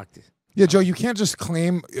party sucked. Yeah, Joe, you can't just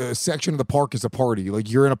claim a section of the park as a party. Like,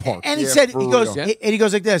 you're in a park. And he Yeah, said, for he goes, real. and he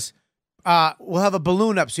goes like this. We'll have a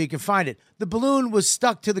balloon up so you can find it. The balloon was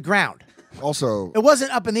stuck to the ground. Also, It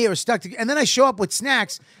wasn't up in the air. It was stuck to. And then I show up with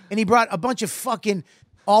snacks, and he brought a bunch of fucking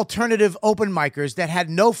alternative open micers that had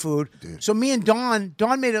no food. So me and Dawn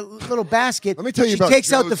made a little basket. Let me tell you she about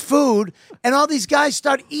takes out the Joe's- food, and all these guys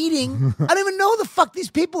start eating. I don't even know the fuck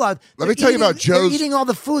these people are. Let me tell you about They're Joe's- eating all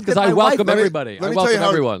the food that Because I my wife welcome made. everybody. let I me tell you welcome how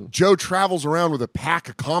everyone. Joe travels around with a pack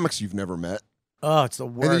of comics you've never met. Oh, it's the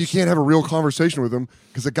worst. And then you can't have a real conversation with him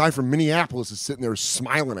because the guy from Minneapolis is sitting there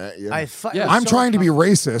smiling at you. Yeah. I'm trying to be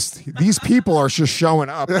racist. These people are just showing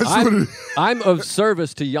up. I'm of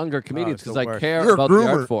service to younger comedians because I care You're a about the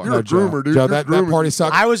groomer. art form. You're a groomer, dude. Joe, You're that grooming. party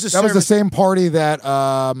sucked. I was a That was the service- same party that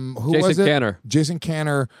who Jason was it? Canner. Jason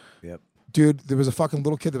Canner. Yep. Dude, there was a fucking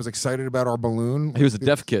little kid that was excited about our balloon. He was a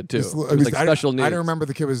deaf kid, too. This- He was like special needs. I don't remember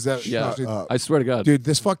the kid was that. Yeah, dude, I swear to God. dude,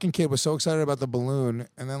 this fucking kid was so excited about the balloon,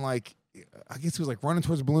 and then like, I guess he was like running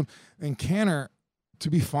towards the balloon, and Canner, to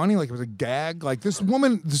be funny, like it was a gag. Like this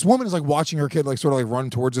woman is like watching her kid like sort of like run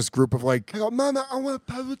towards this group of like. I go, Mama, I want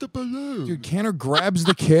to play with the balloon. Dude, Canner grabs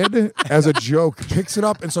the kid as a joke, picks it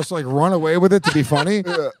up, and starts to like run away with it to be funny.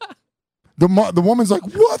 Yeah. The woman's like,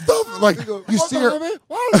 what the like? You see her,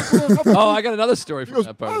 Oh, I got another story from that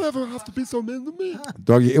I party. never have to be so mean to me.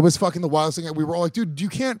 doggy. It was fucking the wildest thing. We were all like, dude, you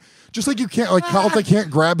can't just like you can't like Carlton can't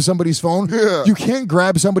grab somebody's phone. Yeah. You can't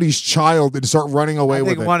grab somebody's child and start running away I with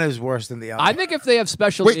think it. one is worse than the other. I think if they have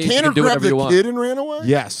special Wait, needs, you Canner can do grabbed whatever you the want. kid and ran away?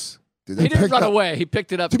 Yes. He didn't picked run up- away. He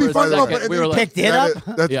picked it up To be for a funny, no, second. but We were like, picked it up.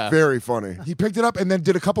 That's Yeah. very funny. He picked it up and then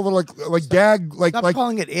did a couple of like gag like Stop like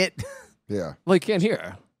calling it. Yeah. well, he can't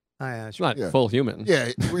hear. Oh, yeah, that's It's not Yeah. full human. Yeah,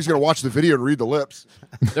 he's going to watch the video and read the lips.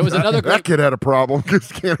 There was another That great. kid had a problem because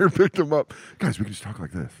Canner picked him up. Guys, we can just talk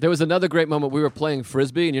like this. There was another great moment. We were playing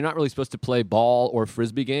frisbee, and you're not really supposed to play ball or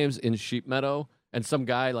frisbee games in Sheep Meadow. And some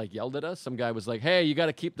guy like yelled at us. Some guy was like, "Hey, you got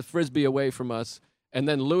to keep the frisbee away from us." And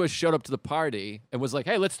then Lewis showed up to the party and was like,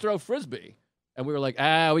 "Hey, let's throw frisbee." And we were like,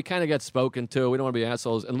 we kind of got spoken to. We don't want to be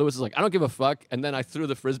assholes. And Lewis is like, I don't give a fuck. And then I threw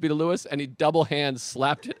the frisbee to Lewis, and he double hand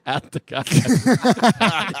slapped it at the guy.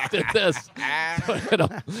 He did this. You know,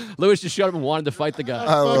 Lewis just showed up and wanted to fight the guy.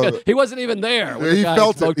 love it. He wasn't even there. when Yeah, the he guy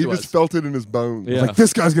felt spoke it. He to just us. felt it in his bones. Yeah. like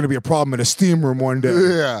this guy's gonna be a problem in a steam room one day.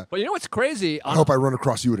 Yeah. But you know what's crazy? I hope I run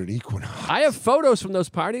across you at an Equinox. I have photos from those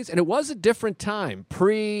parties, and it was a different time.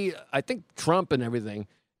 I think Trump and everything.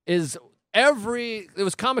 There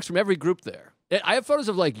was comics from every group there. I have photos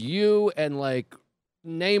of like you and like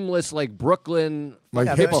nameless like Brooklyn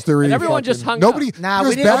Like people. hipstery. And everyone just hung out. Nobody. Nah,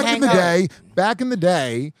 because we didn't back hang in the out. day. Back in the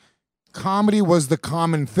day, comedy was the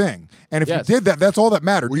common thing, and if Yes. you did that, that's all that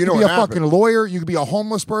mattered. Well, you you could know be a what fucking lawyer. You could be a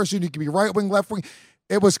homeless person. You could be right wing, left wing.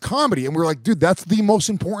 It was comedy, and we were like, dude, that's the most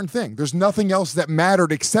important thing. There's nothing else that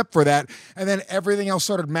mattered except for that, and then everything else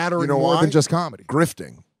started mattering You know more why? than just comedy.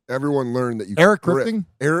 Grifting. Everyone learned that you Eric grift. Grifting?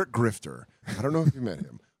 Eric Grifter. I don't know if you met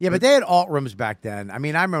him, Yeah, but they had alt rooms back then. I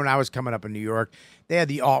mean, I remember when I was coming up in New York, they had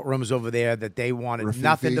the alt rooms over there that they wanted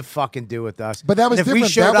nothing to fucking do with us. But that was and if different. we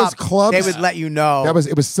showed That was up, clubs. they would let you know.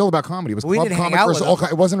 It was still about comedy. It was We club didn't hang comic out versus with all. them.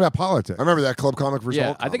 It wasn't about politics. I remember that club comic versus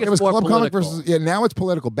alt I think It it's was more club comic political. versus now it's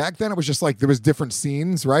political. Back then it was just like there was different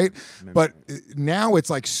scenes, right? But now it's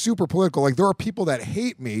like super political. Like there are people that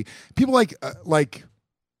hate me. People like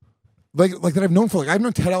that I've known for I've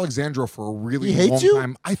known Ted Alexandro for a really long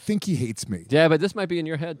time. I think he hates me. Yeah, but this might be in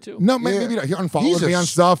your head too. No, maybe not. He unfollowed me on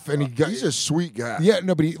stuff, and he's a sweet guy. Yeah,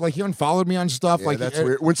 no, but he unfollowed me on stuff. Yeah, that's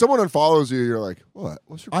weird. When someone unfollows you, you're like, what?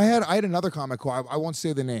 What's your? I had another comic who I won't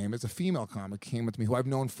say the name. It's a female comic came with me who I've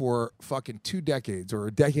known for fucking 2 decades or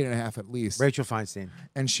a decade and a half at least. Rachel Feinstein.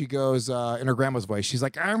 And she goes in her grandma's voice. She's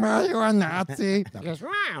like, "I'm you're a Nazi." He goes,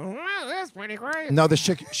 wow, that's pretty great. No, this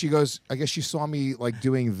chick. She goes. I guess she saw me like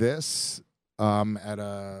doing this. At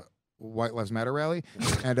a White Lives Matter rally,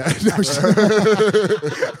 and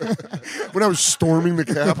when I was storming the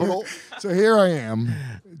Capitol. So here I am,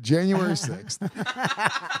 January 6th.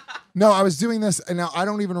 No, I was doing this, and now I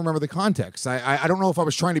don't even remember the context. I don't know if I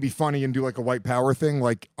was trying to be funny and do like a white power thing,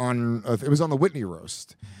 like on it was on the Whitney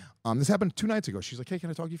roast. This happened 2 nights ago. She's like, "Hey, can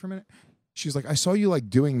I talk to you for a minute?" She's like, "I saw you like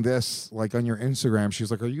doing this like on your Instagram." She's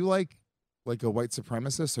like, "Are you like a white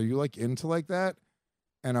supremacist? Are you like into like that?"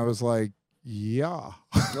 And I was like, yeah.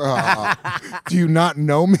 Do you not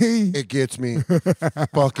know me? It gets me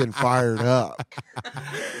fucking fired up.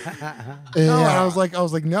 No, and I was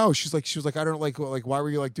like, no. She was like, I don't like why were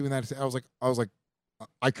you like doing that? I was like,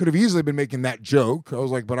 I could have easily been making that joke. I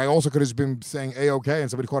was like, but I also could have been saying A-okay, and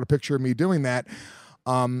somebody caught a picture of me doing that.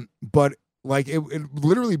 But like it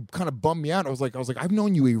literally kind of bummed me out. I was like, I've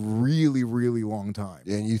known you a really, really long time.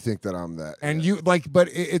 Yeah, and you think that I'm that. And you like, but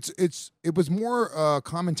it was more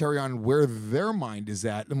commentary on where their mind is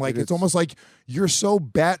at. And like, it's almost like you're so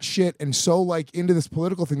batshit and so like into this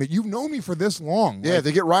political thing that you've known me for this long. Yeah, like,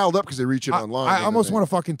 they get riled up because they reach it online. I almost want to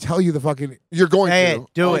fucking tell you the fucking. You're going to.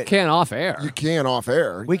 Do You it. can't off air. You can off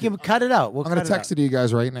air. We can cut it out. I'm going to text it to you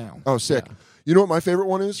guys right now. Oh, sick. Yeah. You know what my favorite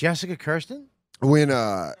one is? Jessica Kirsten?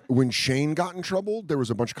 When Shane got in trouble, there was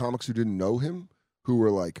a bunch of comics who didn't know him who were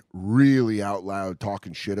like really out loud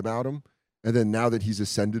talking shit about him. And then now that he's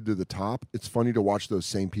ascended to the top, it's funny to watch those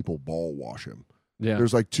same people ball wash him. Yeah.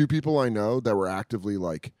 There's like 2 people I know that were actively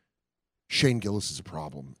like, Shane Gillis is a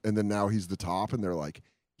problem. And then now he's the top and they're like,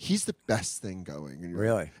 he's the best thing going. And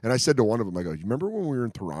really? And I said to one of them, I go, you remember when we were in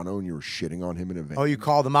Toronto and you were shitting on him in a van? Oh, you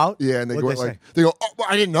called them out? Yeah. And they What'd go they like, say? they go, oh, well,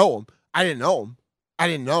 I didn't know him. I didn't know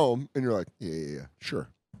him. And you're like, yeah, sure.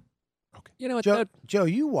 Okay. You know what? Joe,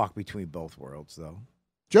 you walk between both worlds, though.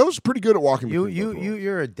 Joe's pretty good at walking between both worlds.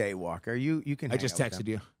 You're a day walker. You can. I just texted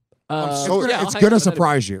you. It's going to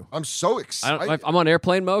surprise you. I'm so excited. I'm on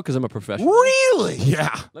airplane mode because I'm a professional. Really?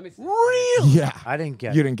 Yeah. Let me see. Really? Yeah. I didn't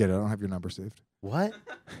get You it. didn't get it. I don't have your number saved. What?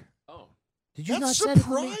 Oh. Did you That's not send it to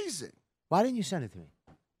me? surprising. Why didn't you send it to me?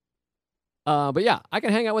 But yeah, I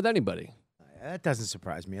can hang out with anybody. That doesn't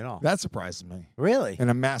surprise me at all. That surprises me Really? in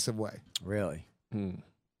a massive way. Really? Hmm.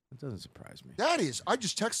 That doesn't surprise me. That is, I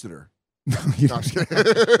just texted her. You No, I'm just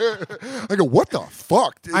kidding. I go, what the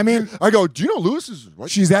fuck? Dude? I mean, I go, do you know Lewis is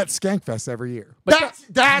what? She's at Skankfest every year.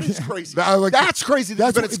 That is crazy. Like, That's crazy.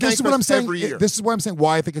 That's That what, it's this is what I'm saying. every year. This is what I'm saying.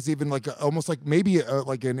 Why I think it's even like almost like maybe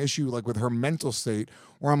like an issue like with her mental state,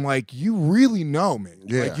 where I'm like, you really know me.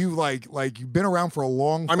 Yeah. Like you've been around for a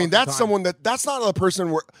long. I mean, fucking that's time. someone that's not a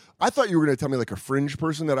person where I thought you were going to tell me like a fringe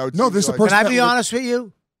person that I would. No, see, this is a like, person Can I that be would- honest with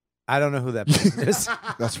you? I don't know who that person is.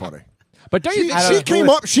 That's funny. But don't you think She came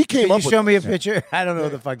up. She came Can up. you with show me a us. picture? I don't know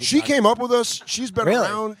who the fuck. She came up with us. She's been Really?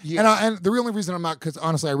 around. Yeah. And the only reason I'm not because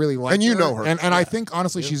honestly I really like And you her. know her. and I think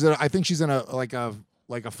honestly I think she's in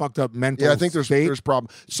a fucked up mental. Yeah, I think state. there's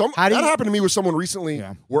problem. That happened to me with someone recently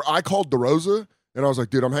where I called DeRosa and I was like,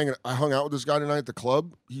 dude, I hung out with this guy tonight at the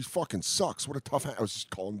club. He fucking sucks. What a tough. I was just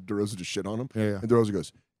calling DeRosa to shit on him. Yeah. And DeRosa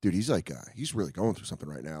goes, dude, he's like, he's really going through something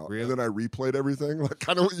right now. Really? And then I replayed everything, like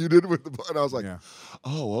kind of what you did with the. And I was like,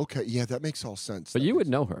 oh, okay, yeah, that makes all sense. But you would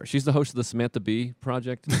know her. She's the host of the Samantha Bee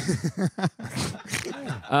Project.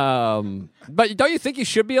 But don't you think you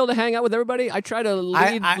should be able to hang out with everybody? I try to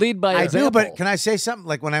lead by example. I do, but can I say something?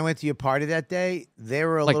 Like when I went to your party that day, they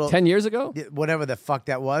were a like little 10 years ago? whatever the fuck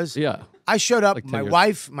that was. Yeah. I showed up, Like 10 my years.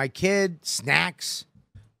 wife, my kid, snacks,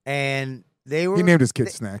 and they were. He named his kid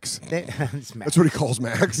Snacks. That's what he calls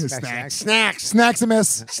Max. Snacks.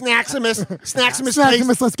 Snaximus. Snaximus. Snaximus.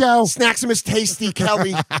 Snaximus. Let's go. Snaximus Tasty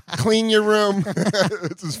Kelly. Clean your room.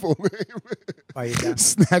 That's his full name. Are you done?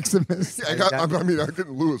 Snaximus. I'm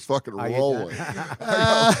getting Lewis fucking Are you rolling. done?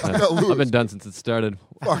 I got Lewis. I've been done since it started.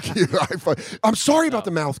 Fuck you. I'm sorry about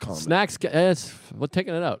the mouth comment. Snacks, we're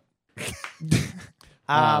taking it out.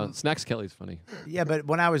 Snacks Kelly's funny. Yeah, but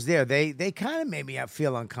when I was there, they kind of made me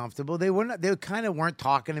feel uncomfortable. They kind of weren't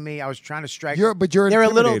talking to me. I was trying to strike. You're They're a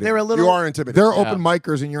little. You are intimidated. They're open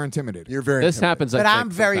micers, and you're intimidated. You're very. This intimidated. happens. But I I'm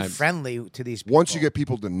think, very sometimes. friendly to these people. Once you get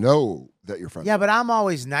people to know that you're friendly. Yeah, but I'm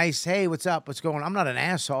always nice. Hey, what's up? What's going on? I'm not an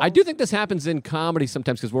asshole. I do think this happens in comedy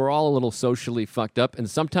sometimes because we're all a little socially fucked up, and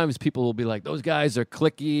sometimes people will be like, "Those guys are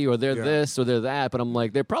cliquey, or they're this, or they're that." But I'm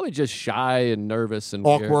like, they're probably just shy and nervous and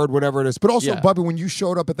awkward, weird. whatever it is. But also, Yeah. Bubby, when you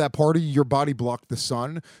showed up at that party, your body blocked the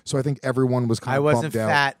sun, so I think everyone was kind I of wasn't bummed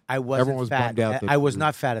fat. out. I wasn't Everyone was fat. bummed out. I was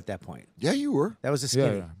not fat at that point. Yeah, you were. That was a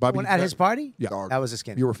skinny. Yeah. Bobby, When- at his party? Yeah. That was a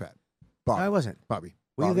skinny. You were fat, No, I wasn't. Bobby.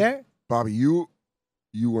 Were you there? Bobby, you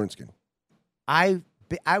weren't skinny. I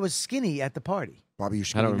was skinny at the party. Bobby, you're I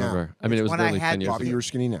skinny don't now. remember. I mean, it was When I literally had 10 years Bobby, ago. you're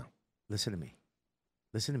skinny now. Listen to me.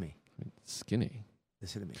 Listen to me. Skinny.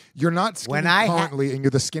 Listen to me. You're not skinny When I currently, and you're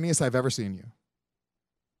the skinniest I've ever seen you.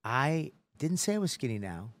 I didn't say I was skinny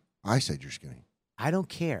now. I said you're skinny. I don't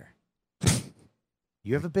care.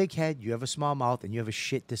 You have a big head, you have a small mouth, and you have a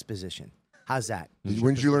shit disposition. How's that?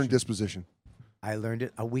 When did you learn disposition? I learned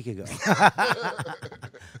it a week ago.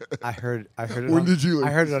 I heard it. When did you learn?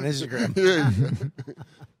 I heard it on Instagram. Yeah.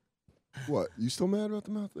 What? You still mad about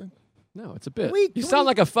the mouth thing? No, it's a bit. Wait, you can sound we-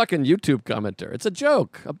 like a fucking YouTube commenter. It's a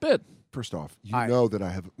joke, a bit. First off, you All right. know that I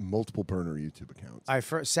have multiple burner YouTube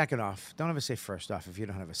accounts. Second off, don't ever say first off if you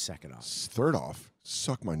don't have a second off. Third off,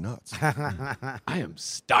 suck my nuts. I am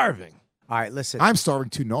starving. All right, listen. I'm starving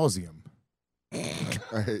to nauseum.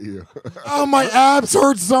 I hate you. Oh, my abs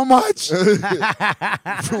hurt so much.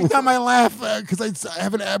 Every time I laugh, because I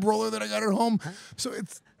have an ab roller that I got at home, so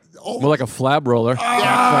it's More like a flab roller.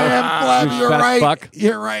 I am flabby. You You're fat right. fuck.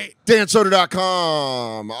 You're right.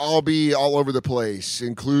 DanSoder.com. I'll be all over the place,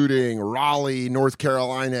 including Raleigh, North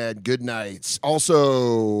Carolina at good nights.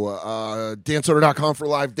 Also, DanSoder.com for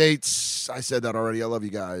live dates. I said that already. I love you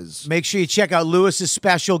guys. Make sure you check out Lewis's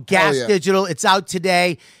special, Gas yeah. Digital. It's out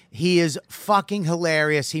today. He is fucking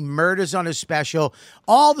hilarious. He murders on his special.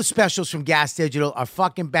 All the specials from Gas Digital are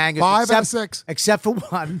fucking bangers. 5 out of 6. Except for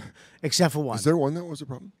one. Except for one. Is there one that was a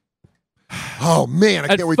problem? Oh, man. I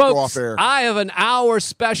And can't wait to go folks, off air. I have an hour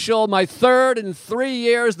special, my third in 3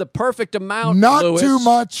 years, the perfect amount. Not Lewis. too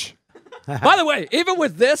much. By the way, even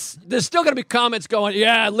with this, there's still going to be comments going,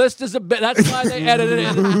 yeah, list is a bit. That's why they edited it.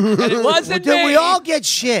 And it wasn't Did me. we all get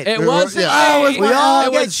shit? It wasn't Yeah. me. We all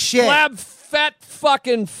it get was shit. Flab fat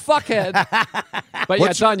fucking fuckhead. But yeah,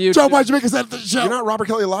 it's on YouTube. So much make us at the show. You're not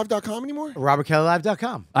RobertKellyLive.com anymore?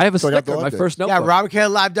 RobertKellyLive.com. I have a Still got sticker, the my live first Yeah, notebook.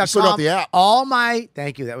 RobertKellyLive.com. Still got the app.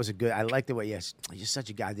 Thank you. That was a good. I like the way. Yes, you're such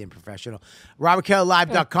a goddamn professional.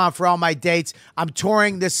 RobertKellyLive.com for all my dates. I'm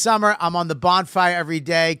touring this summer. I'm on the bonfire every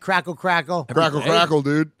day. Crackle, crackle, Crackle, crackle,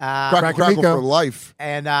 dude. Crackle, Crackle crackle Miko. for life.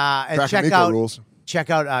 and Crackle check Miko out. rules. Check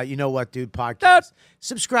out. You know what, dude? Podcast.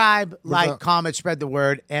 Subscribe, like, up? comment, spread the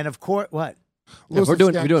word, and of course, what? Yeah, we're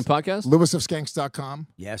doing podcasts? LewisofSkanks.com.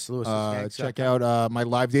 Yes, Lewis. Check out my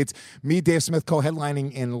live dates. Me, Dave Smith,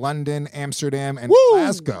 co-headlining in London, Amsterdam, and Woo!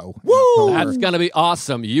 Glasgow. Woo! That's going to be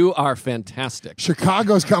awesome. You are fantastic.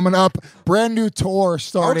 Chicago's coming up. Brand new tour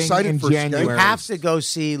starting excited in for Skank. January. You have to go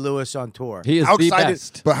see Lewis on tour. He is How the excited?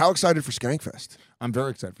 best. But how excited for Skankfest? I'm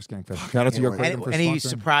very excited for Skankfest. Shout out to your Can't wait. for Any sponsoring.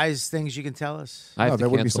 surprise things you can tell us? I have No, to there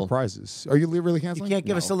would be cancel. surprises. Are you really You canceling? can't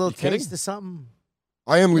give us a little kidding? taste of something?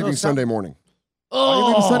 I am leaving Little Sunday something. morning. you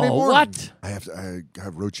leaving Sunday morning? What? I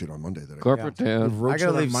have road shit on Monday. That I Corporate town. Road I show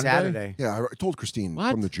gotta on leave Monday? Saturday. Yeah, I told Christine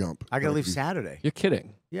What? from the jump. I gotta that leave you- Saturday. You're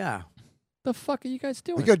kidding. Yeah, The fuck are you guys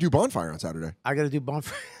doing? We got to do bonfire on Saturday. I gotta do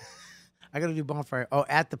bonfire. I gotta do bonfire. Oh,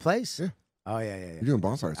 at the place? Yeah. Oh yeah. You're doing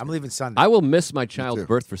bonfires. I'm leaving Sunday. I will miss my child's too.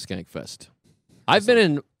 birth for Skankfest. I've been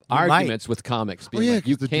in might. arguments with comics being yeah, like,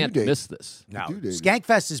 you 'cause the due can't date. miss this. no, due date.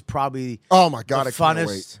 Skankfest is probably Oh my god, the I can't funnest.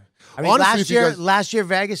 wait. I mean, Honestly, if you guys- last year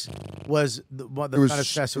Vegas was the It was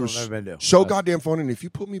funnest festival it I've ever been to. so goddamn fun. And if you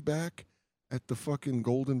put me back at the fucking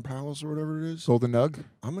Golden Palace or whatever it is, Golden Nug.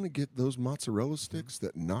 I'm gonna get those mozzarella sticks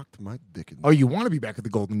that knocked my dick in. Oh, you want to be back at the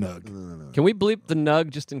Golden Nug? Can we bleep the nug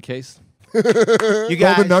just in case? You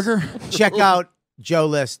guys, Golden Nugger? check out Joe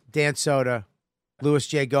List, Dan Soda, Louis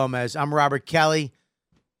J. Gomez. I'm Robert Kelly.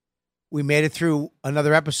 We made it through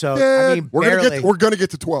another episode. I mean, we're barely. gonna get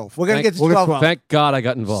to 12. We're gonna get to We'll get 12. 12. Thank God I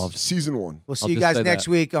got involved. Season 1. We'll see I'll you just guys say next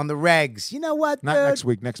that. week on the Regs. You know what, Not dude? next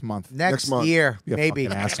week, next month. Next month. year, You maybe.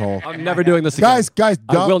 fucking asshole. I'm never doing this again. Guys,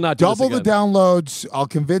 I will not do this double the again. downloads. I'll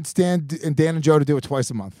convince Dan and Joe to do it twice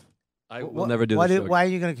a month I will What- never do why this. did- Why are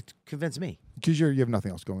you going to convince me? because you have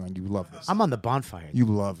nothing else going on. You love this. I'm on the bonfire. You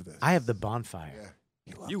love this. I have the bonfire.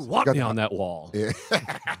 You want Got me the- on that wall. Yeah.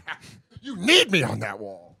 You need me on that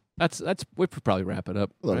wall. That's we could probably wrap it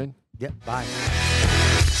up, Hello. right? Yep. Bye.